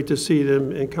was great to see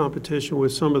them in competition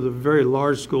with some of the very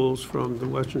large schools from the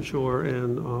Western Shore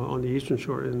and on the Eastern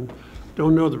Shore. And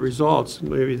don't know the results.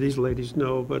 Maybe these ladies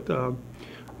know, but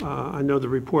I know the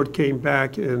report came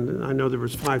back, and I know there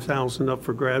was 5,000 up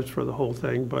for grabs for the whole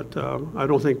thing, but I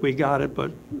don't think we got it.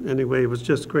 But anyway, it was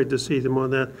just great to see them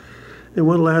on that. And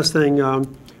one last thing.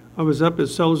 I was up at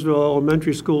Sellersville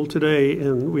Elementary School today,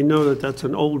 and we know that that's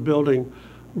an old building,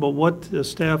 but what the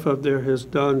staff up there has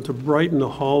done to brighten the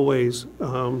hallways,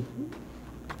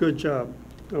 good job.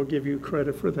 I'll give you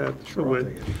credit for that. Sure.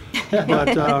 But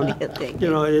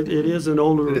it is an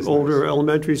older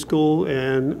elementary school,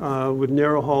 and with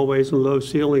narrow hallways and low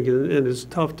ceiling, and it's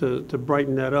tough to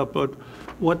brighten that up. But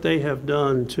what they have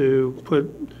done to put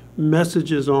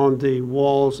messages on the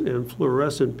walls in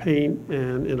fluorescent paint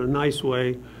and in a nice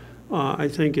way, I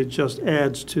think it just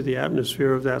adds to the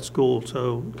atmosphere of that school.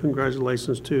 So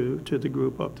congratulations to the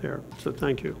group up there. So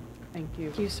thank you. Thank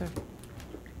you. Thank you, sir.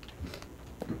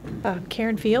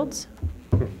 Karen Fields?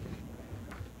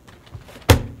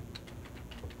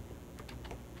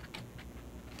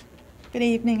 Good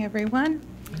evening, everyone.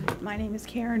 My name is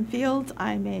Karen Fields.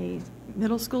 I'm a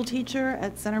middle school teacher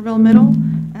at Centerville Middle,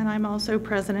 and I'm also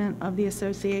president of the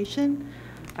association.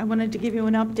 I wanted to give you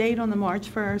an update on the March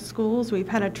for Our Schools. We've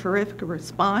had a terrific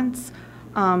response.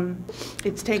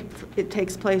 It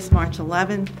takes place March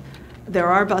 11th. There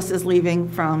are buses leaving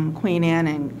from Queen Anne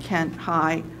and Kent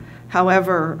High.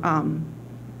 However,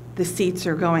 the seats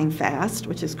are going fast,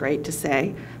 which is great to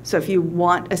say. So if you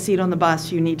want a seat on the bus,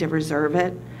 you need to reserve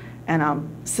it. And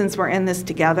since we're in this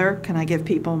together, can I give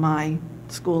people my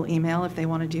school email if they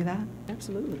want to do that?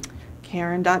 Absolutely.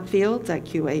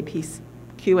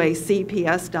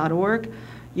 Karen.fields@QACPS.org.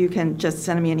 You can just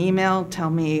send me an email, tell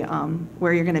me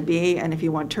where you're going to be, and if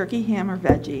you want turkey, ham, or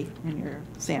veggie in your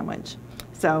sandwich.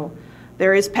 So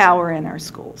there is power in our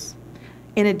schools.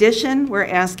 In addition, we're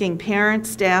asking parents,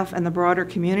 staff, and the broader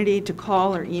community to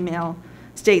call or email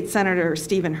State Senator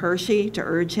Stephen Hershey to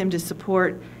urge him to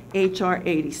support H.R.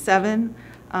 87.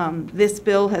 This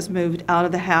bill has moved out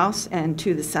of the House and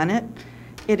to the Senate.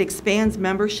 It expands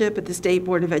membership at the State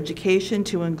Board of Education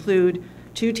to include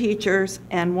 2 teachers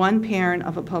and 1 parent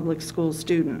of a public school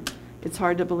student. It's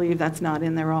hard to believe that's not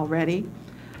in there already.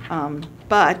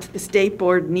 But the State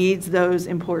Board needs those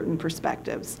important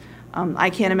perspectives. I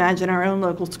can't imagine our own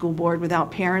local school board without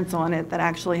parents on it that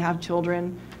actually have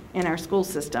children in our school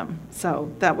system. So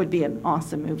that would be an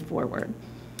awesome move forward.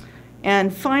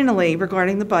 And finally,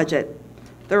 regarding the budget,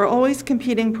 there are always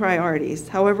competing priorities.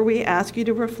 However, we ask you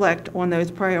to reflect on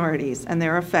those priorities and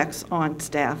their effects on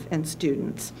staff and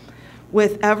students.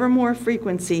 With ever more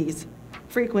frequency,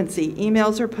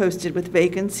 emails are posted with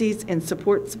vacancies in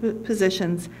support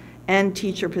positions and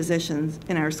teacher positions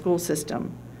in our school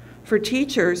system. For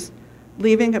teachers,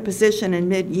 leaving a position in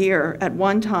mid-year at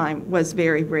one time was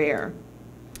very rare.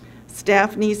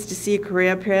 Staff needs to see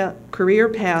career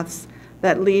paths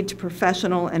that lead to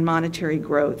professional and monetary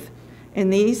growth.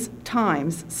 In these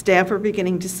times, staff are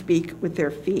beginning to speak with their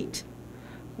feet.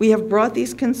 We have brought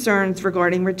these concerns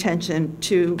regarding retention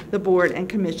to the board and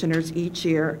commissioners each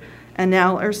year, and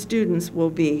now our students will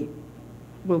begin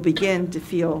to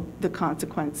feel the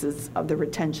consequences of the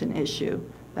retention issue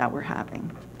that we're having.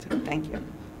 So thank you.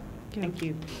 Thank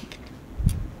you.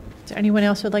 Is there anyone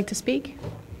else who would like to speak?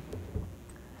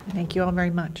 Thank you all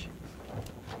very much.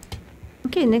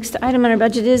 Okay, next item on our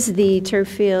budget is the turf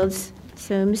fields.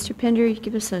 So, Mr. Pender, you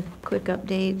give us a quick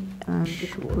update.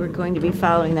 We're going to be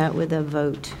following that with a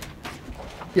vote.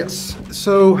 Yes.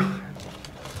 So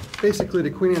basically,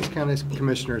 the Queen Anne County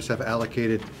Commissioners have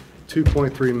allocated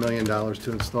 $2.3 million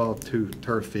to install 2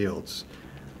 turf fields.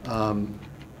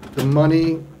 The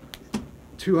money,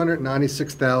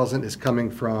 $296,000 is coming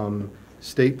from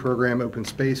state program open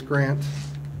space grant.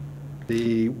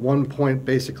 The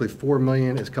basically $4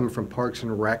 million is coming from Parks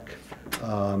and Rec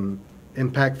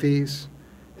impact fees,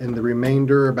 and the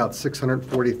remainder, about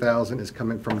 $640,000, is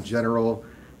coming from general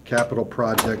capital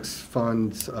projects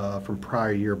funds from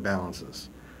prior year balances.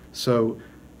 So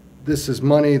this is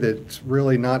money that's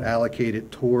really not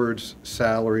allocated towards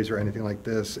salaries or anything like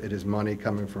this. It is money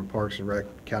coming from Parks and Rec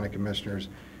County Commissioners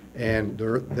and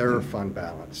their fund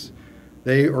balance.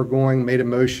 They made a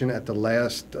motion at the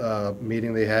last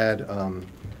meeting they had,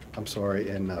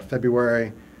 in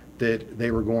February, that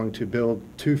they were going to build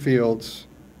 2 fields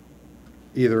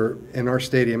either in our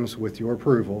stadiums with your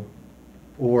approval,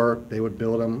 or they would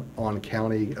build them on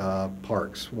county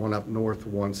parks, one up north,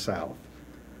 one south.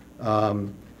 The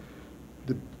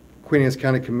Queen Anne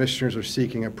County Commissioners are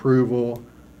seeking approval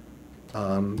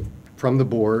from the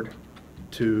board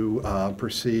to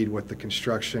proceed with the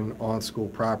construction on school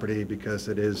property, because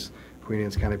it is Queen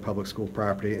Anne County Public School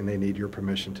property and they need your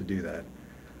permission to do that.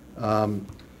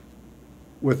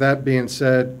 With that being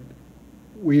said,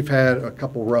 we've had a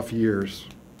couple rough years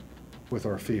with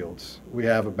our fields. We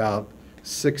have about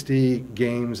 60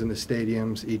 games in the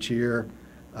stadiums each year.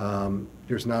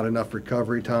 There's not enough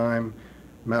recovery time.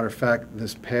 Matter of fact,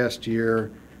 this past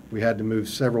year, we had to move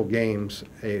several games,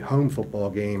 a home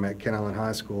football game at Kent Island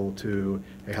High School to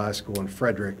a high school in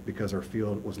Frederick because our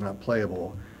field was not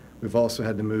playable. We've also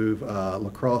had to move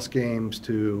lacrosse games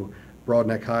to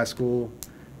Broadneck High School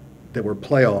that were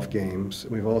playoff games.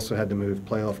 We've also had to move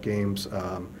playoff games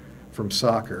from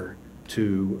soccer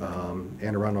to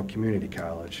Anne Arundel Community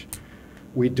College.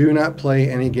 We do not play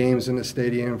any games in the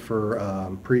stadium for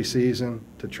preseason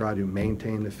to try to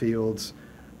maintain the fields.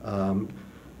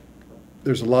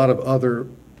 There's a lot of other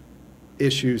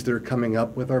issues that are coming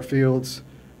up with our fields.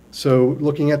 So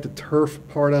looking at the turf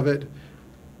part of it,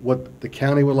 what the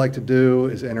county would like to do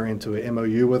is enter into an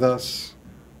MOU with us,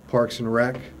 Parks and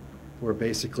Rec, where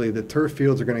basically the turf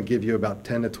fields are going to give you about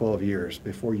 10 to 12 years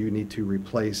before you need to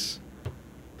replace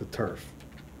the turf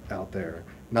out there.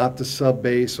 Not the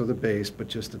sub-base or the base, but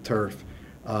just the turf.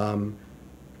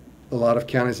 A lot of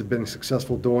counties have been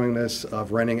successful doing this,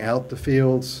 of renting out the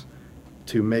fields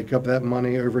to make up that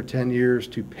money over 10 years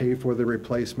to pay for the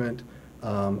replacement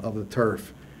of the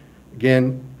turf.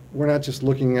 Again, we're not just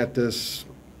looking at this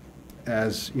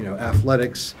as, you know,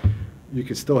 athletics. You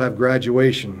could still have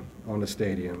graduation on the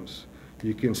stadiums.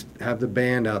 You can have the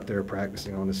band out there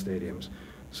practicing on the stadiums.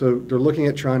 So they're looking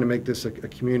at trying to make this a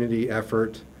community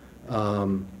effort,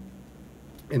 and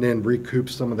then recoup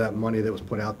some of that money that was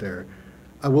put out there.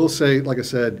 I will say, like I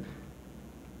said,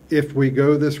 if we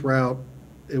go this route,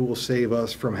 it will save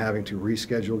us from having to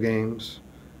reschedule games,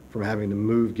 from having to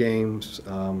move games.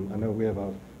 I know we have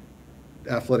a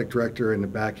athletic director in the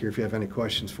back here, if you have any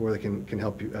questions for, that can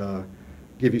help you,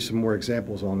 give you some more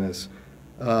examples on this.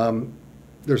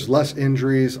 There's less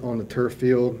injuries on the turf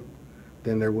field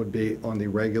than there would be on the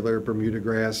regular Bermuda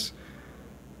grass.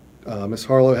 Ms.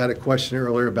 Harlow had a question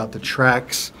earlier about the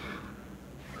tracks.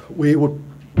 We would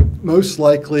most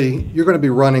likely, you're going to be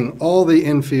running all the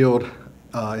infield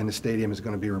in the stadium is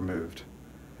going to be removed.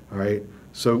 All right,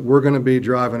 so we're going to be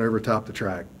driving over top the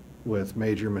track with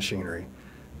major machinery.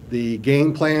 The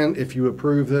game plan, if you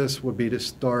approve this, would be to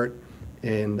start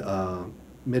in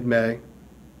mid-May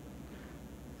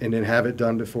and then have it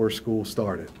done before school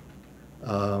started.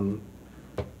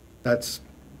 That's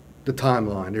the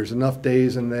timeline. There's enough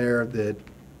days in there that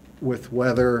with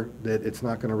weather that it's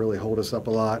not going to really hold us up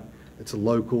a lot. It's a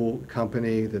local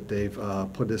company that they've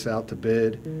put this out to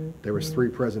bid. There was 3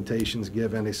 presentations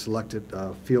given. They selected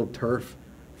field turf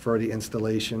for the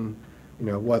installation, you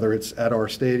know, whether it's at our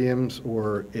stadiums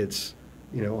or it's,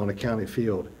 you know, on a county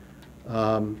field.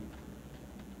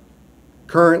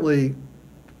 Currently,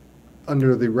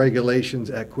 under the regulations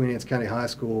at Queen Anne's County High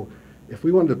School, if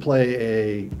we wanted to play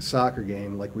a soccer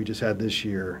game like we just had this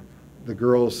year, the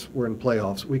girls were in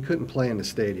playoffs, we couldn't play in the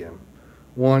stadium.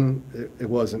 One, it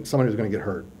wasn't, somebody was going to get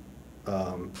hurt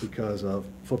because of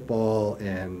football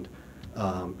and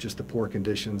just the poor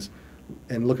conditions.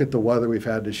 And look at the weather we've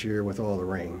had this year with all the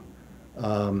rain.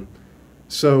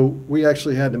 So we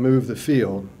actually had to move the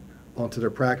field onto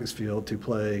their practice field to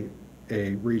play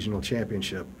a regional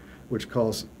championship, which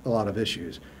caused a lot of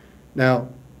issues. Now,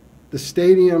 the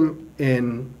stadium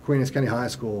in Queen Anne's County High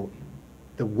School,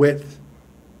 the width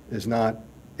is not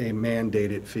a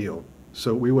mandated field.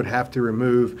 So we would have to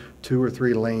remove 2 or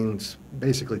 3 lanes,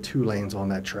 basically 2 lanes on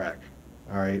that track,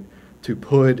 all right, to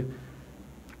put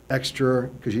extra,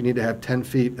 because you need to have 10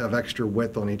 feet of extra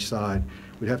width on each side.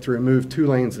 We'd have to remove 2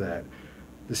 lanes of that.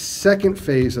 The second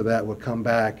phase of that would come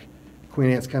back. Queen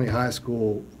Anne's County High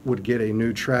School would get a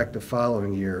new track the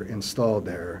following year installed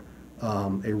there,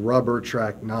 a rubber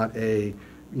track, not a,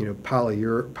 you know,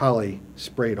 poly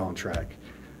sprayed on track.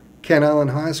 Kent Island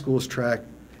High School's track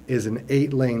is an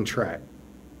 8-lane track,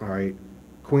 all right?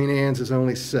 Queen Anne's is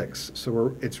only 6,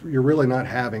 so you're really not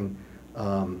having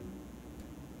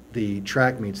the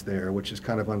track meets there, which is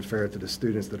kind of unfair to the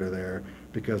students that are there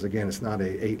because, again, it's not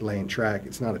a 8-lane track.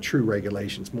 It's not a true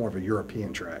regulation. It's more of a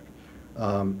European track.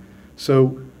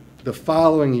 So the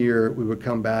following year, we would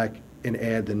come back and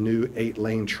add the new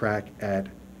 8-lane track at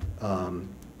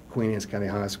Queen Anne's County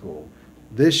High School.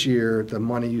 This year, the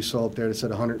money you saw up there that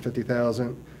said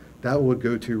 $150,000, that would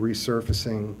go to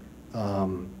resurfacing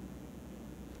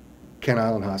Kent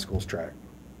Island High School's track.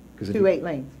 To 8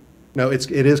 lanes? No, it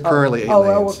is currently 8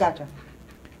 lanes. Oh, gotcha.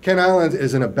 Kent Island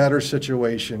is in a better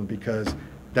situation because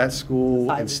that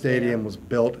school and stadium was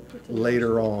built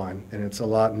later on, and it's a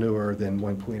lot newer than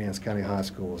when Queen Anne's County High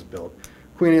School was built.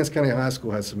 Queen Anne's County High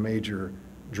School has some major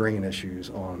drain issues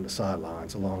on the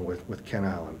sidelines, along with Kent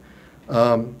Island.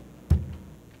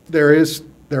 There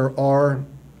are,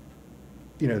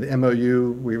 you know, the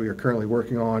MOU we are currently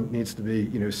working on needs to be,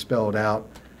 you know, spelled out.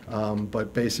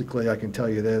 But basically, I can tell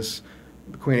you this: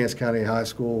 Queen Anne's County High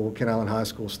School, Kent Island High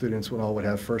School students would all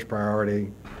have first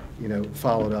priority, you know,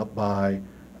 followed up by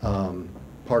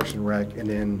Parks and Rec, and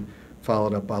then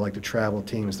followed up by like the travel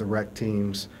teams, the rec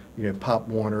teams, you know, Pop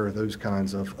Warner, those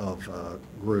kinds of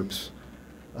groups.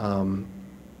 Again,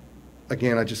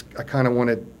 I kind of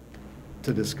wanted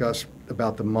to discuss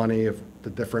about the money of the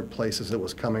different places it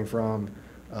was coming from,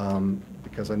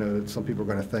 because I know that some people are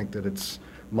going to think that it's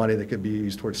money that could be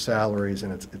used towards salaries,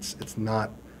 and it's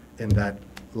not in that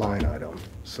line item.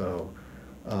 So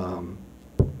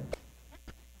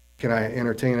Can I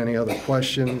entertain any other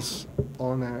questions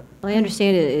on that? Well, I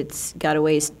understand it's got a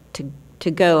ways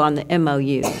to go on the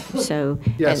MOU, so,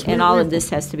 Yes, and all of this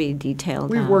has to be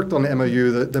detailed We've out. worked on the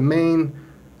MOU. The main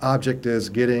object is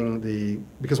getting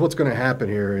because what's going to happen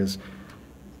here is,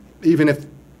 even if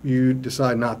you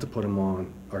decide not to put them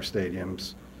on our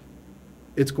stadiums,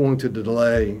 it's going to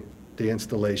delay the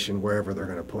installation wherever they're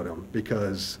going to put them,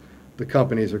 because the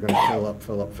companies are going to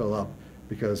fill up,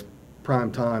 because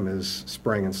prime time is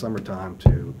spring and summertime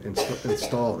to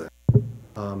install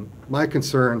them. My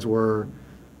concerns were,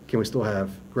 can we still have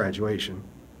graduation?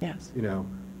 Yes. You know,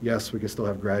 yes, we can still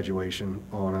have graduation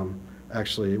on them.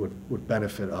 Actually, it would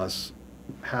benefit us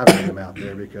having them out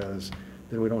there, because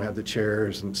then we don't have the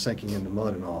chairs and sinking in the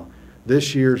mud and all.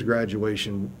 This year's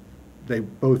graduation,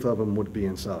 both of them would be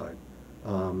inside,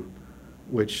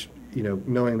 which, you know,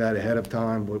 knowing that ahead of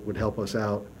time would help us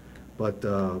out. But,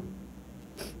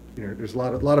 you know, there's a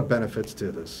lot of benefits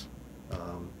to this.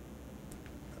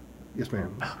 Yes,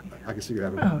 ma'am. Oh, yeah. I can see you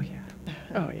having. Oh, yeah.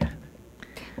 Oh, yeah.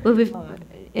 Well,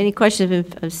 any questions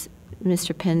of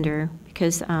Mr. Pender?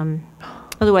 Because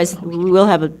otherwise, we will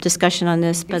have a discussion on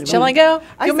this. But Shall I go?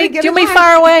 Do you want me line.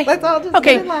 far away? Let's all just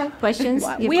okay. get in line. Questions?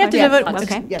 We have to vote.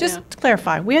 Okay. Just to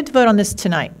clarify, we have to vote on this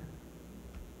tonight.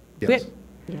 Yes.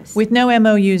 Yes. With no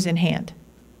MOUs in hand.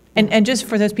 And just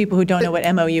for those people who don't know what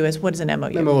MOU is, what is an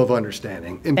MOU? Memo of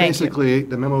understanding. And Thank you. basically,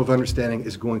 the memo of understanding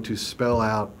is going to spell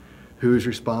out who's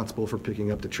responsible for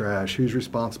picking up the trash, who's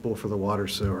responsible for the water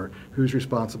sewer, who's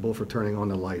responsible for turning on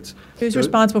the lights. Who's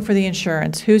responsible for the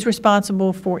insurance? Who's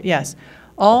responsible for, yes,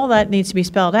 all that needs to be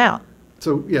spelled out.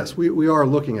 So, yes, we are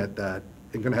looking at that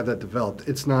and going to have that developed.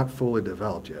 It's not fully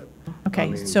developed yet.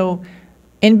 Okay, so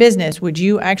in business, would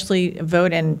you actually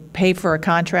vote and pay for a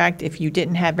contract if you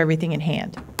didn't have everything in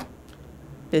hand?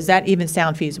 Does that even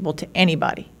sound feasible to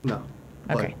anybody? No.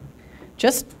 Okay,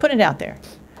 just put it out there.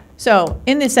 So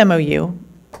in this MOU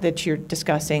that you're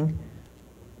discussing,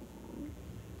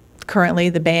 currently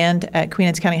the band at Queen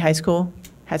Anne's County High School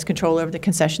has control over the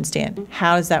concession stand.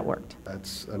 How does that work?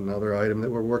 That's another item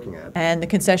that we're working at. And the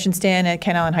concession stand at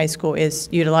Kent Island High School is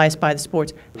utilized by the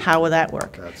sports. How will that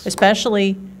work?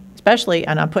 Especially,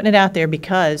 and I'm putting it out there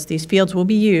because these fields will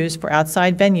be used for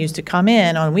outside venues to come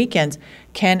in on weekends.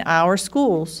 Can our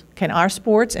schools, can our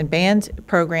sports and band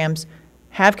programs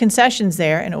have concessions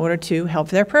there in order to help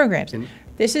their programs?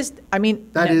 This is, I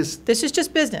mean, this is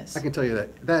just business. I can tell you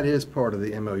that is part of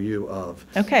the MOU of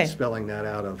Okay. spelling that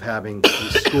out, of having the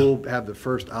school have the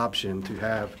first option to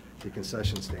have the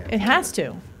concession stand. It has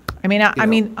to. I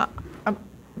mean,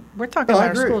 we're talking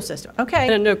about our school system. Okay.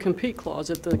 And a no-compete clause.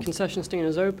 If the concession stand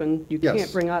is open, you Yes.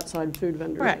 can't bring outside food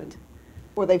vendors in. Correct.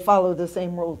 Or they follow the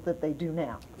same rules that they do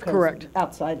now. 'cause Correct.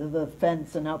 Outside of the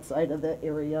fence and outside of the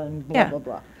area and blah, Yeah. blah,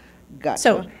 blah. Gotcha.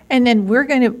 So, and then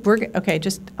okay,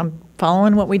 just, I'm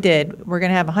following what we did. We're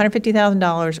going to have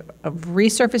 $150,000 of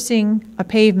resurfacing a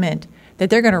pavement that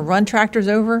they're going to run tractors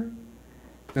over?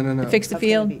 No. To fix the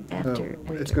field? No,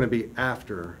 it's going to be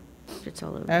after. It's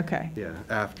all over. Okay. Yeah,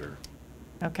 after.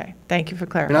 Okay, thank you for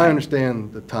And clarifying. I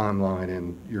understand the timeline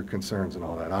and your concerns and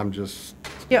all that. I'm just,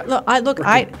 Yeah,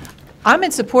 I'm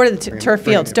in support of the turf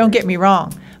fields, don't get me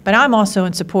wrong, but I'm also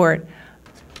in support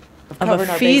of covering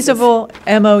a our feasible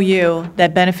MOU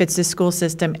that benefits the school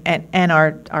system and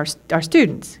our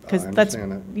students, because that's,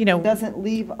 you know, Doesn't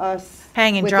leave us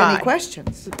hanging with dry. any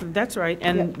questions. That's right,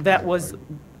 and that was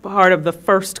part of the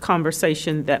first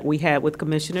conversation that we had with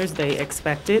commissioners. They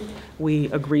expected. We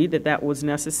agreed that that was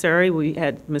necessary. We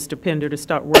had Mr. Pender to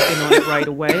start working on it right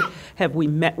away. Have we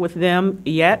met with them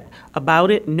yet about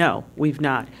it? No, we've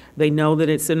not. They know that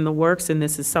it's in the works, and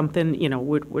this is something, you know,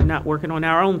 we're not working on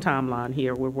our own timeline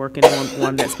here. We're working on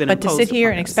one that's been But to imposed sit here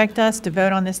upon and us. expect us to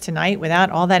vote on this tonight without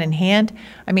all that in hand,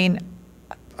 I mean,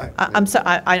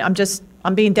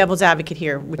 I'm being devil's advocate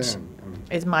here, which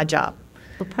is my job.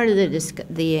 Well, part of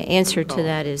the answer to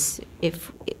that is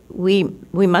if we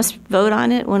must vote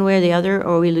on it one way or the other,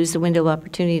 or we lose the window of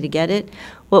opportunity to get it.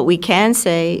 What we can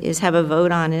say is have a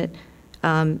vote on it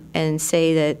and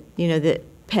say that, you know, that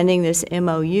pending this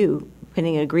MOU,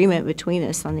 pending an agreement between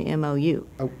us on the MOU.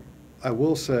 I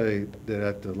will say that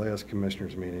at the last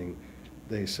commissioners meeting,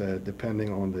 they said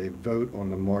depending on the vote on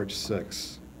the March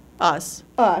 6th. Us.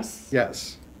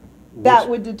 Yes. That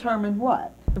would determine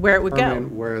what? Where it would go.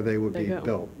 Determine where they would be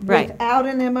built. Right. Without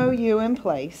an MOU in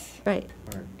place. Right.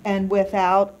 And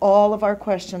without all of our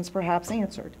questions perhaps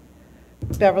answered.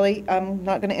 Beverly, I'm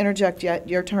not going to interject yet.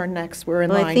 Your turn next. We're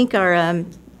in line. Well, I think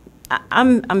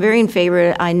I'm very in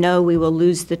favor. I know we will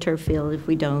lose the turf field if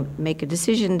we don't make a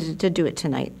decision to do it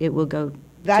tonight. It will go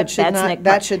That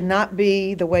should not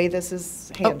be the way this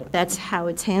is handled. That's how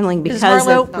it's handling Mrs. because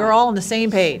Harlow, of, we're all on the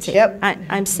same page. Yep.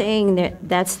 I'm saying that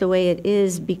that's the way it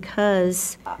is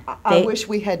because I wish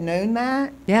we had known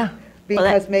that. Yeah.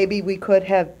 Because maybe we could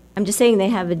have. I'm just saying they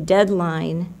have a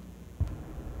deadline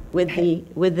with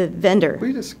the vendor.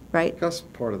 We discussed right?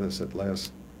 part of this at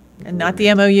last. And not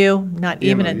the MOU, not The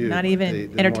even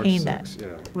MOU, entertain March that. 6th,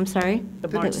 yeah. I'm sorry? The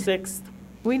March 6th.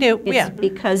 We do, It's yeah.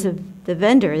 because of the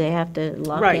vendor. They have to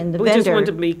lock Right. in the We vendor. just wanted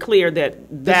to be clear that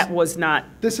that was not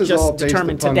This is all just based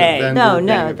determined upon the today. vendor No, being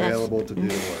that's- available to do the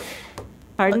work.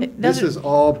 Pardon? This is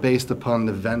all based upon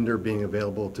the vendor being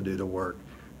available to do the work.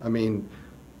 I mean,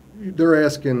 they're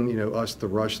asking, us to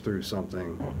rush through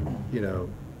something,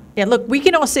 Yeah, look, we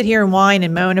can all sit here and whine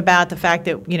and moan about the fact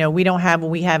that, we don't have what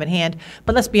we have in hand,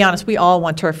 but let's be honest, we all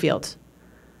want turf fields.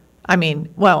 I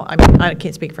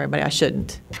can't speak for everybody, I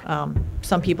shouldn't.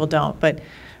 Some people don't, but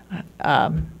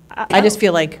I just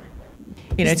feel like,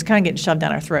 it's kind of getting shoved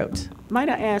down our throats. Might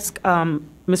I ask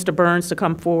Mr. Burns to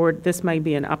come forward? This may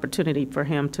be an opportunity for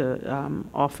him to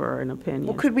offer an opinion.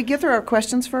 Well, could we get through our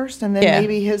questions first, and then Yeah.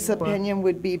 maybe his opinion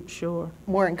would be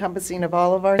more encompassing of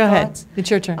all of our Go thoughts? ahead, it's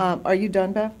your turn. Are you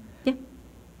done, Bev? Yeah.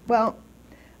 Well,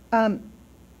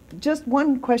 just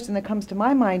one question that comes to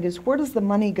my mind is, where does the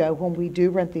money go when we do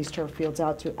rent these turf fields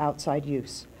out to outside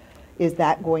use? Is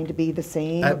that going to be the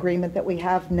same agreement that we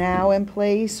have now in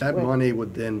place? That money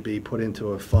would then be put into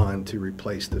a fund to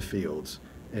replace the fields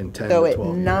in 10 So to it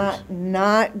 12 years.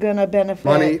 not going to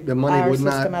benefit The money our would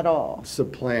system not at all?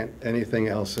 supplant anything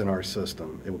else in our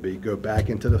system. It would go back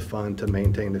into the fund to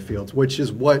maintain the fields, which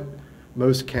is what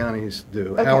most counties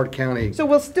do. Okay. Howard County, So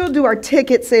we'll still do our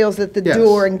ticket sales at the Yes.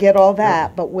 door and get all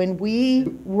that, but when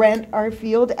we rent our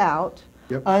field out,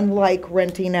 Yep. unlike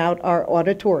renting out our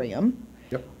auditorium,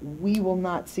 Yep. we will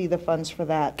not see the funds for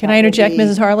that. Can That I will interject, be-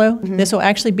 Mrs. Harlow? Mhm. This will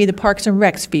actually be the Parks and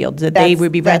Recs fields that they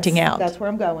would be renting out. That's where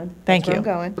I'm going. Thank That's you.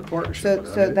 where I'm The going. partnership.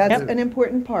 So that's an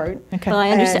important part. Okay. Well,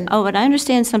 I understand. And- But I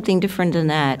understand something different than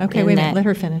that. Okay, in wait a minute, that- let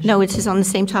her finish. No, it's just on the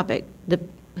same topic.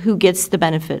 Who gets the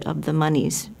benefit of the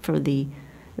monies for the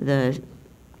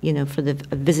for the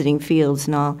visiting fields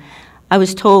and all. I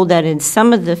was told that in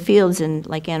some of the fields in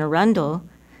like Anne Arundel,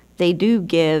 they do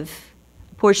give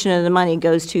a portion of the money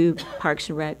goes to Parks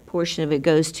and Rec, portion of it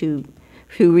goes to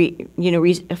a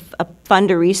fund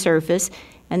to resurface,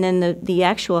 and then the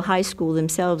actual high school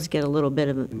themselves get a little bit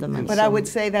of the money. But I would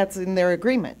say that's in their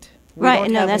agreement. We Right,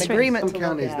 don't no, have that's an right. agreement Some to look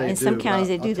counties at. they do. In some counties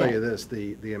they but do I'll tell that. you this,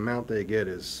 the amount they get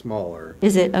is smaller.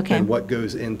 Is it? Okay. Than what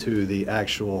goes into the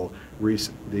actual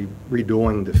the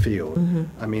redoing the field. Mm-hmm.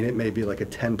 I mean, it may be like a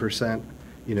 10%,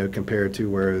 compared to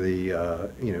where the,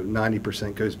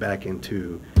 90% goes back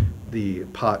into the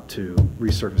pot to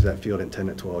resurface that field in 10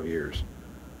 to 12 years.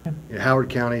 Yeah, Howard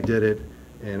County did it,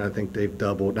 and I think they've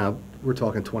doubled. Now, we're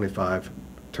talking 25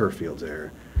 turf fields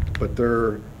there, but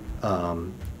their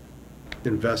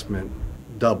investment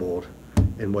doubled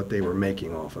in what they were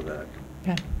making off of that.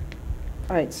 Okay.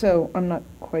 All right, so I'm not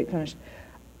quite finished.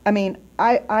 I mean,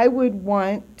 I would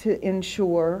want to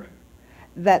ensure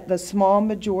that the small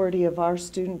majority of our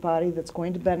student body that's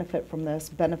going to benefit from this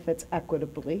benefits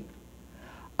equitably.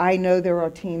 I know there are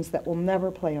teams that will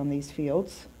never play on these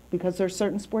fields because there are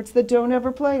certain sports that don't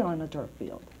ever play on a turf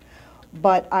field.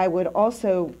 But I would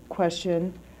also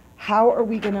question, how are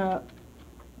we going to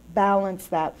balance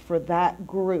that for that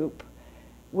group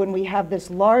when we have this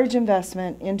large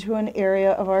investment into an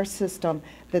area of our system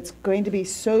that's going to be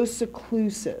so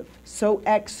seclusive, so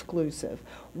exclusive?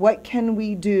 What can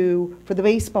we do for the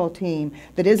baseball team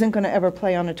that isn't going to ever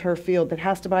play on a turf field, that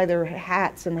has to buy their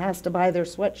hats and has to buy their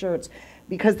sweatshirts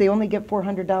because they only get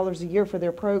 $400 a year for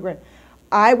their program?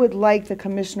 I would like the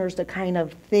commissioners to kind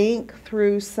of think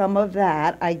through some of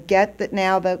that. I get that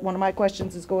now that one of my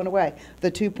questions is going away, the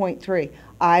 2.3.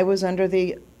 I was under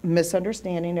the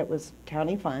misunderstanding it was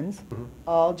county funds,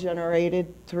 all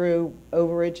generated through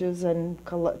overages and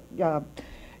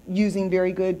using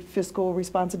very good fiscal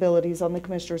responsibilities on the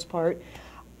commissioner's part.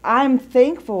 I'm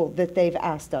thankful that they've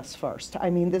asked us first. I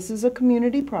mean, this is a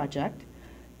community project.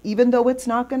 Even though it's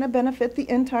not going to benefit the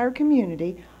entire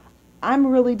community, I'm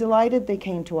really delighted they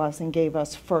came to us and gave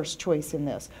us first choice in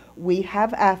this. We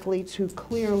have athletes who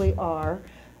clearly are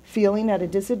feeling at a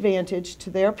disadvantage to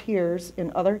their peers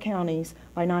in other counties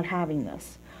by not having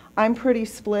this. I'm pretty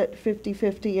split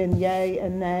 50-50 in yay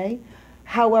and nay.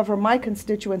 However, my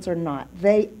constituents are not.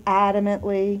 They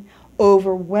adamantly,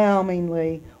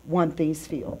 overwhelmingly want these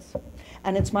fields.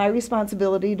 And it's my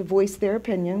responsibility to voice their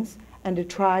opinions and to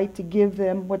try to give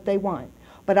them what they want.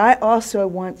 But I also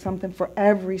want something for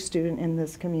every student in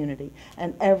this community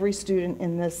and every student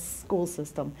in this school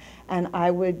system. And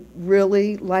I would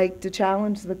really like to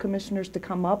challenge the commissioners to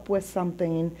come up with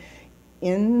something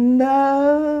in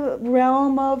the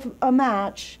realm of a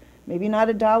match, maybe not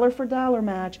a dollar for dollar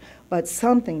match, but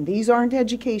something. These aren't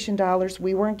education dollars.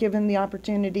 We weren't given the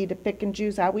opportunity to pick and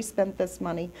choose how we spent this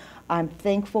money. I'm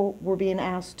thankful we're being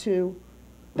asked to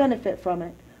benefit from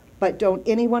it. But don't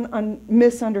anyone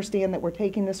misunderstand that we're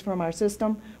taking this from our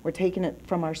system. We're taking it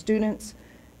from our students.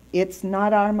 It's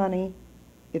not our money.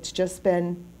 It's just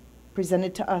been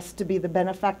presented to us to be the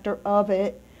benefactor of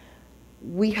it.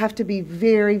 We have to be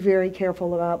very, very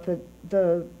careful about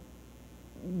the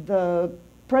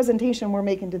presentation we're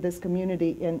making to this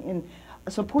community in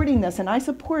supporting this. And I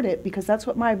support it because that's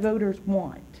what my voters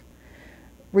want,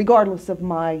 regardless of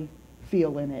my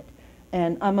feel in it.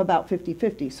 And I'm about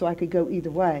 50-50, so I could go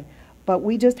either way. But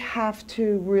we just have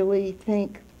to really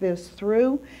think this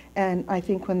through. And I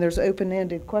think when there's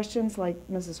open-ended questions like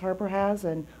Mrs. Harper has,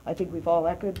 and I think we've all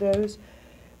echoed those,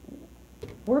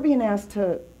 we're being asked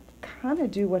to kind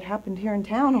of do what happened here in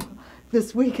town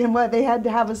this weekend, where they had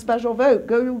to have a special vote,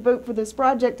 go to vote for this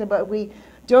project, but we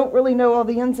don't really know all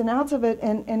the ins and outs of it,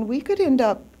 and we could end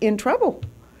up in trouble.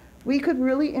 We could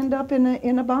really end up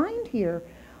in a bind here.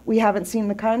 We haven't seen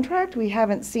the contract. We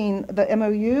haven't seen the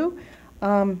MOU.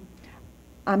 I'm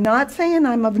not saying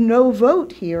I'm of no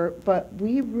vote here, but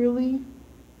we really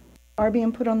are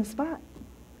being put on the spot,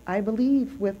 I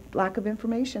believe, with lack of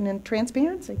information and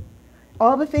transparency.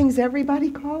 All the things everybody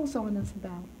calls on us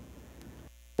about.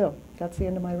 So that's the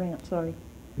end of my rant, sorry.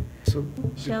 So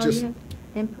just,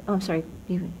 I'm sorry.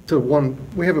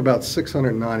 we have about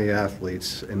 690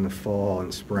 athletes in the fall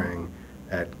and spring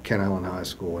at Kent Island High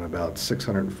School and about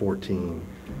 614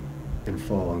 in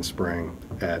fall and spring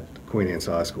at Queen Anne's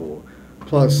High School.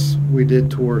 Plus, we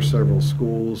did tour several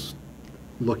schools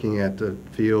looking at the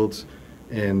fields,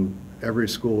 and every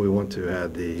school we went to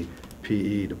had the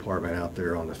PE department out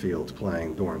there on the fields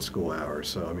playing during school hours.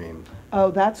 So, I mean.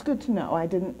 Oh, that's good to know. I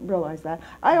didn't realize that.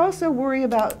 I also worry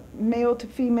about male to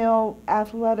female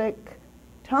athletic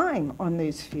time on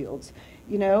these fields.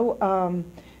 You know,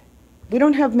 we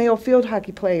don't have male field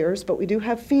hockey players, but we do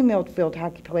have female field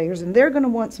hockey players, and they're going to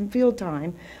want some field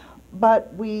time.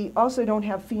 But we also don't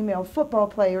have female football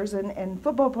players, and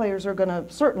football players are going to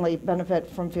certainly benefit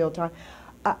from field time.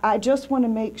 I just want to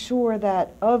make sure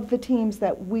that of the teams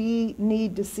that we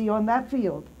need to see on that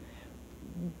field,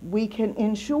 we can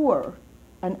ensure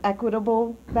an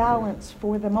equitable balance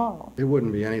for them all. It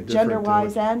wouldn't be any different.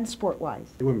 Gender-wise and sport-wise.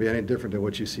 It wouldn't be any different than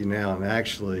what you see now, and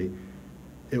actually,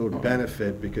 it would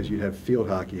benefit because you'd have field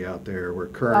hockey out there where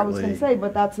currently. I was going to say,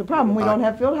 but that's the problem. We don't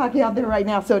have field hockey out there right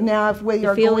now. So now if we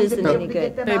are field going to isn't be able any to good.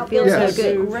 get them The out field there, is that's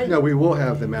good. great. No, we will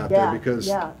have them out there because.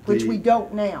 Yeah, which we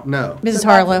don't now. No. Mrs. So that's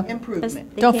Harlow, an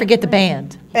improvement. don't forget the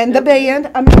band. And the band,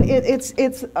 I mean,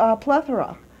 it's a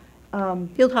plethora.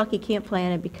 Field hockey can't play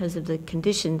on it because of the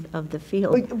condition of the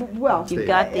field. Well, You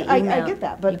got the email. I get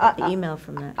that, but You got the email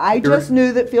from that. I just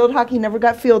knew that field hockey never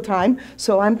got field time,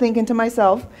 so I'm thinking to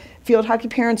myself, field hockey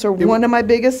parents are one of my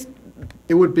biggest.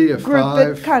 It would be a group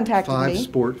that contacted me.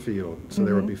 five-sport field, so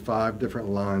there would be 5 different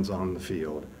lines on the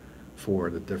field for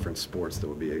the different sports that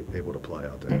would be able to play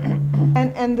out there.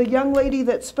 And the young lady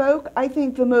that spoke, I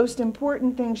think the most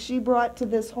important thing she brought to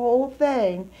this whole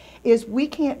thing is we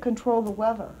can't control the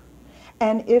weather.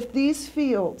 And if these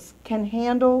fields can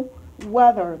handle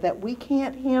weather that we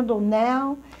can't handle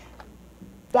now,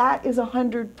 that is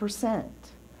 100%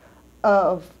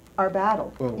 of our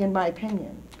battle, in my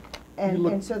opinion.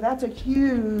 And so that's a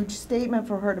huge statement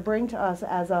for her to bring to us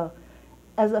as a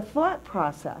thought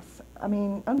process. I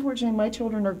mean, unfortunately, my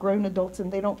children are grown adults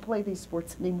and they don't play these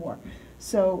sports anymore.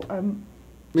 So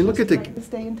I mean, look at the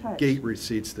stay in touch. gate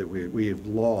receipts that we have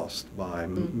lost by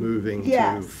moving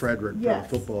Yes. to Frederick for Yes. a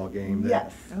football game.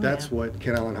 Yes. That's what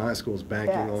Kent Island High School is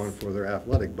banking Yes. on for their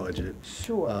athletic budget.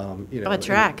 Sure. You know, How about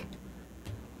track?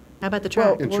 How about the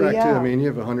track? And track too. I mean, you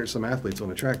have 100-some athletes on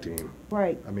the track team.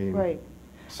 Right. I mean, right.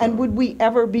 And would we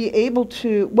ever be able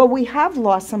to, well, we have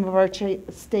lost some of our state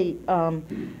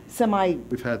semi.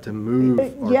 We've had to move our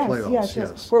playoffs,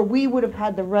 yes. Where we would have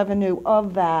had the revenue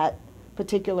of that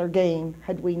particular game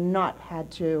had we not had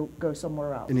to go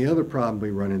somewhere else. And the other problem we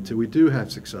run into, we do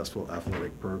have successful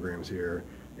athletic programs here,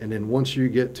 and then once you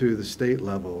get to the state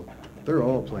level, they're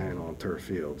all playing on turf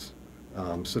fields.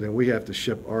 So then we have to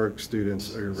ship our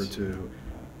students over to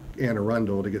Anne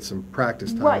Arundel to get some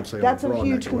practice time. Right, say, that's on a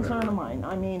huge Broadneck or whatever. concern of mine.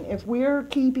 I mean, if we're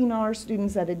keeping our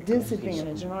students at a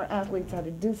disadvantage and our athletes at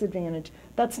a disadvantage,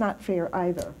 that's not fair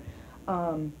either.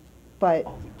 But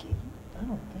I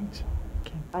don't think so.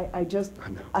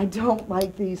 I don't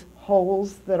like these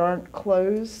holes that aren't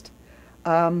closed.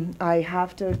 I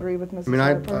have to agree with Mrs.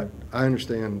 Harper. I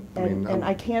understand. And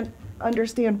I can't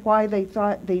understand why they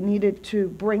thought they needed to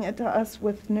bring it to us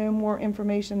with no more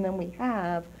information than we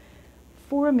have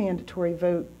for a mandatory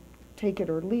vote, take it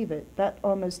or leave it. That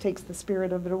almost takes the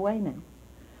spirit of it away now.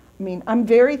 I mean, I'm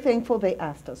very thankful they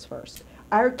asked us first.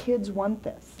 Our kids want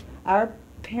this. Our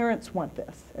parents want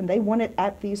this, and they want it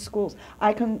at these schools.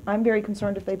 I'm very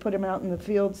concerned if they put them out in the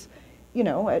fields, you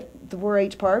know, at the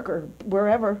 4-H park or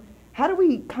wherever. How do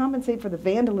we compensate for the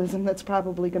vandalism that's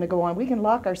probably going to go on? We can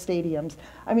lock our stadiums.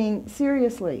 I mean,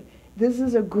 seriously, this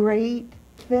is a great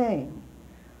thing.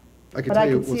 But I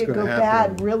can see it go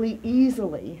bad really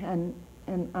easily, and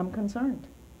I'm concerned.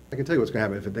 I can tell you what's going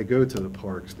to happen. If they go to the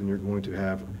parks, then you're going to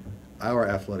have our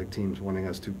athletic teams wanting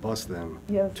us to bus them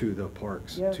to the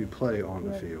parks to play on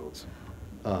the fields.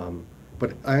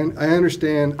 But I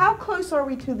understand. How close are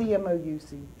we to the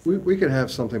MOUC? We could have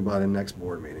something by the next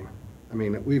board meeting. I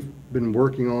mean, we've been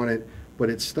working on it, but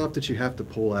it's stuff that you have to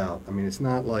pull out. I mean, it's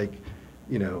not like,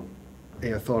 you know,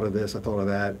 hey, I thought of this, I thought of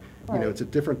that. Right. You know, it's a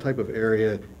different type of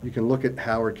area. You can look at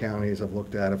Howard counties I've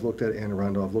looked at Anne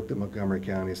Arundel, I've looked at Montgomery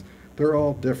counties. They're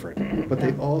all different, but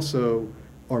they also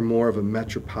are more of a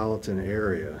metropolitan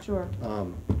area. Sure.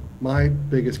 My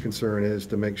biggest concern is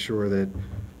to make sure that,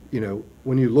 you know,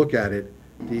 when you look at it,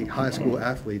 the high school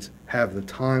athletes have the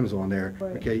times on there.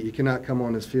 Right. Okay, you cannot come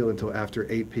on this field until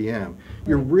after 8 p.m.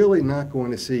 You're really not going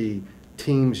to see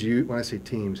teams, when I say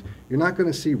teams, you're not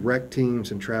going to see rec teams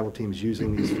and travel teams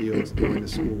using these fields during the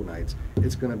school nights.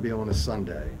 It's going to be on a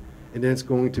Sunday. And then it's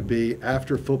going to be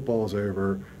after football's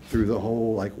over through the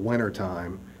whole like winter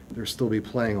time. They'll still be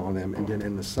playing on them, and then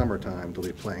in the summertime they'll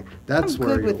be playing. That's where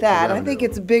I'm good with that. I think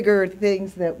it's bigger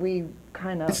things that we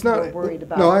kind of are worried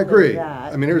about. No, I agree.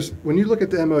 I mean, when you look at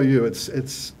the MOU,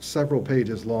 it's several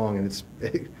pages long, and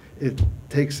it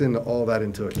takes into all that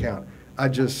into account. I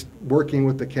just, working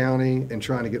with the county and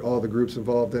trying to get all the groups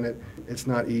involved in it, it's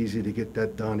not easy to get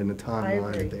that done in the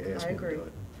timeline that they ask me to do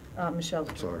it. Michelle.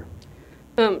 Sorry.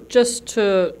 Just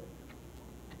to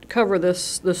cover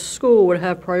this, the school would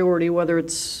have priority whether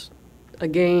it's a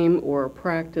game or a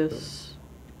practice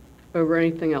over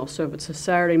anything else. So if it's a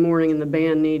Saturday morning and the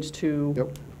band needs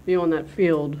to be on that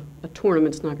field, a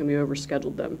tournament's not going to be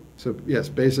overscheduled then. So yes,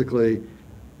 basically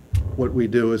what we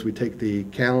do is we take the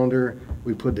calendar,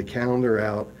 we put the calendar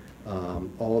out,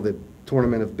 all the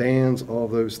tournament of bands, all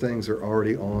those things are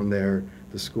already on there.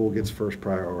 The school gets first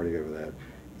priority over that.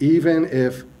 Even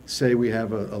if, say, we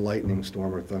have a lightning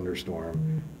storm or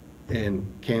thunderstorm and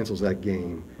cancels that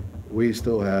game, we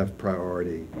still have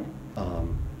priority.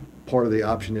 Part of the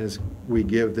option is we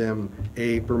give them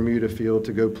a Bermuda field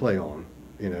to go play on,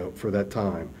 you know, for that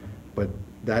time. But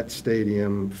that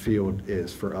stadium field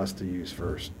is for us to use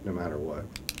first, no matter what.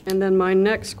 And then my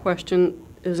next question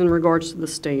is in regards to the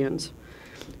stands.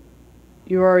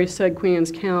 You already said Queen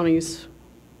Anne's County's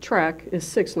track is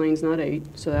 6 lanes, not 8,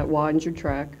 so that widens your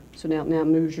track. So now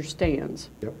moves your stands.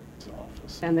 Yep.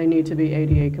 And they need to be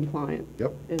ADA compliant.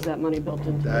 Yep. Is that money built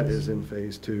into that? That this? is in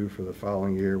phase 2 for the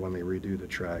following year when they redo the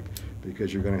track,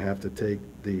 because you're going to have to take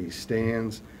the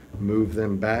stands, move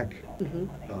them back, I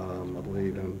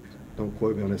believe, and don't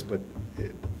quote me on this, but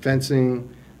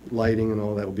fencing, lighting, and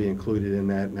all that will be included in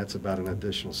that, and that's about an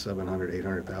additional $700,000,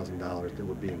 $800,000 that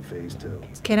would be in phase 2.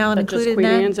 Is Ken Island included in that? Just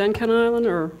Queen Anne's and Ken Island,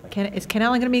 or? Is Ken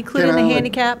Island going to be included in the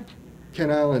handicap? Ken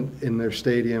Island in their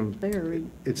stadium,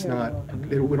 it's not,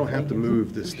 we don't have to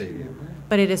move the stadium.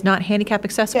 But it is not handicap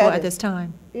accessible at this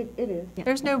time? It is.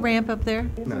 There's no ramp up there?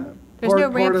 No. There's no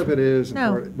ramp? Part of it is,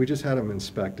 No. we just had them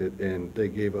inspect it, and they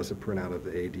gave us a printout of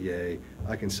the ADA.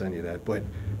 I can send you that. But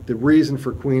the reason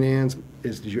for Queen Anne's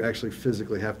is that you actually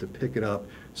physically have to pick it up.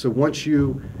 So once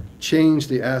you change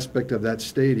the aspect of that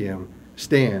stadium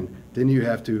stand, then you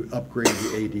have to upgrade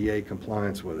the ADA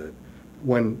compliance with it.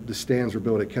 When the stands were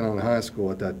built at Ken Island High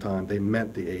School at that time, they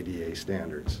met the ADA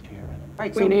standards.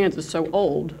 Right, Queen Anne's is so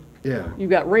old. Yeah.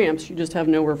 You've got ramps, you just have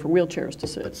nowhere for wheelchairs to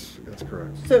sit. That's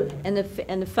correct. So, and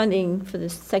the funding for the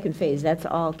second phase, that's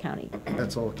all county?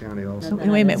 That's all county also.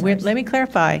 Wait a minute, let me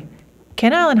clarify.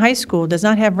 Ken Island High School does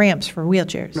not have ramps for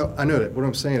wheelchairs. No, I know that. What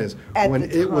I'm saying is, when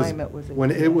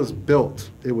it was built,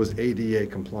 it was ADA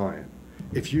compliant.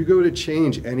 If you go to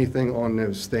change anything on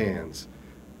those stands,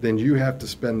 then you have to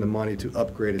spend the money to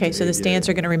upgrade it to Okay, so the stands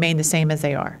are going to remain the same as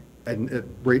they are? And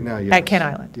right now, yes. At Ken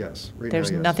Island? Yes. Right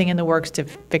There's now, yes. nothing in the works to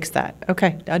fix that?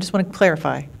 Okay, I just want to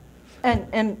clarify.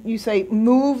 And you say,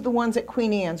 move the ones at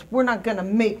Queen Anne's. We're not going to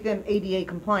make them ADA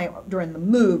compliant during the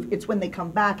move. It's when they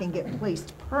come back and get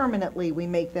placed permanently, we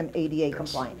make them ADA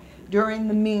compliant. During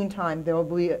the meantime, there will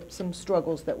be some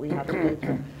struggles that we have to go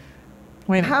through.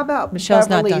 Wait a minute. How about Michelle's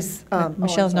Beverly's? not done.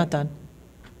 Michelle's not done.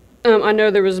 I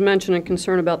know there was mention and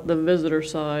concern about the visitor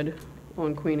side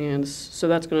on Queen Anne's, so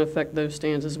that's going to affect those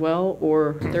stands as well,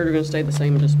 or they're going to stay the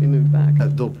same and just be moved back?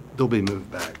 They'll be moved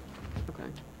back. Okay.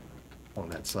 On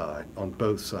that side, on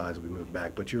both sides we move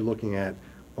back, but you're looking at,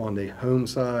 on the home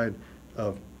side,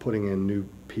 of putting in new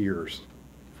piers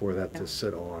for that to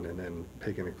sit on, and then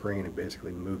taking a crane and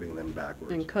basically moving them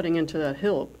backwards. And cutting into that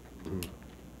hill.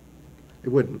 It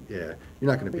wouldn't, yeah, you're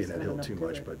not gonna be in that hill too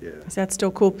much, but yeah. Is that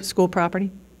still school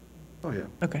property? Oh, yeah.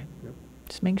 Okay.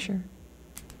 Just make sure.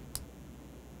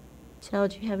 Michelle,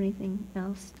 do you have anything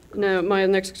else? No, my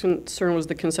next concern was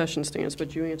the concession stands,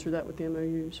 but you answered that with the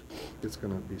MOUs. It's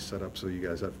gonna be set up so you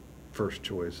guys have first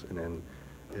choice, and then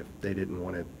if they didn't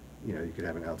want it, you know, you could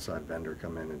have an outside vendor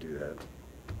come in and do that.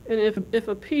 And if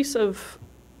a piece of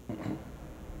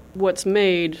what's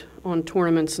made on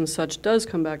tournaments and such does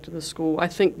come back to the school, I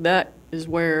think that is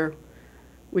where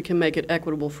we can make it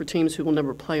equitable for teams who will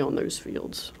never play on those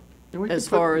fields. As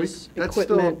far as That's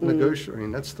still equipment. negotiable, I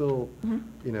mean, that's still,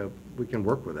 you know, we can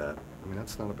work with that. I mean,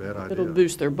 that's not a bad idea. It'll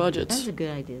boost their budgets. That's a good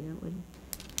idea. That would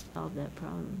solve that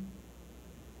problem.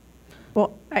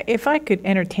 Well, if I could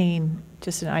entertain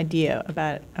just an idea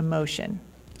about a motion,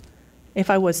 if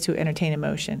I was to entertain a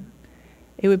motion,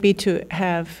 it would be to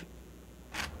have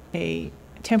a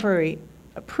temporary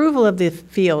approval of the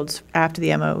fields after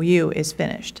the MOU is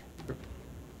finished.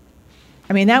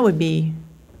 I mean, that would be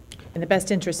in the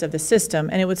best interest of the system,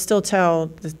 and it would still tell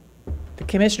the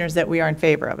commissioners that we are in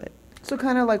favor of it. So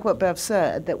kind of like what Bev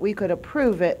said, that we could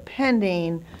approve it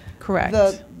pending. Correct.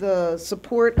 The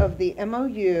support of the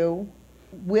MOU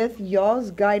with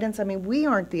y'all's guidance. I mean, we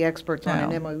aren't the experts on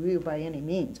an MOU by any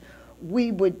means.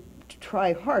 We would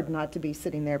try hard not to be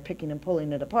sitting there picking and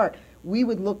pulling it apart. We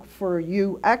would look for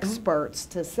you experts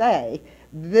to say,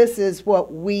 this is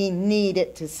what we need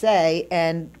it to say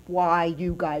and why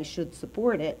you guys should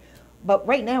support it. But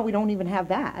right now, we don't even have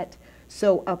that.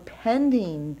 So a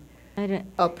pending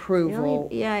approval.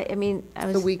 Yeah, I mean, I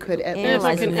was so we could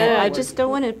analyzing that. I just don't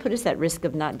want to put us at risk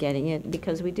of not getting it,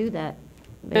 because we do that.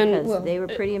 Because they were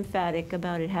pretty emphatic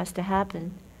about it has to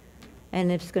happen.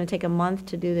 And if it's going to take a month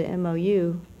to do the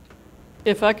MOU.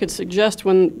 If I could suggest,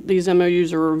 when these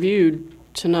MOUs are reviewed,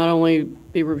 to not only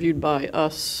be reviewed by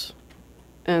us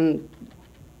and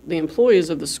the employees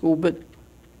of the school, but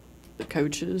the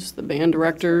coaches, the band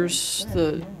directors,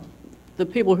 the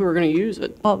people who are going to use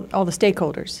it. All the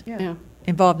stakeholders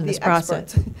involved in this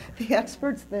process. The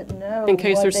experts that know. In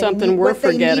case there's something we're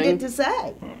forgetting. What they needed to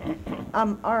say.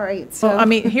 All right, so. Well, I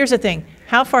mean, here's the thing.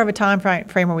 How far of a time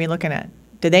frame are we looking at?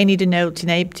 Do they need to know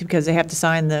tonight because they have to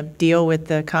sign the deal with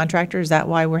the contractor? Is that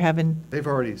why we're having? They've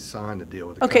already signed a deal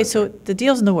with the Okay, contractor. so the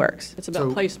deal's in the works. It's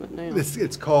about placement now.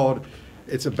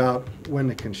 It's about when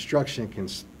the construction can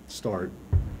start.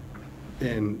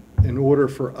 And in order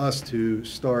for us to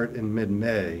start in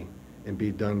mid-May and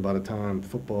be done by the time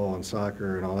football and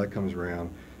soccer and all that comes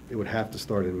around, it would have to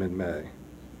start in mid-May.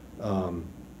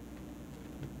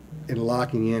 In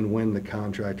locking in when the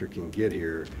contractor can get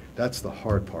here, that's the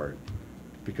hard part.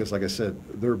 Because like I said,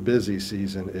 their busy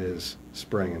season is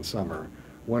spring and summer.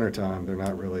 Wintertime, they're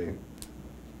not really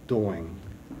doing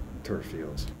turf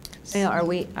fields. Are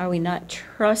we not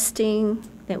trusting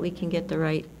that we can get the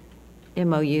right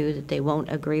MOU, that they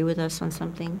won't agree with us on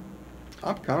something?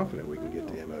 I'm confident we can get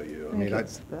the MOU. I mean,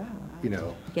 you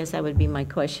know. I guess that would be my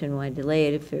question, why delay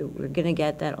it if we're going to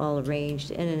get that all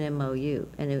arranged in an MOU?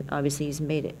 And obviously we've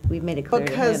made it clear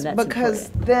to him that's Because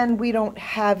important. then we don't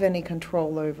have any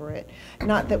control over it.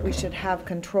 Not that we should have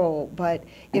control, but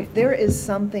if there is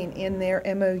something in their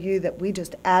MOU that we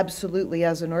just absolutely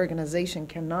as an organization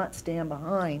cannot stand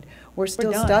behind, we're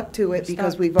still stuck to it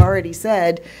because we've already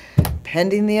said,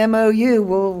 pending the MOU,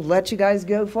 we'll let you guys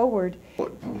go forward.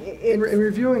 In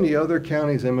reviewing the other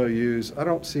counties' MOUs, I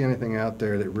don't see anything out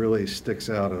there that really sticks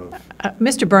out of.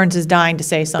 Mr. Burns is dying to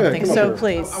say something, so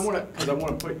please. I want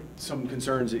to put some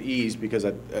concerns at ease because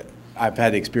I've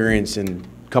had experience in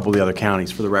a couple of the other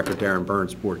counties. For the record, Darren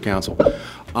Burns, Board Counsel.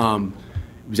 It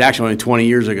was actually only 20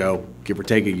 years ago, give or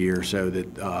take a year or so,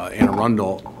 that Anne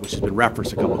Arundel, which has been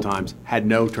referenced a couple of times, had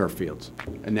no turf fields,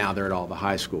 and now they're at all the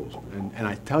high schools. And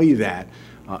I tell you that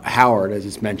Howard, as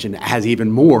it's mentioned, has even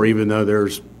more, even though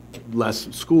there's less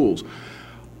schools.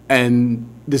 And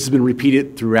this has been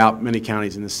repeated throughout many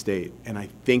counties in the state. And I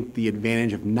think the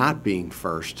advantage of not being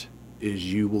first is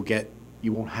you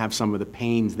won't have some of the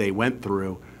pains they went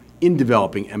through in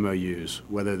developing MOUs,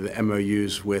 whether the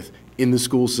MOUs in the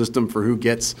school system for who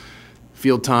gets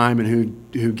field time and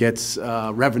who gets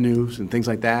revenues and things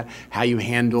like that, how you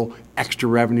handle extra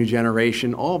revenue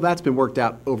generation, all of that's been worked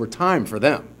out over time for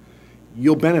them.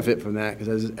 You'll benefit from that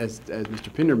because as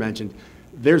Mr. Pinder mentioned,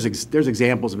 there's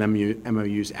examples of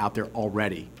MOUs out there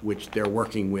already, which they're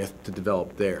working with to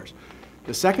develop theirs.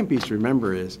 The second piece to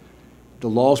remember is the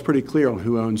law is pretty clear on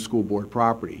who owns school board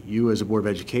property. You as a Board of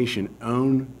Education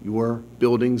own your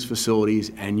buildings,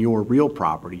 facilities, and your real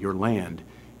property, your land,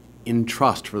 in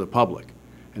trust for the public.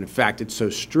 And in fact, it's so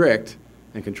strict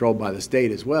and controlled by the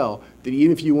state as well that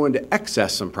even if you wanted to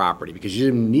excess some property because you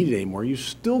didn't need it anymore, you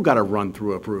still got to run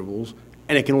through approvals,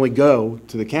 and it can only go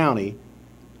to the county,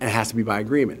 and it has to be by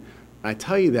agreement. And I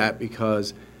tell you that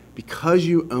because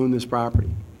you own this property,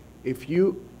 if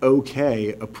you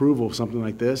okay approval of something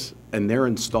like this and they're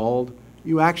installed,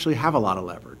 you actually have a lot of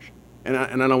leverage. And I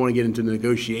don't want to get into the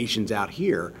negotiations out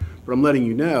here, but I'm letting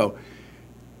you know,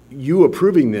 you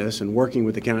approving this and working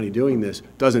with the county doing this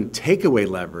doesn't take away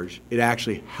leverage. It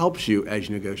actually helps you as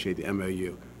you negotiate the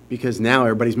MOU because now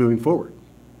everybody's moving forward.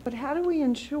 But how do we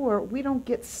ensure we don't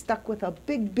get stuck with a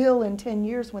big bill in 10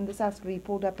 years when this has to be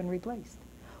pulled up and replaced?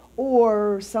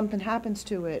 Or something happens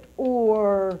to it,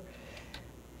 or...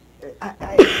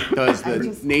 Because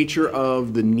the nature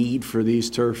of the need for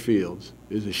these turf fields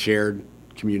is a shared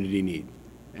community need.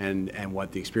 And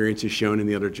what the experience has shown in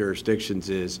the other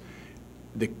jurisdictions is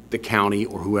the county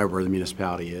or whoever the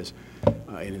municipality is.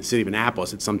 In the city of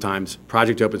Annapolis, it's sometimes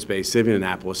Project Open Space, City of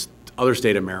Annapolis, other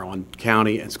state of Maryland,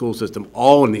 county and school system,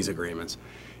 all in these agreements.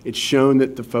 It's shown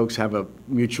that the folks have a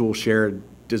mutual shared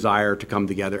desire to come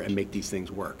together and make these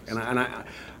things work. And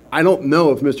I don't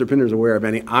know if Mr. Pinder is aware of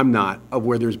any, I'm not, of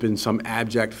where there's been some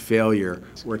abject failure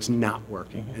where it's not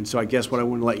working. And so I guess what I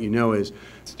want to let you know is,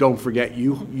 don't forget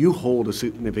you hold a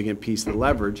significant piece of the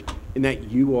leverage in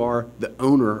that you are the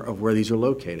owner of where these are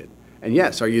located. And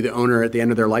yes, are you the owner at the end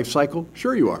of their life cycle?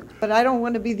 Sure you are. But I don't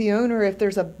want to be the owner if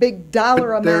there's a big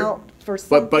dollar amount for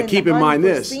something But keep in mind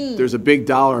this, unforeseen. there's a big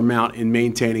dollar amount in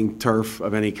maintaining turf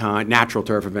of any kind, natural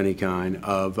turf of any kind,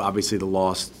 of obviously the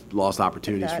lost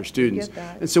opportunities for students.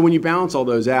 And so when you balance all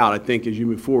those out, I think as you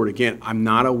move forward, again, I'm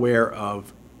not aware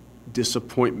of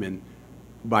disappointment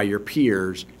by your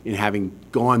peers in having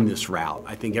gone this route.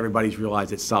 I think everybody's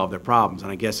realized it's solved their problems.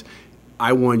 And I guess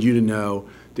I want you to know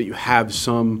that you have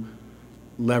some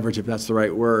leverage, if that's the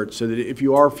right word, so that if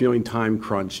you are feeling time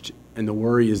crunched and the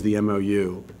worry is the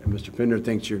MOU, and Mr. Pinder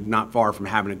thinks you're not far from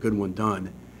having a good one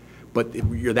done, but if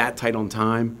you're that tight on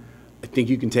time, I think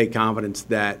you can take confidence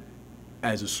that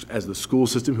as the school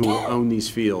system who will own these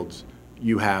fields,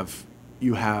 you have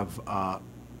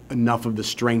enough of the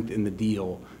strength in the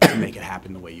deal to make it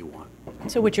happen the way you want.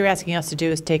 So what you're asking us to do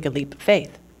is take a leap of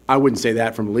faith. I wouldn't say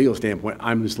that from a legal standpoint.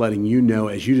 I'm just letting you know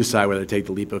as you decide whether to take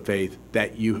the leap of faith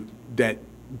that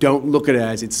don't look at it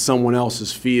as it's someone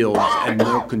else's fields and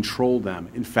they'll control them.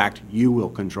 In fact, you will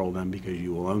control them because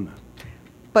you will own them.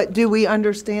 But do we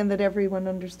understand that everyone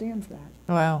understands that?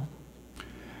 Wow.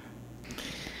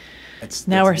 That's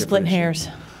Now we're a splitting different issue.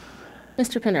 hairs.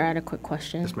 Mr. Pinder, I had a quick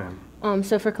question. Yes, ma'am.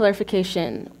 So for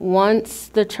clarification, once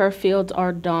the turf fields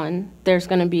are done, there's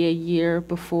going to be a year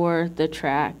before the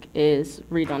track is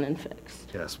redone and fixed,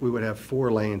 Yes, we would have 4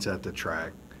 lanes at the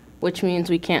track. which means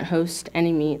we can't host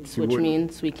any meets, You which wouldn't.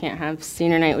 means we can't have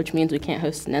senior night, which means we can't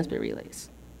host Nesbitt relays.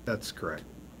 That's correct.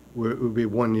 It would be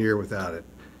 1 year without it.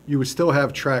 You would still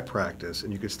have track practice,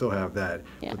 and you could still have that,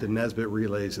 but the Nesbitt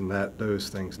relays and those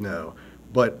things, no.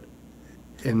 But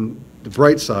in the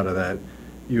bright side of that,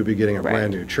 you would be getting a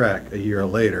brand-new track a year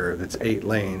later that's 8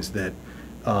 lanes that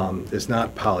is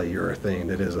not polyurethane,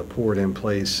 that is a poured in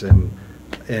place, and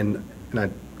I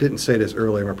didn't say this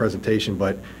earlier in my presentation,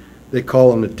 but they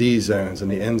call them the D zones and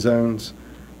the end zones.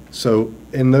 So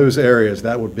in those areas,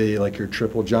 that would be like your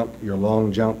triple jump, your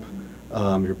long jump,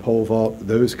 your pole vault,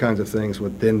 those kinds of things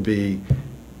would then be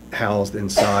housed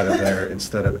inside of there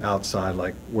instead of outside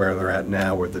like where they're at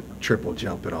now with the triple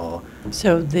jump and all.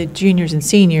 So the juniors and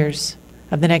seniors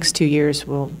of the next 2 years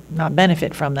will not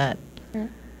benefit from that. Yeah.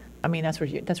 I mean, that's where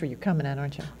you're coming at,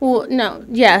 aren't you? Well, no,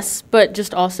 yes, but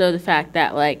just also the fact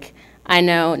that, like, I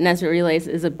know Nesbitt relays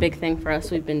is a big thing for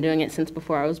us. We've been doing it since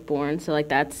before I was born, so, like,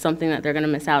 that's something that they're going to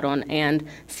miss out on. And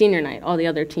senior night, all the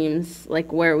other teams,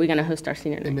 like, where are we going to host our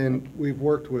senior night? And then we've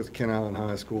worked with Kent Island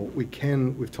High School.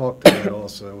 We've talked about it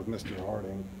also with Mr.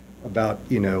 Harding about,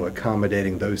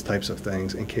 accommodating those types of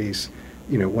things in case,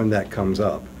 when that comes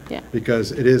up. Yeah.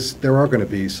 Because there are going to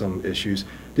be some issues.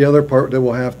 The other part that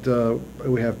we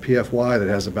have PFY that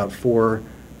has about 4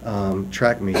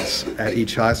 track meets at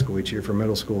each high school each year for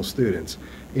middle school students.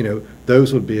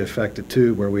 Those would be affected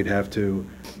too, where we'd have to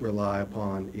rely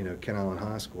upon, Kent Island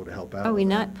High School to help out. Are we with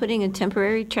not putting a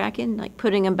temporary track in, like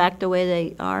putting them back the way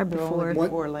they are before?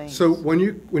 So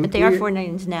when But they are 4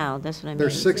 lanes now, that's what I mean.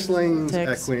 There's 6 lanes at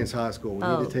 6. Queen Anne's High School. We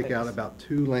need to take out about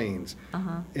 2 lanes.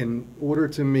 Uh-huh. In order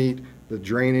to meet the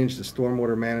drainage, the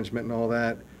stormwater management and all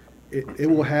that, it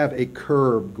will have a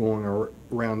curb going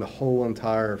around the whole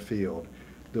entire field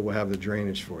that will have the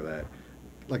drainage for that.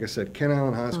 Like I said, Kent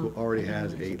Island High School already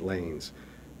has 8 lanes.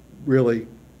 Really,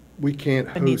 we can't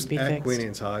host at Queen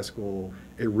Anne's High School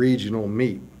a regional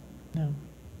meet. No.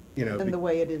 And the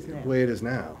way it is now. The way it is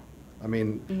now. I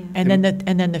mean. Yeah. And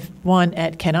then the one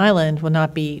at Kent Island will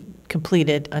not be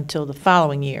completed until the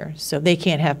following year, so they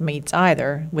can't have meets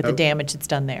either with the damage that's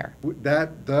done there.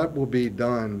 That will be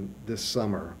done this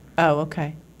summer. Oh,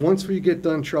 okay. Once we get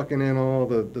done trucking in all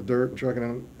the dirt and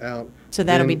trucking it out. So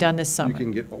that'll then be done this summer? You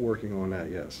can get working on that,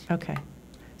 yes. Okay.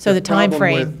 So the time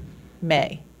frame,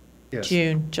 May, Yes.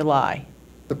 June, July.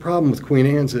 The problem with Queen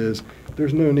Anne's is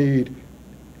there's no need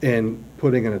in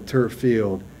putting in a turf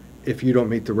field if you don't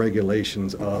meet the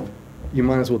regulations of, you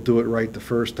might as well do it right the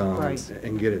first time Right.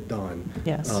 and get it done.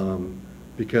 Yes.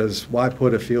 Because why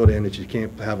put a field in that you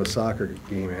can't have a soccer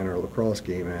game in or a lacrosse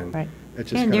game in? Right. It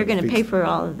just And they're kinda going to pay defeats for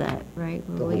all of that, right?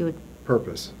 the We whole would,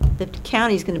 purpose. the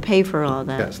county's going to pay for all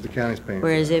that. Yes, the county's paying for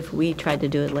Whereas if we tried to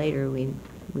do it later, we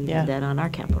Yeah. did that on our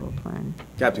capital plan.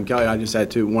 Captain Kelly, I just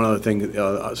add too, one other thing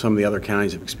some of the other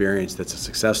counties have experienced that's a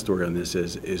success story on this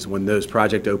is when those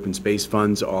project open space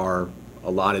funds are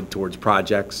allotted towards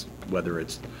projects, whether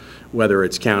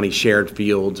it's county shared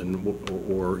fields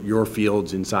or your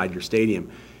fields inside your stadium,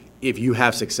 if you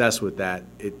have success with that,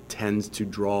 it tends to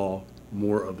draw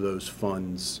more of those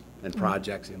funds and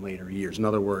projects in later years. In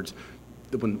other words,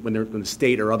 when the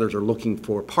state or others are looking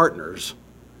for partners,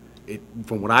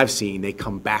 from what I've seen, they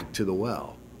come back to the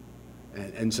well.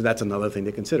 And so that's another thing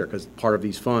to consider, because part of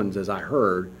these funds, as I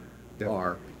heard,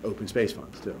 are open space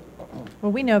funds too.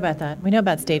 Well, we know about that. We know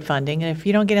about state funding, and if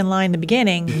you don't get in line in the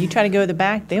beginning, you try to go to the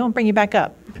back, they won't bring you back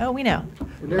up. Oh, we know.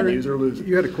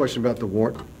 You had a question about the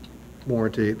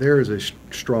warranty. There is a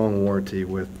strong warranty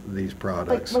with these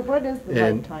products. But what is the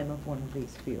And- lifetime of one of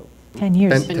these fields? 10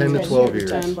 years. 10 to 12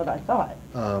 years. That's what I thought.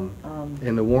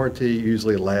 And the warranty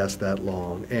usually lasts that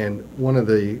long. And one of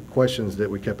the questions that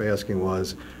we kept asking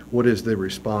was, what is the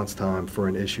response time for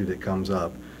an issue that comes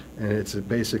up? And it's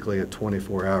basically a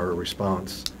 24-hour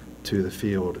response to the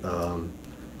field.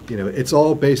 It's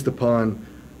all based upon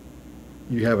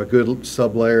you have a good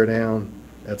sublayer down,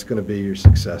 that's going to be your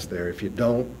success there. If you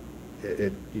don't,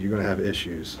 you're going to have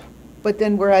issues. But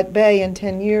then we're at bay in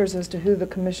 10 years as to who the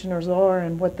commissioners are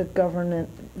and what the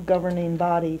governing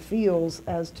body feels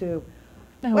as to,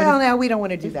 well, now, we don't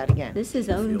want to do that again. This is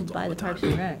owned by the Parks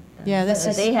and Rec. Yeah, this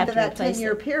is. They have to That replace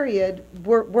 10-year it. period,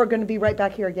 we're going to be right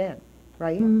back here again,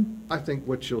 right? I think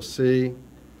what you'll see,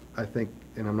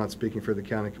 and I'm not speaking for the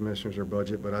county commissioners or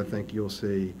budget, but I think you'll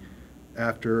see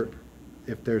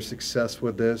if there's success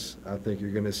with this, I think you're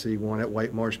going to see one at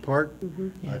White Marsh Park.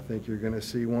 I think you're going to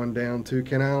see one down to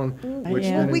Kent Island. Which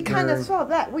then in We kind of turn- saw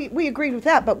that. We agreed with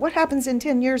that. But what happens in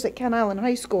 10 years at Kent Island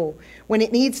High School when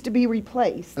it needs to be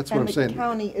replaced? That's what I'm saying. And the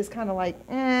county is kind of like,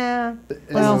 let's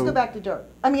Well- just go back to dirt.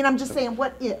 I mean, I'm just saying,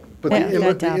 what if? But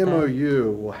the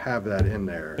MOU will have that in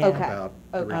there Yeah. about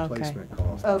the Okay. replacement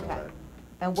cost. and all Okay. that.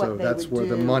 And So what they that's would where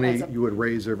the do money as a you would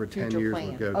raise over 10 future years plan.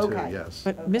 would go to, Okay. yes.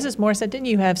 But Mrs. Moore said, didn't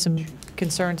you have some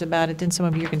concerns about it? Didn't some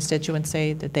of your constituents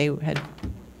say that they had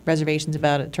reservations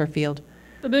about it, turf field?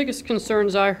 The biggest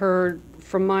concerns I heard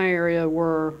from my area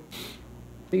were,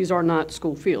 these are not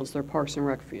school fields, they're Parks and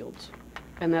Rec fields.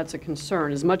 And that's a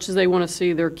concern. As much as they want to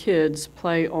see their kids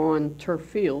play on turf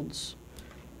fields,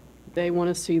 they want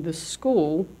to see the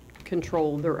school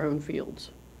control their own fields.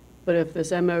 But if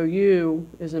this MOU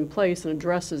is in place and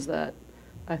addresses that,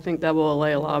 I think that will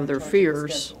allay a lot of their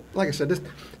fears. Like I said,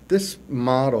 this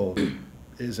model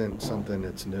isn't something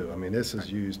that's new. I mean, this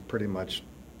is used pretty much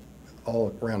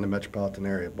all around the metropolitan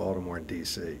area of Baltimore and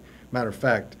D.C. Matter of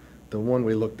fact, the one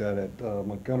we looked at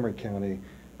Montgomery County,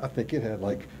 I think it had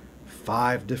like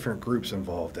 5 different groups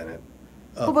involved in it.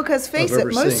 Well, because face it,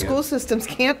 overseeing most school systems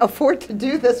can't afford to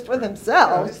do this for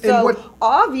themselves. So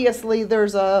obviously,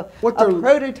 there's a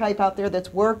prototype out there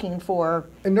that's working for.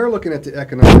 And they're looking at the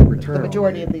economic return The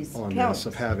majority of these on this, counties.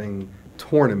 of having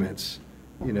tournaments,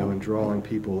 and drawing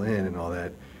people in and all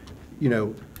that.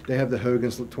 They have the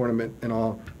Hogan's tournament and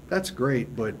all. That's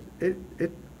great, but it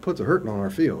puts a hurting on our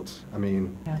fields. I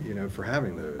mean, for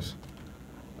having those.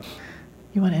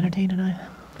 You want to entertain tonight?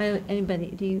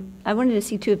 Anybody, I wanted to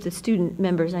see too if the student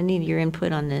members, I need your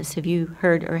input on this. Have you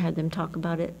heard or had them talk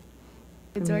about it?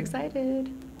 I'm so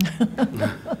excited.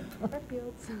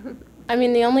 I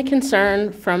mean, the only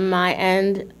concern from my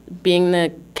end, being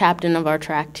the captain of our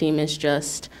track team, is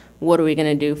just what are we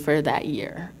going to do for that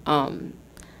year?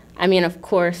 I mean, of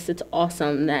course, it's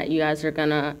awesome that you guys are going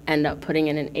to end up putting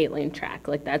in an 8-lane track.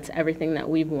 Like, that's everything that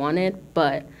we've wanted,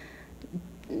 but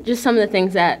just some of the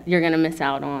things that you're going to miss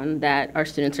out on, that our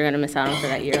students are going to miss out on for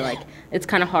that year. Like, it's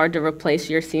kind of hard to replace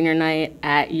your senior night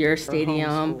at your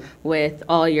stadium with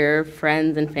all your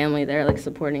friends and family there, like,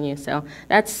 supporting you. So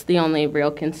that's the only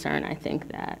real concern, I think,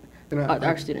 that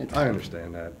our students have. I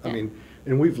understand that. Yeah. I mean,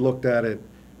 and we've looked at it,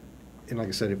 and like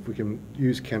I said, if we can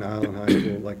use Kent Island High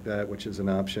School like that, which is an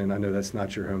option, I know that's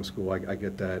not your home school, I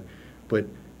get that. But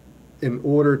in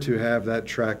order to have that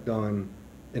track done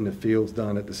and the fields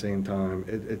done at the same time,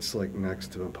 it's like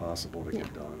next to impossible to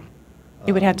get done.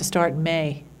 It would have to start in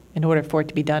May in order for it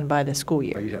to be done by the school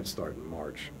year. You'd have to start in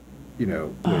March, you know,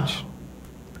 which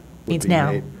means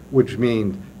now. Which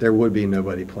means there would be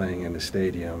nobody playing in the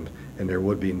stadium, and there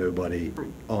would be nobody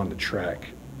on the track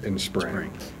in the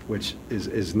spring. Which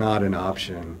is not an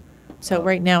option. So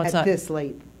right now it's at not. This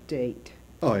late date.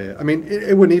 Oh, yeah. I mean,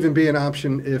 it wouldn't even be an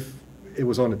option if it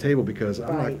was on the table, because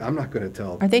I'm not going to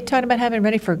tell. Are they talking about having it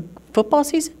ready for football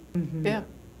season? Mm-hmm. Yeah.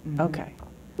 Okay.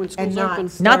 When And school's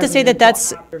open. Not to say that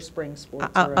that's, after spring sports.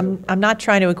 I'm not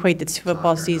trying to equate that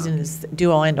football season is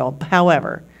do all end all.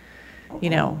 However, you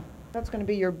know, That's going to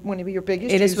be one of your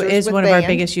biggest it users. is with one of our band,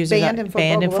 biggest users. Band and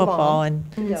Band and football and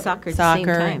Soccer at the same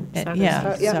time.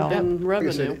 Yeah. So And Like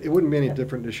I said, revenue. it wouldn't be any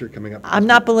different this year coming up. I'm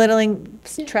not belittling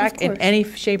track of in course. any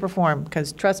shape or form,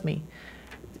 because trust me,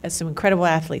 as some incredible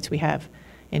athletes we have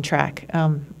in track.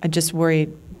 I just worry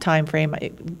time frame.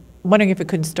 Wondering if it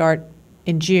couldn't start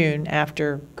in June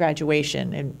after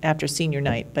graduation and after senior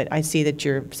night, but I see that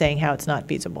you're saying how it's not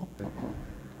feasible.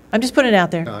 I'm just putting it out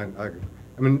there. No,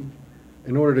 I mean,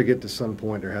 in order to get to some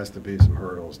point, there has to be some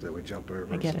hurdles that we jump over,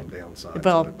 I get some it. downsides.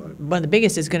 Well, to it, but- one of the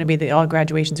biggest is going to be that all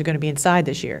graduations are going to be inside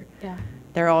this year. Yeah.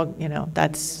 They're all, you know,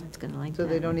 that's, It's going to like So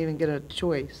they that. don't even get a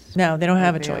choice. no, they don't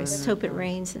have a Okay, choice. Let's hope it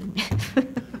rains and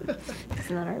it's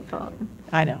not our fault.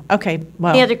 I know. Okay,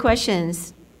 well. Any other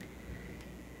questions?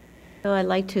 So I'd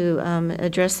like to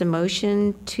address the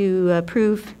motion to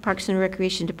approve Parks and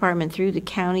Recreation Department through the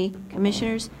county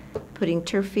commissioners putting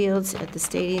turf fields at the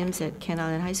stadiums at Kent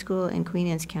Island High School and Queen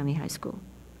Anne's County High School.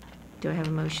 Do I have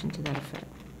a motion to that effect?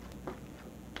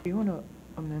 Do you want to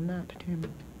amend that, Tim? You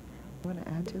want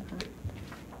to add to that?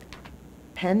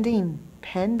 Pending.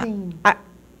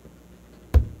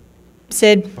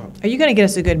 Sid, are you going to get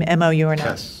us a good MOU or not?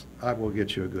 Yes, I will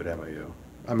get you a good MOU.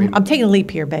 I mean, I'm taking a leap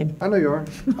here, babe. I know you are.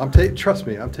 Trust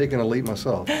me, I'm taking a leap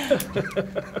myself.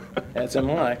 That's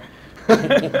am I.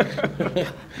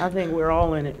 I think we're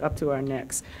all in it up to our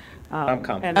necks. I'm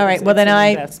confident. And All right, it's- well, then it's an I,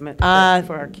 investment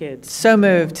for our kids. So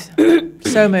moved.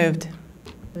 So moved.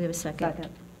 Do we have a second?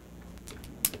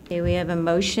 Okay, we have a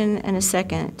motion and a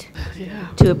second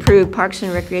to approve Parks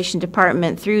and Recreation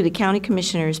Department through the county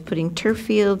commissioners putting turf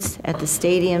fields at the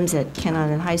stadiums at Kent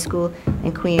Island High School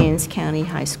and Queen Anne's County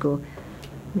High School.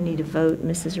 We need a vote.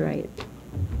 Mrs. Wright?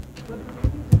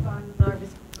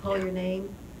 Call your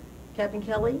name. Captain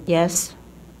Kelly? Yes?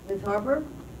 Ms. Harper?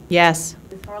 Yes.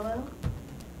 Ms. Harlow?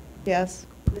 Yes.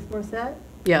 Ms. Morset?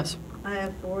 Yes. I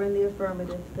have 4 in the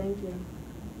affirmative. Thank you.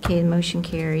 Okay, the motion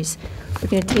carries. We're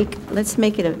going to let's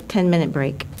make it a 10-minute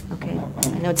break, okay?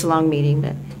 I know it's a long meeting,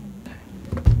 but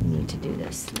we need to do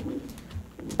this.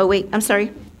 Oh, wait, I'm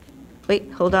sorry.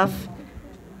 Wait, hold off.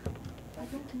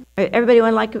 All right, everybody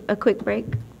want like a quick break?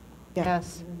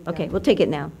 Yes. Okay, we'll take it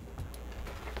now.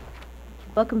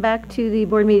 Welcome back to the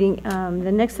board meeting.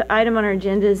 The next item on our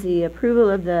agenda is the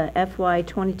approval of the FY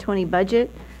 2020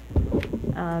 budget.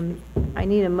 I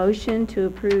need a motion to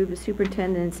approve the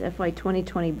superintendent's FY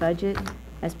 2020 budget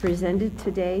as presented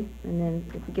today, and then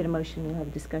if we get a motion, we'll have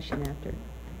a discussion after.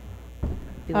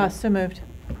 So moved.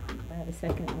 I have a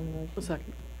second on the motion. A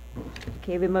second. Okay,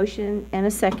 we have a motion and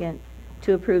a second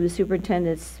to approve the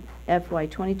superintendent's FY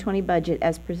 2020 budget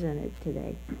as presented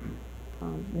today.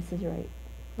 Mrs. Wright.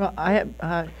 Well, I have.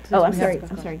 Oh, I'm sorry,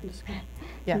 I'm sorry.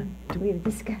 Yeah.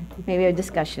 Maybe a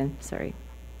discussion, sorry.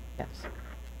 Yes.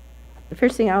 The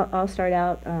first thing I'll start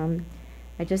out,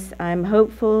 I'm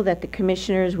hopeful that the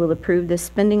commissioners will approve this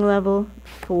spending level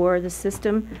for the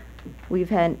system. We've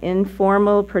had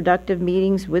informal, productive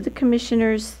meetings with the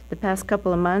commissioners the past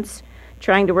couple of months,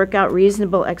 trying to work out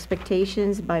reasonable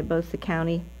expectations by both the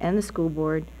county and the school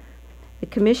board. The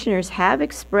commissioners have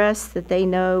expressed that they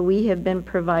know we have been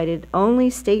provided only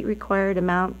state-required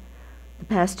amount the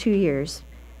past 2 years.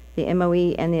 the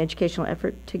MOE and the educational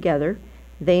effort together.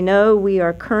 They know we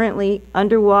are currently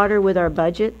underwater with our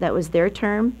budget. That was their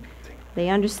term. They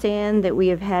understand that we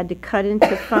have had to cut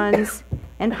into funds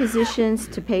and positions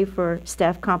to pay for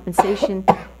staff compensation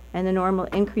and the normal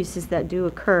increases that do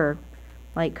occur,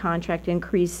 like contract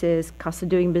increases, cost of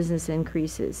doing business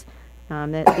increases,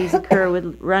 that these occur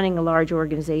with running a large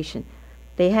organization.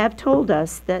 They have told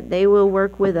us that they will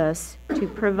work with us to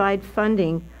provide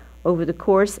funding over the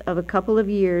course of a couple of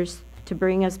years to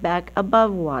bring us back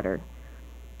above water.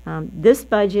 This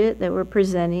budget that we're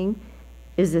presenting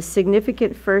is a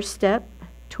significant first step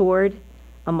toward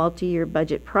a multi-year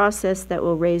budget process that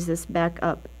will raise us back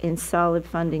up in solid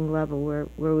funding level where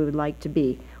we would like to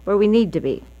be, where we need to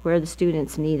be, where the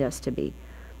students need us to be.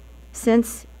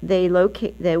 Since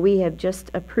that we have just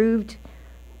approved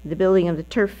the building of the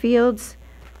turf fields,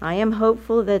 I am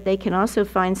hopeful that they can also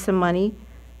find some money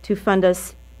to fund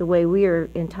us the way we are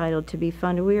entitled to be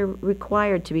funded. We are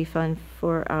required to be funded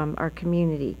for our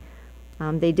community.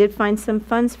 They did find some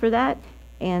funds for that,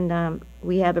 and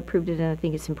we have approved it, and I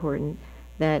think it's important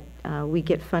that we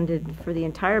get funded for the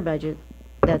entire budget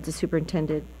that the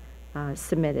superintendent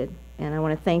submitted. And I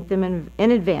want to thank them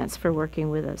in advance for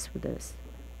working with us with this.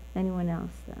 Anyone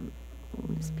else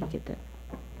want to speak at that?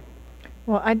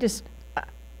 Well, I just,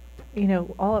 you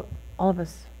know, all of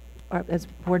us as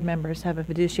board members have a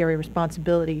fiduciary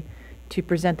responsibility to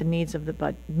present the needs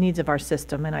of our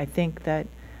system, and I think that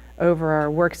over our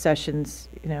work sessions,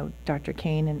 you know, Dr.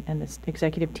 Kane and the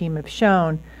executive team have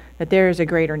shown that there is a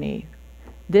greater need.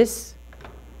 This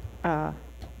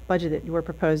budget that we're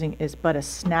proposing is but a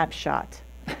snapshot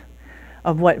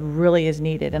of what really is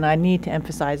needed, and I need to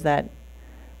emphasize that.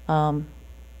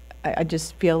 I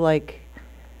just feel like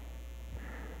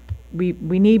we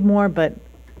need more, but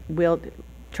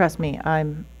trust me, I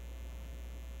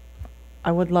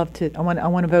would love to. I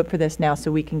want to vote for this now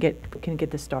so we can get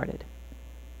this started.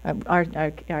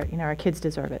 Our kids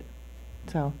deserve it,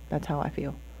 so that's how I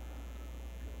feel.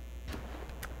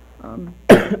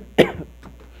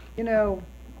 You know,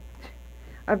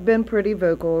 I've been pretty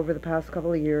vocal over the past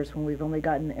couple of years when we've only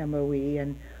gotten MOE,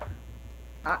 and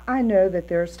I know that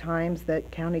there's times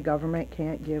that county government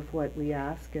can't give what we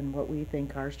ask and what we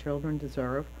think our children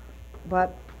deserve,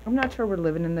 but I'm not sure we're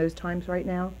living in those times right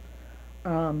now.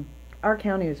 Our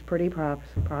county is pretty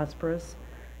prosperous.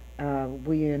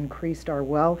 We increased our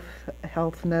wealth,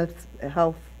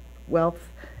 wealth,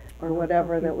 or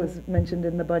whatever that was mentioned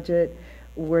in the budget.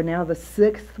 We're now the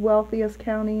 6th wealthiest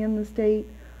county in the state,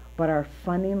 but our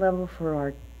funding level for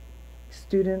our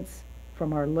students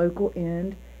from our local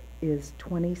end is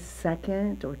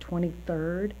 22nd or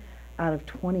 23rd out of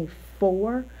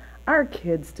 24. Our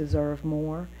kids deserve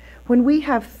more. When we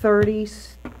have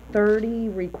 30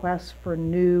 requests for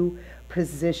new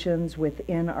positions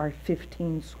within our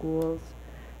 15 schools,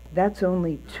 that's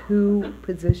only 2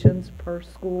 positions per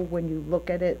school when you look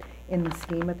at it in the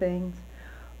scheme of things.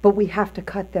 But we have to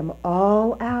cut them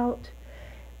all out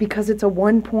because it's a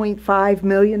 $1.5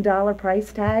 million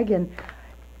price tag, and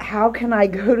how can I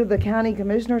go to the county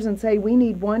commissioners and say we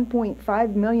need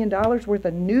 $1.5 million worth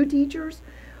of new teachers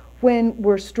when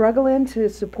we're struggling to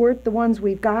support the ones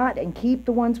we've got and keep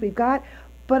the ones we've got?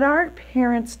 But our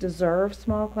parents deserve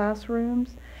small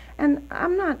classrooms, and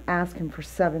I'm not asking for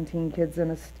 17 kids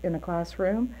in a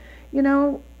classroom. You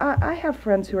know, I have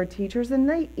friends who are teachers, and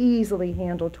they easily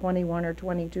handle 21 or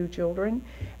 22 children,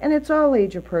 and it's all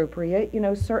age appropriate. You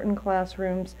know, certain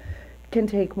classrooms can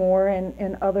take more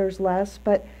and others less,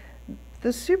 but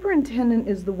the superintendent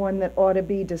is the one that ought to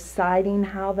be deciding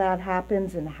how that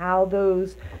happens and how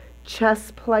those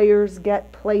chess players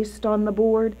get placed on the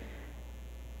board,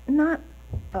 not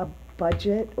a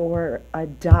budget or a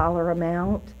dollar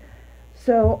amount.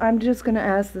 So I'm just going to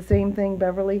ask the same thing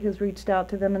Beverly has reached out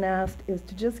to them and asked, is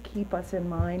to just keep us in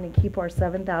mind and keep our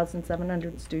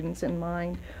 7,700 students in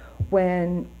mind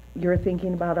when you're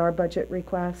thinking about our budget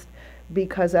request,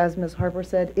 because as Ms. Harper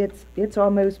said, it's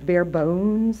almost bare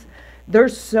bones.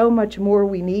 There's so much more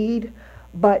we need,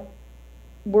 but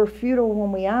we're futile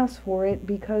when we ask for it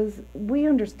because we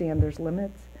understand there's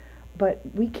limits, but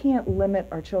we can't limit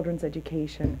our children's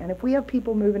education. And if we have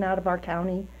people moving out of our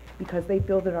county because they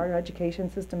feel that our education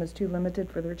system is too limited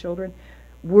for their children,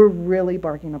 we're really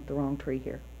barking up the wrong tree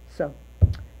here. So,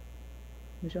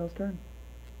 Michelle's turn.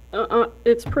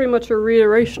 It's pretty much a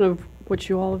reiteration of what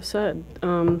you all have said.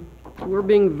 We're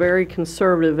being very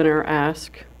conservative in our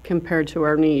ask compared to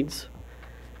our needs.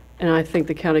 And I think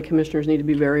the county commissioners need to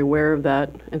be very aware of that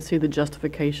and see the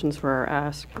justifications for our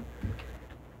ask.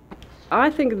 I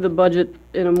think of the budget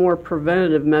in a more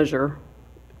preventative measure.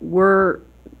 We're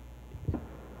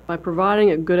By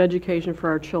providing a good education for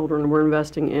our children, we're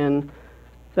investing in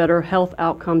better health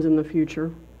outcomes in the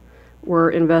future.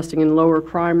 We're investing in lower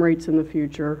crime rates in the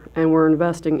future, and we're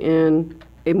investing in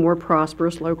a more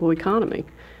prosperous local economy.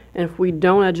 And if we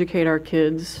don't educate our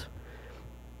kids,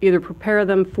 either prepare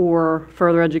them for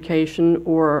further education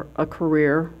or a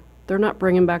career, they're not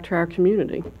bringing back to our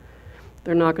community.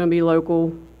 They're not going to be local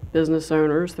business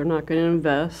owners. They're not going to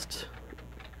invest.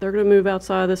 They're going to move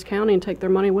outside of this county and take their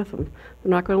money with them.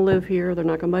 They're not going to live here. They're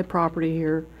not going to buy property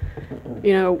here.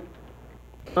 You know,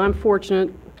 I'm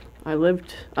fortunate. I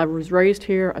was raised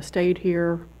here. I stayed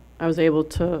here. I was able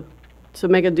to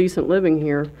make a decent living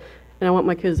here, and I want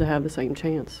my kids to have the same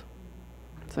chance.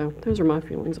 So those are my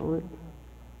feelings on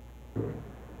it.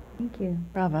 Thank you.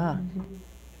 Bravo.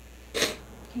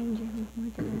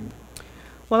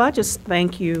 Well, I just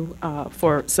thank you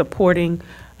for supporting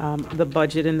the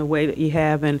budget in the way that you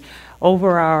have, and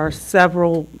over our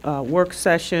several work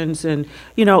sessions, and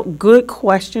good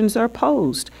questions are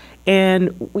posed,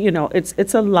 and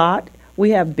it's a lot.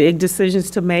 We have big decisions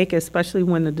to make, especially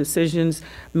when the decisions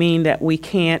mean that we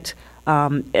can't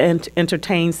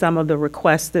entertain some of the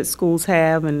requests that schools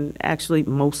have, and actually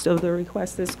most of the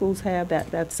requests that schools have.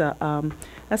 That's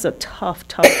a tough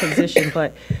position,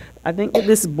 but I think that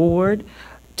this board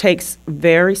takes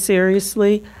very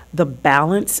seriously the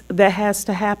balance that has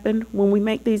to happen when we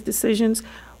make these decisions.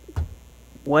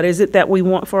 What is it that we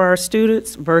want for our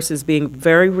students versus being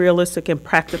very realistic and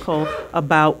practical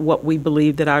about what we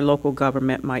believe that our local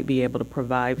government might be able to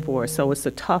provide for us. So it's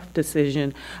a tough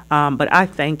decision, but I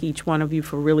thank each one of you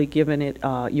for really giving it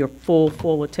your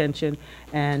full attention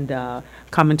and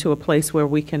coming to a place where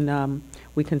we can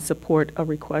support a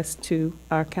request to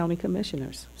our county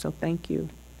commissioners. So thank you.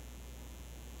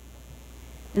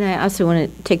 And I also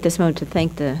want to take this moment to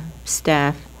thank the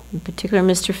staff, in particular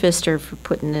Mr. Pfister, for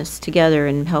putting this together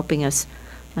and helping us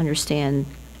understand.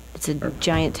 It's a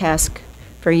giant task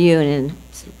for you, and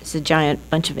it's a giant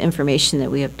bunch of information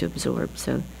that we have to absorb.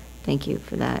 So thank you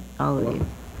for that, all of you.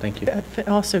 Thank you.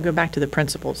 Also go back to the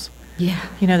principals. Yeah.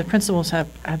 The principals have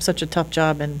such a tough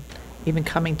job, and even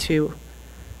coming to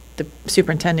the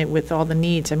superintendent with all the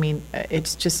needs. I mean,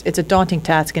 it's a daunting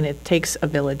task, and it takes a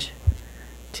village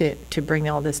to bring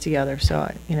all this together. So,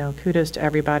 kudos to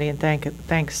everybody, and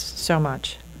thanks so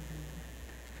much.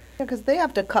 Because they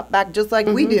have to cut back just like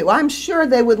we do. I'm sure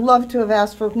they would love to have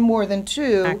asked for more than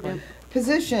two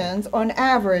positions on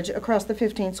average across the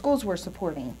 15 schools we're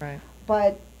supporting. Right.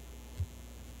 But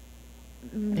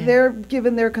they're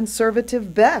given their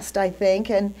conservative best, I think.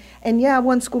 And yeah,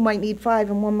 one school might need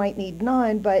 5 and one might need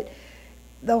 9, but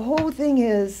the whole thing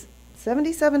is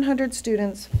 7,700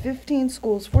 students, 15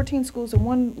 schools, 14 schools, and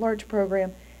one large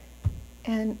program,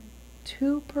 and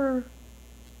 2 per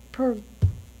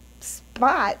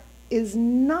spot is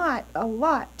not a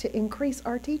lot to increase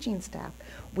our teaching staff.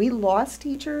 We lost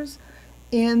teachers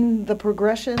in the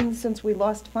progression since we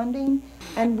lost funding,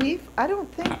 and we've, I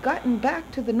don't think, gotten back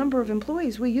to the number of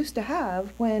employees we used to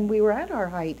have when we were at our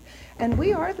height. And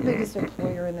we are the biggest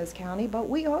employer in this county, but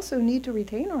we also need to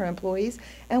retain our employees,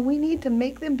 and we need to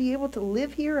make them be able to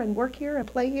live here and work here and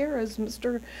play here, as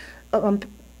Mr.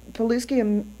 Paluski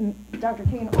and Dr.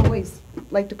 Kane always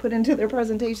like to put into their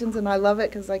presentations, and I love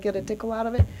it because I get a tickle out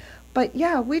of it. But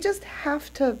yeah, we just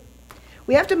have to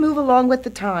move along with the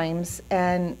times,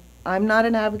 and I'm not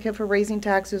an advocate for raising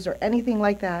taxes or anything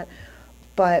like that,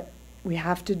 but we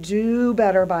have to do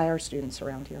better by our students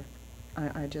around here.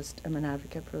 I just am an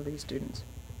advocate for these students.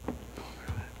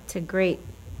 It's a great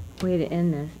way to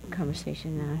end the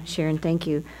conversation, Sharon. Thank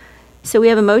you. So we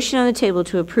have a motion on the table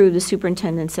to approve the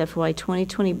superintendent's FY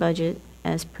 2020 budget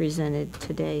as presented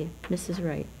today. Mrs.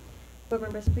 Wright. Board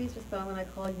members, please respond when I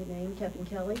call your name. Captain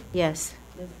Kelly? Yes.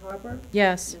 Ms. Harper?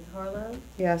 Yes. Ms. Harlow?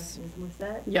 Yes. Ms.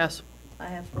 Morset? Yes. I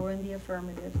have 4 in the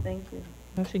affirmative. Thank you.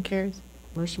 Motion carries.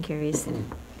 Motion carries.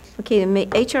 Okay, the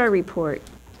HR report.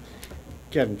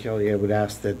 Captain Kelly, I would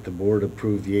ask that the board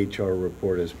approve the HR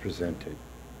report as presented.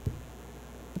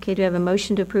 Okay, do I have a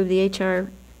motion to approve the HR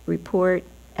report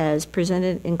as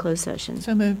presented in closed session?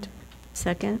 So moved.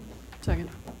 Second? Second.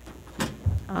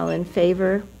 All in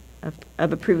favor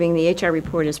of approving the HR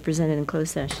report as presented in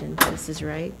closed session? Mrs.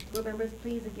 Wright? Board members,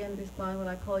 please again respond when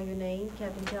I call your name.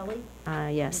 Captain Kelly?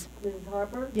 Yes. Ms.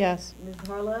 Harper? Yes. Ms.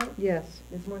 Harlow? Yes.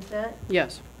 Ms. Morset?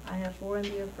 Yes. I have 4 in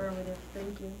the affirmative.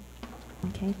 Thank you.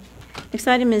 Okay. Next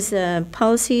item is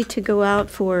policy to go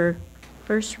out for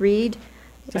first read.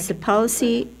 It's a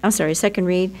policy, second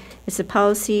read. It's a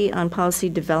policy on policy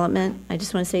development. I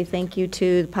just want to say thank you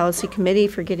to the policy committee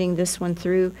for getting this one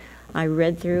through. I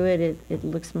read through it. It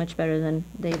looks much better than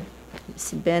they've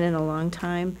been in a long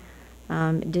time.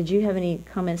 Did you have any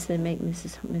comments to make,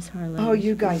 Ms. Harlow? Oh,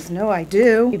 you guys know I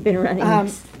do. You've been running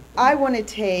this. I want to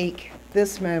take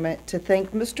this moment to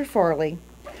thank Mr. Farley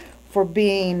for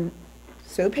being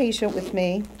so patient with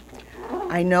me.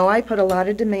 I know I put a lot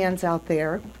of demands out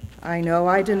there. I know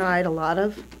I denied a lot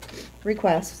of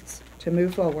requests to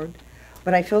move forward,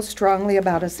 but I feel strongly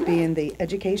about us being the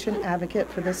education advocate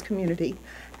for this community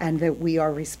and that we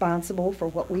are responsible for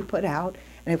what we put out.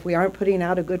 And if we aren't putting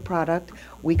out a good product,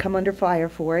 we come under fire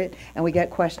for it and we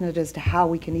get questioned as to how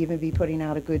we can even be putting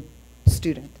out a good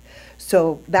student.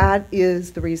 So that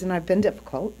is the reason I've been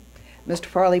difficult. Mr.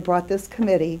 Farley brought this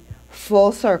committee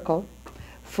full circle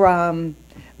from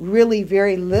really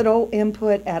very little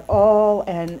input at all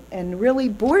and really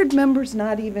board members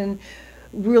not even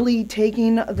really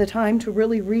taking the time to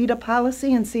really read a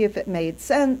policy and see if it made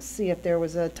sense, see if there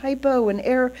was a typo, an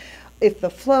error, if the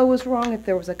flow was wrong, if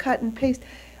there was a cut and paste.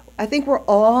 I think we're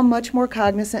all much more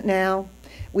cognizant now.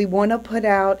 We want to put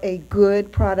out a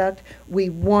good product. We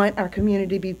want our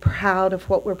community to be proud of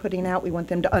what we're putting out. We want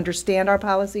them to understand our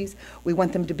policies. We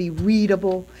want them to be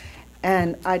readable.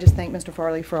 And I just thank Mr.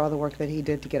 Farley for all the work that he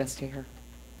did to get us to here.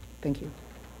 Thank you.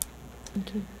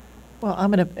 Thank you. Well,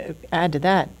 I'm going to add to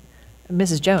that.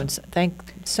 Mrs. Jones,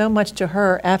 thank so much to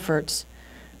her efforts,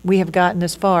 we have gotten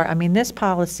this far. I mean, this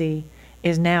policy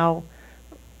is now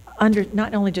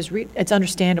not only just it's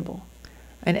understandable.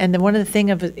 And one of the thing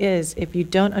of it is, if you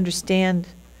don't understand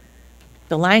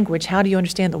the language, how do you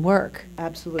understand the work?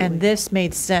 Absolutely. And this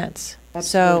made sense.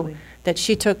 Absolutely. So that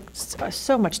she took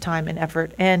so much time and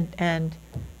effort, and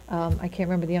I can't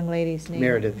remember the young lady's name.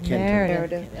 Meredith Kenton.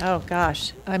 Meredith. Oh,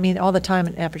 gosh. I mean, all the time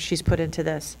and effort she's put into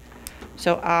this.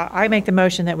 So I make the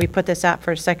motion that we put this out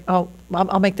for a second,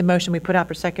 I'll make the motion we put out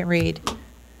for second read.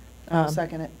 I'll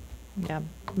second it. Yeah.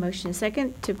 Motion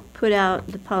second to put out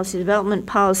the policy development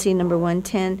policy number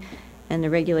 110 and the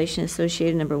regulation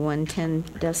associated number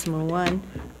 110.1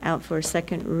 out for a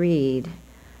second read.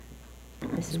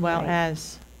 As well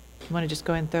as, you want to just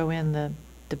go ahead and throw in the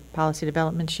policy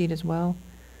development sheet as well?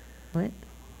 What?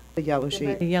 The yellow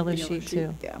sheet. The yellow sheet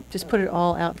too. Yeah. Just put it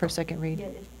all out for a second read.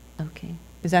 Okay.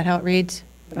 Is that how it reads?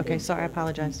 Okay, sorry, I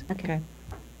apologize. Okay.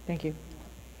 Thank you.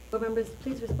 Board members,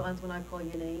 please respond when I call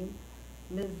your name.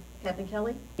 Ms. Captain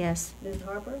Kelly? Yes. Ms.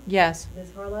 Harper? Yes.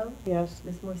 Ms. Harlow? Yes.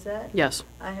 Ms. Morissette? Yes.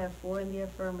 I have 4 in the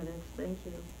affirmative. Thank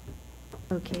you.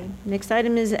 Okay. Next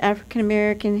item is African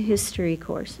American History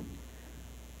course.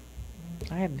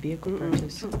 I have vehicle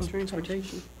purchase.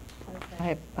 Transportation. I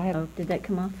have. Oh, did that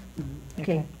come off?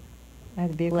 Okay. I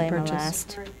have the vehicle Lama purchase.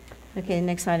 last. Okay, the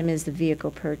next item is the vehicle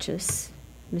purchase.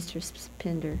 Mr.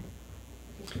 Spender.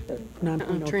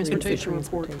 Transportation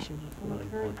report.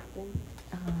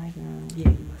 Oh, I know.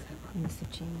 Yeah. Must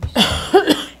have changed.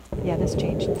 Yeah, this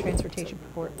changed, the transportation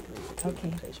report. Okay.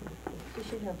 You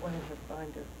should have one in your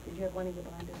binder. Did you have one in your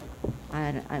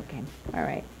binder? Okay, all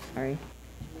right, sorry.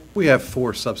 We have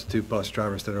 4 substitute bus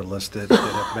drivers that are listed that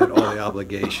have met all the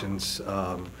obligations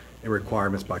and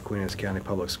requirements by Queen Anne's County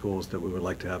Public Schools that we would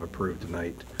like to have approved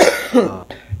tonight, so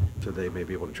they may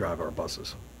be able to drive our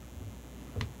buses.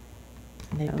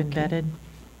 They've been vetted?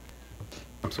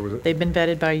 So was it? They've been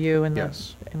vetted by you and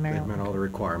Yes, and they've Maryland? met all the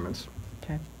requirements.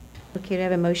 Okay. Okay, do I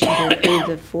have a motion to approve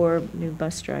the 4 new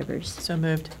bus drivers? So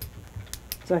moved.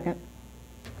 Second.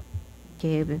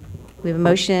 Okay, we have a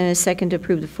motion and a second to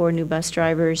approve the 4 new bus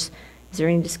drivers. Is there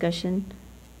any discussion?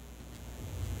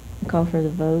 Call for the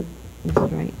vote. This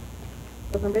is right.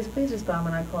 Board members, please respond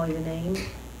when I call your name.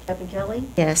 Captain Kelly?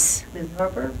 Yes. Ms.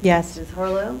 Harper? Yes. Ms.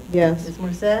 Harlow? Yes. Ms.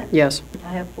 Morissette? Yes.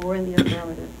 I have 4 in the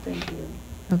affirmative. Thank you.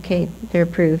 Okay, they're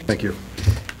approved. Thank you.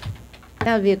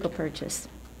 Now vehicle purchase.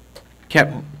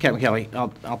 Captain Kelly,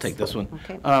 I'll take this one.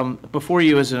 Okay. Before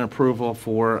you is an approval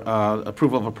for,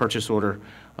 approval of a purchase order,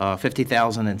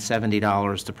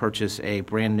 $50,070 to purchase a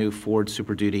brand-new Ford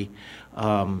Super Duty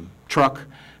truck,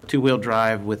 2-wheel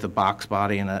drive with a box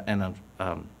body and a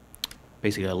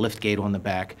basically a lift gate on the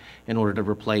back in order to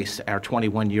replace our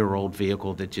 21-year-old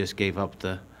vehicle that just gave up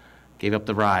the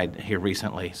ride here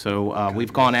recently. So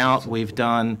we've gone out, we've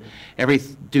done every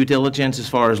due diligence as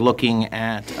far as looking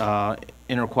at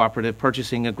intercooperative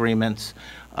purchasing agreements.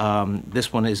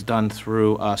 This one is done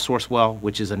through Sourcewell,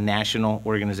 which is a national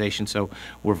organization, so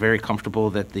we're very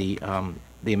comfortable that the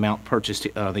amount purchased,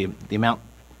 the amount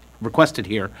requested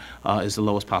here is the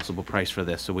lowest possible price for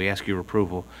this. So we ask your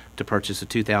approval to purchase a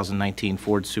 2019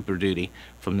 Ford Super Duty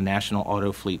from the National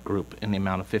Auto Fleet Group in the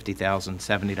amount of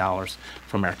 $50,070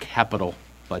 from our capital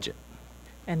budget.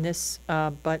 And this,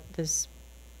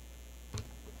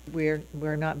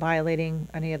 we're not violating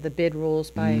any of the bid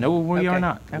rules by? No, we are Okay,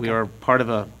 not. We okay. are part of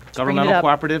a bringing it governmental up.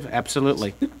 cooperative,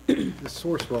 absolutely. The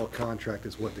Sourcewell contract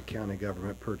is what the county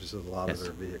government purchases a lot of Yes.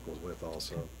 their vehicles with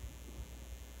also.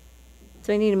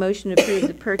 So I need a motion to approve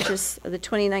the purchase of the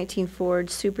 2019 Ford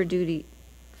Super Duty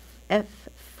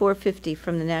F-450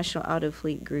 from the National Auto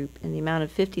Fleet Group in the amount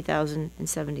of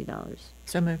 $50,070.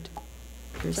 So moved.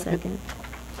 For a second.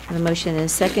 And a motion and a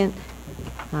second.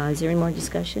 Is there any more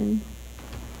discussion?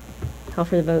 Call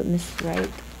for the vote, Ms. Wright.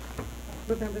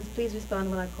 Board members, please respond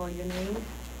when I call your name.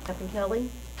 Captain Kelly?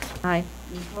 Aye.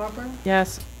 Ms. Harper?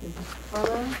 Yes. Ms.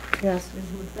 Harlow? Yes. Ms.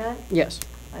 Woodsett? Yes.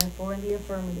 I have 4 in the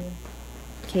affirmative.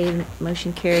 Okay,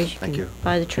 motion carries. Thank can you.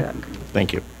 Buy the truck.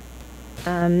 Thank you.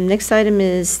 Next item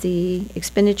is the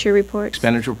expenditure report.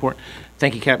 Expenditure report.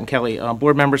 Thank you, Captain Kelly.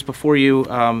 Board members, before you,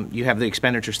 you have the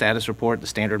expenditure status report, the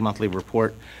standard monthly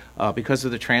report. Because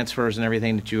of the transfers and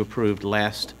everything that you approved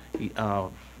last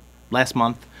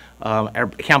month, our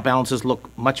account balances look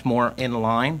much more in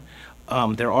line.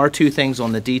 There are two things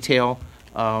on the detail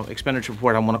expenditure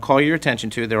report I want to call your attention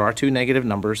to. There are two negative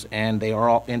numbers, and they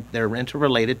are they're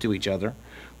interrelated to each other.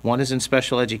 One is in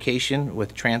special education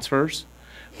with transfers.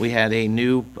 We had a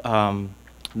new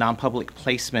non-public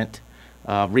placement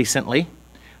recently,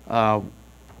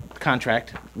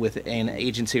 contract with an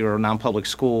agency or a non-public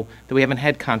school that we haven't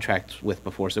had contracts with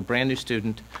before. So brand new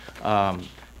student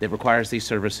that requires these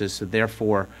services, so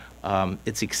therefore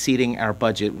it's exceeding our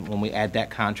budget when we add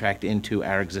that contract into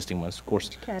our existing ones. Of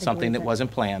course, something that wasn't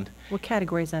planned. What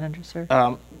category is that under,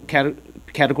 sir?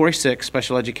 Category 6,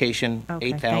 special education,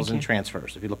 Okay, thank 8,000 you.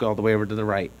 transfers. If you look all the way over to the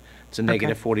right, it's a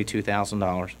negative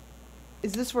 $42,000.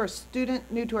 Is this for a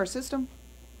student new to our system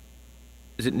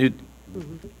Is it new?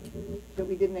 that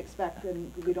we didn't expect,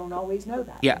 and we don't always know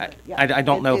that? Yeah, But I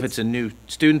don't know if it's a new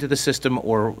student to the system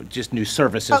or just new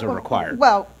services are required.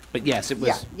 Well, But yes, it yeah,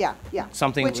 was yeah.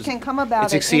 something that Which was. can come about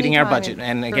It's at exceeding any our time budget,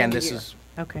 and during again, the this year. is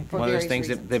Okay. For one of those various things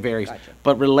reasons. that varies. Gotcha.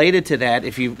 But related to that,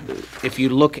 if you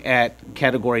look at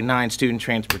Category 9, student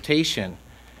transportation,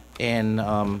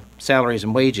 in salaries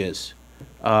and wages,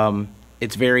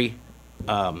 it's very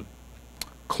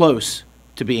close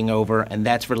to being over, and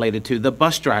that's related to the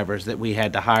bus drivers that we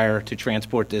had to hire to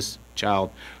transport this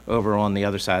child over on the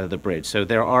other side of the bridge. So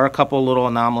there are a couple little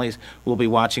anomalies. We'll be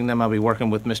watching them. I'll be working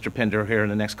with Mr. Pinder here in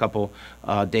the next couple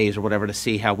days or whatever to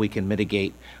see how we can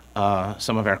mitigate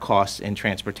some of our costs in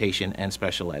transportation and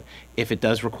special ed. If it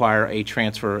does require a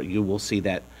transfer, you will see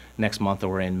that next month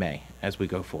or in May as we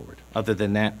go forward. Other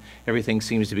than that, everything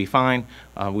seems to be fine.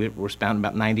 We're spending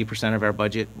about 90% of our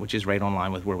budget, which is right on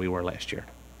line with where we were last year.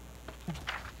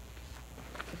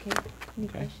 Okay, any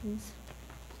Okay. questions?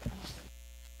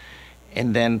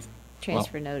 And then.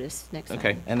 Transfer notice, next Okay,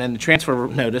 item. and then the transfer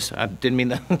notice, I didn't mean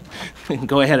to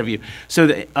go ahead of you. So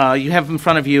you have in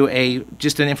front of you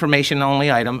just an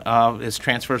information-only item, is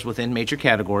transfers within major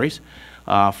categories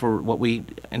for what we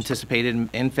anticipated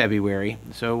in February.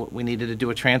 So we needed to do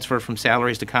a transfer from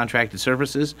salaries to contracted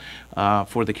services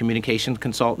for the communication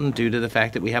consultant due to the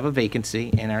fact that we have a vacancy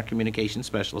in our communication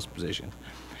specialist position.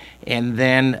 And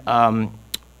then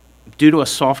due to a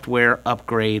software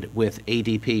upgrade with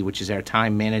ADP, which is our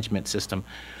time management system,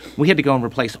 we had to go and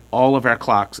replace all of our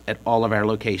clocks at all of our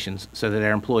locations so that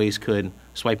our employees could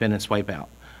swipe in and swipe out.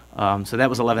 So that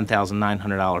was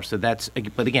 $11,900. So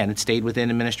but again, it stayed within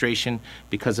administration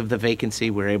because of the vacancy.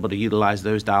 We're able to utilize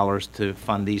those dollars to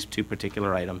fund these two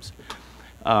particular items.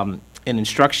 In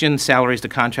instruction, salaries to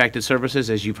contracted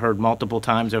services, as you've heard multiple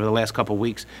times over the last couple of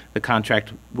weeks, the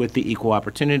contract with the equal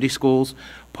opportunity schools.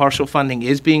 Partial funding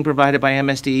is being provided by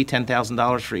MSDE,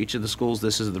 $10,000 for each of the schools.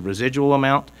 This is the residual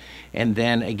amount. And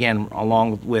then again,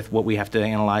 along with what we have to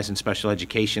analyze in special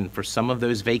education for some of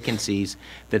those vacancies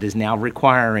that is now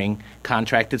requiring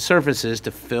contracted services to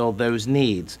fill those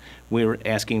needs, we're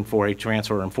asking for a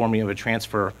transfer, informing you of a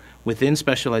transfer within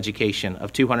special education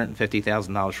of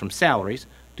 $250,000 from salaries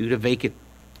due to vacant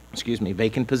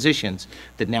positions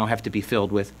that now have to be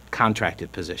filled with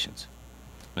contracted positions.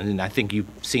 And I think you've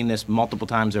seen this multiple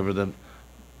times over the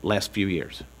last few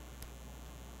years.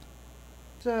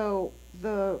 So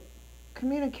the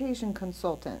communication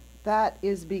consultant, that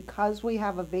is because we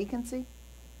have a vacancy?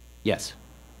 Yes.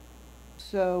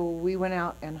 So we went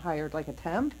out and hired like a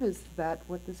temp? Is that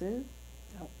what this is?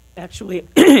 Actually,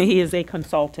 he is a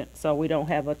consultant, so we don't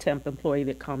have a temp employee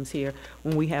that comes here.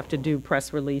 When we have to do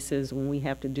press releases, when we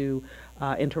have to do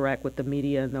interact with the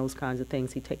media and those kinds of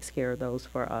things, he takes care of those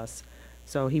for us.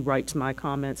 So he writes my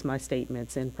comments, my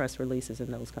statements, and press releases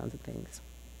and those kinds of things.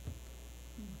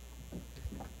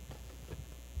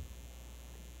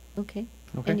 Okay.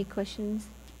 Okay. Any questions?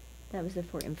 That was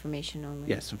for information only.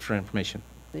 Yes, for information.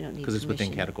 We don't need Because it's within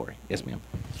permission. category. Yes, ma'am.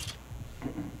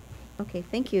 Okay,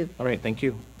 thank you. All right, thank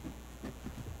you.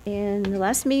 And the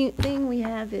last thing we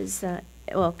have is,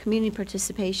 well, community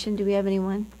participation. Do we have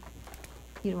anyone?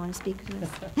 You don't want to speak to us?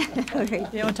 All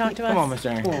right. You want to talk to us? Come on,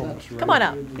 Mr. Aaron. Come on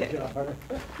up.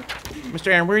 Mr.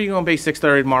 Aaron, where are you going to be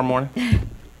 6:30 tomorrow morning?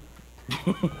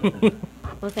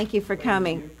 Well, thank you for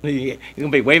coming. You're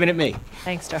going to be waving at me.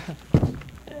 Thanks, darling.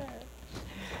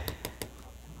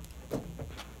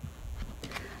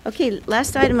 Okay,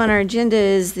 last item on our agenda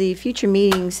is the future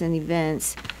meetings and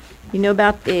events. You know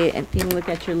about if you can look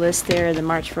at your list there, the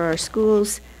March for Our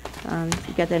Schools.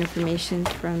 You got that information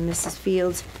from Mrs.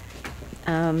 Fields.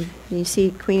 You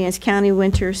see Queen Anne's County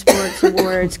Winter Sports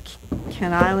Awards,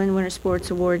 Kent Island Winter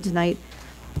Sports Awards night.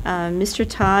 Mr.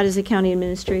 Todd is a county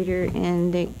administrator,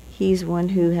 and he's one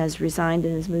who has resigned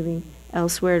and is moving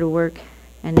elsewhere to work,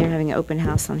 and they're having an open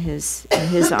house on his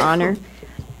honor.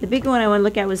 The big one I want to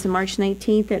look at was the March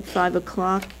 19th at 5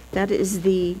 o'clock. That is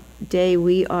the day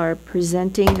we are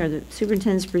presenting, or the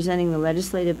superintendent's presenting the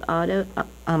legislative audit,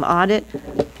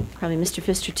 probably Mr.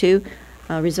 Pfister too,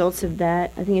 results of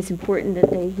that. I think it's important that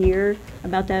they hear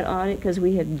about that audit because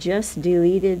we have just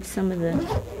deleted some of the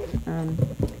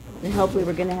help we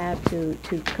were going to have to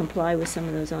comply with some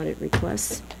of those audit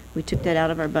requests. We took that out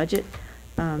of our budget.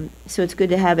 So it's good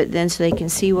to have it then so they can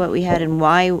see what we had and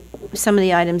why some of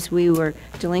the items we were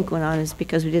delinquent on is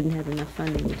because we didn't have enough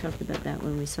funding. We talked about that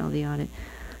when we saw the audit.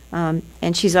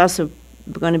 And she's also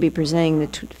going to be presenting the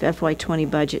FY20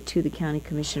 budget to the county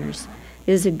commissioners.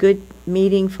 It is a good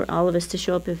meeting for all of us to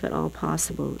show up if at all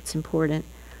possible. It's important.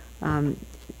 And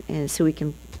so we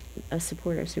can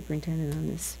support our superintendent on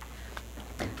this.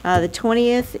 The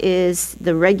 20th is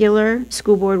the regular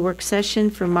school board work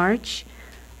session for March.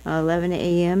 11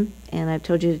 a.m. And I've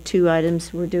told you the two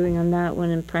items we're doing on that one,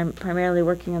 and primarily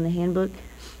working on the handbook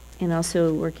and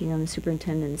also working on the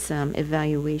superintendent's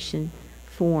evaluation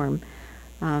form.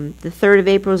 The 3rd of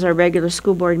April is our regular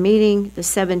school board meeting. The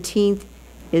 17th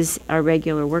is our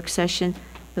regular work session.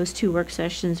 Those two work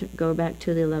sessions go back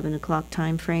to the 11 o'clock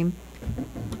time frame.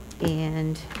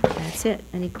 And that's it.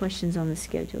 Any questions on the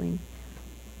scheduling?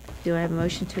 Do I have a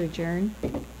motion to adjourn?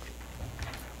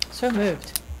 So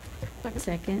moved.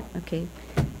 Second, okay.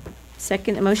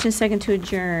 Motion second to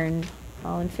adjourn.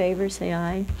 All in favor, say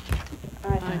aye.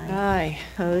 Aye.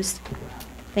 Opposed?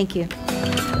 Thank you.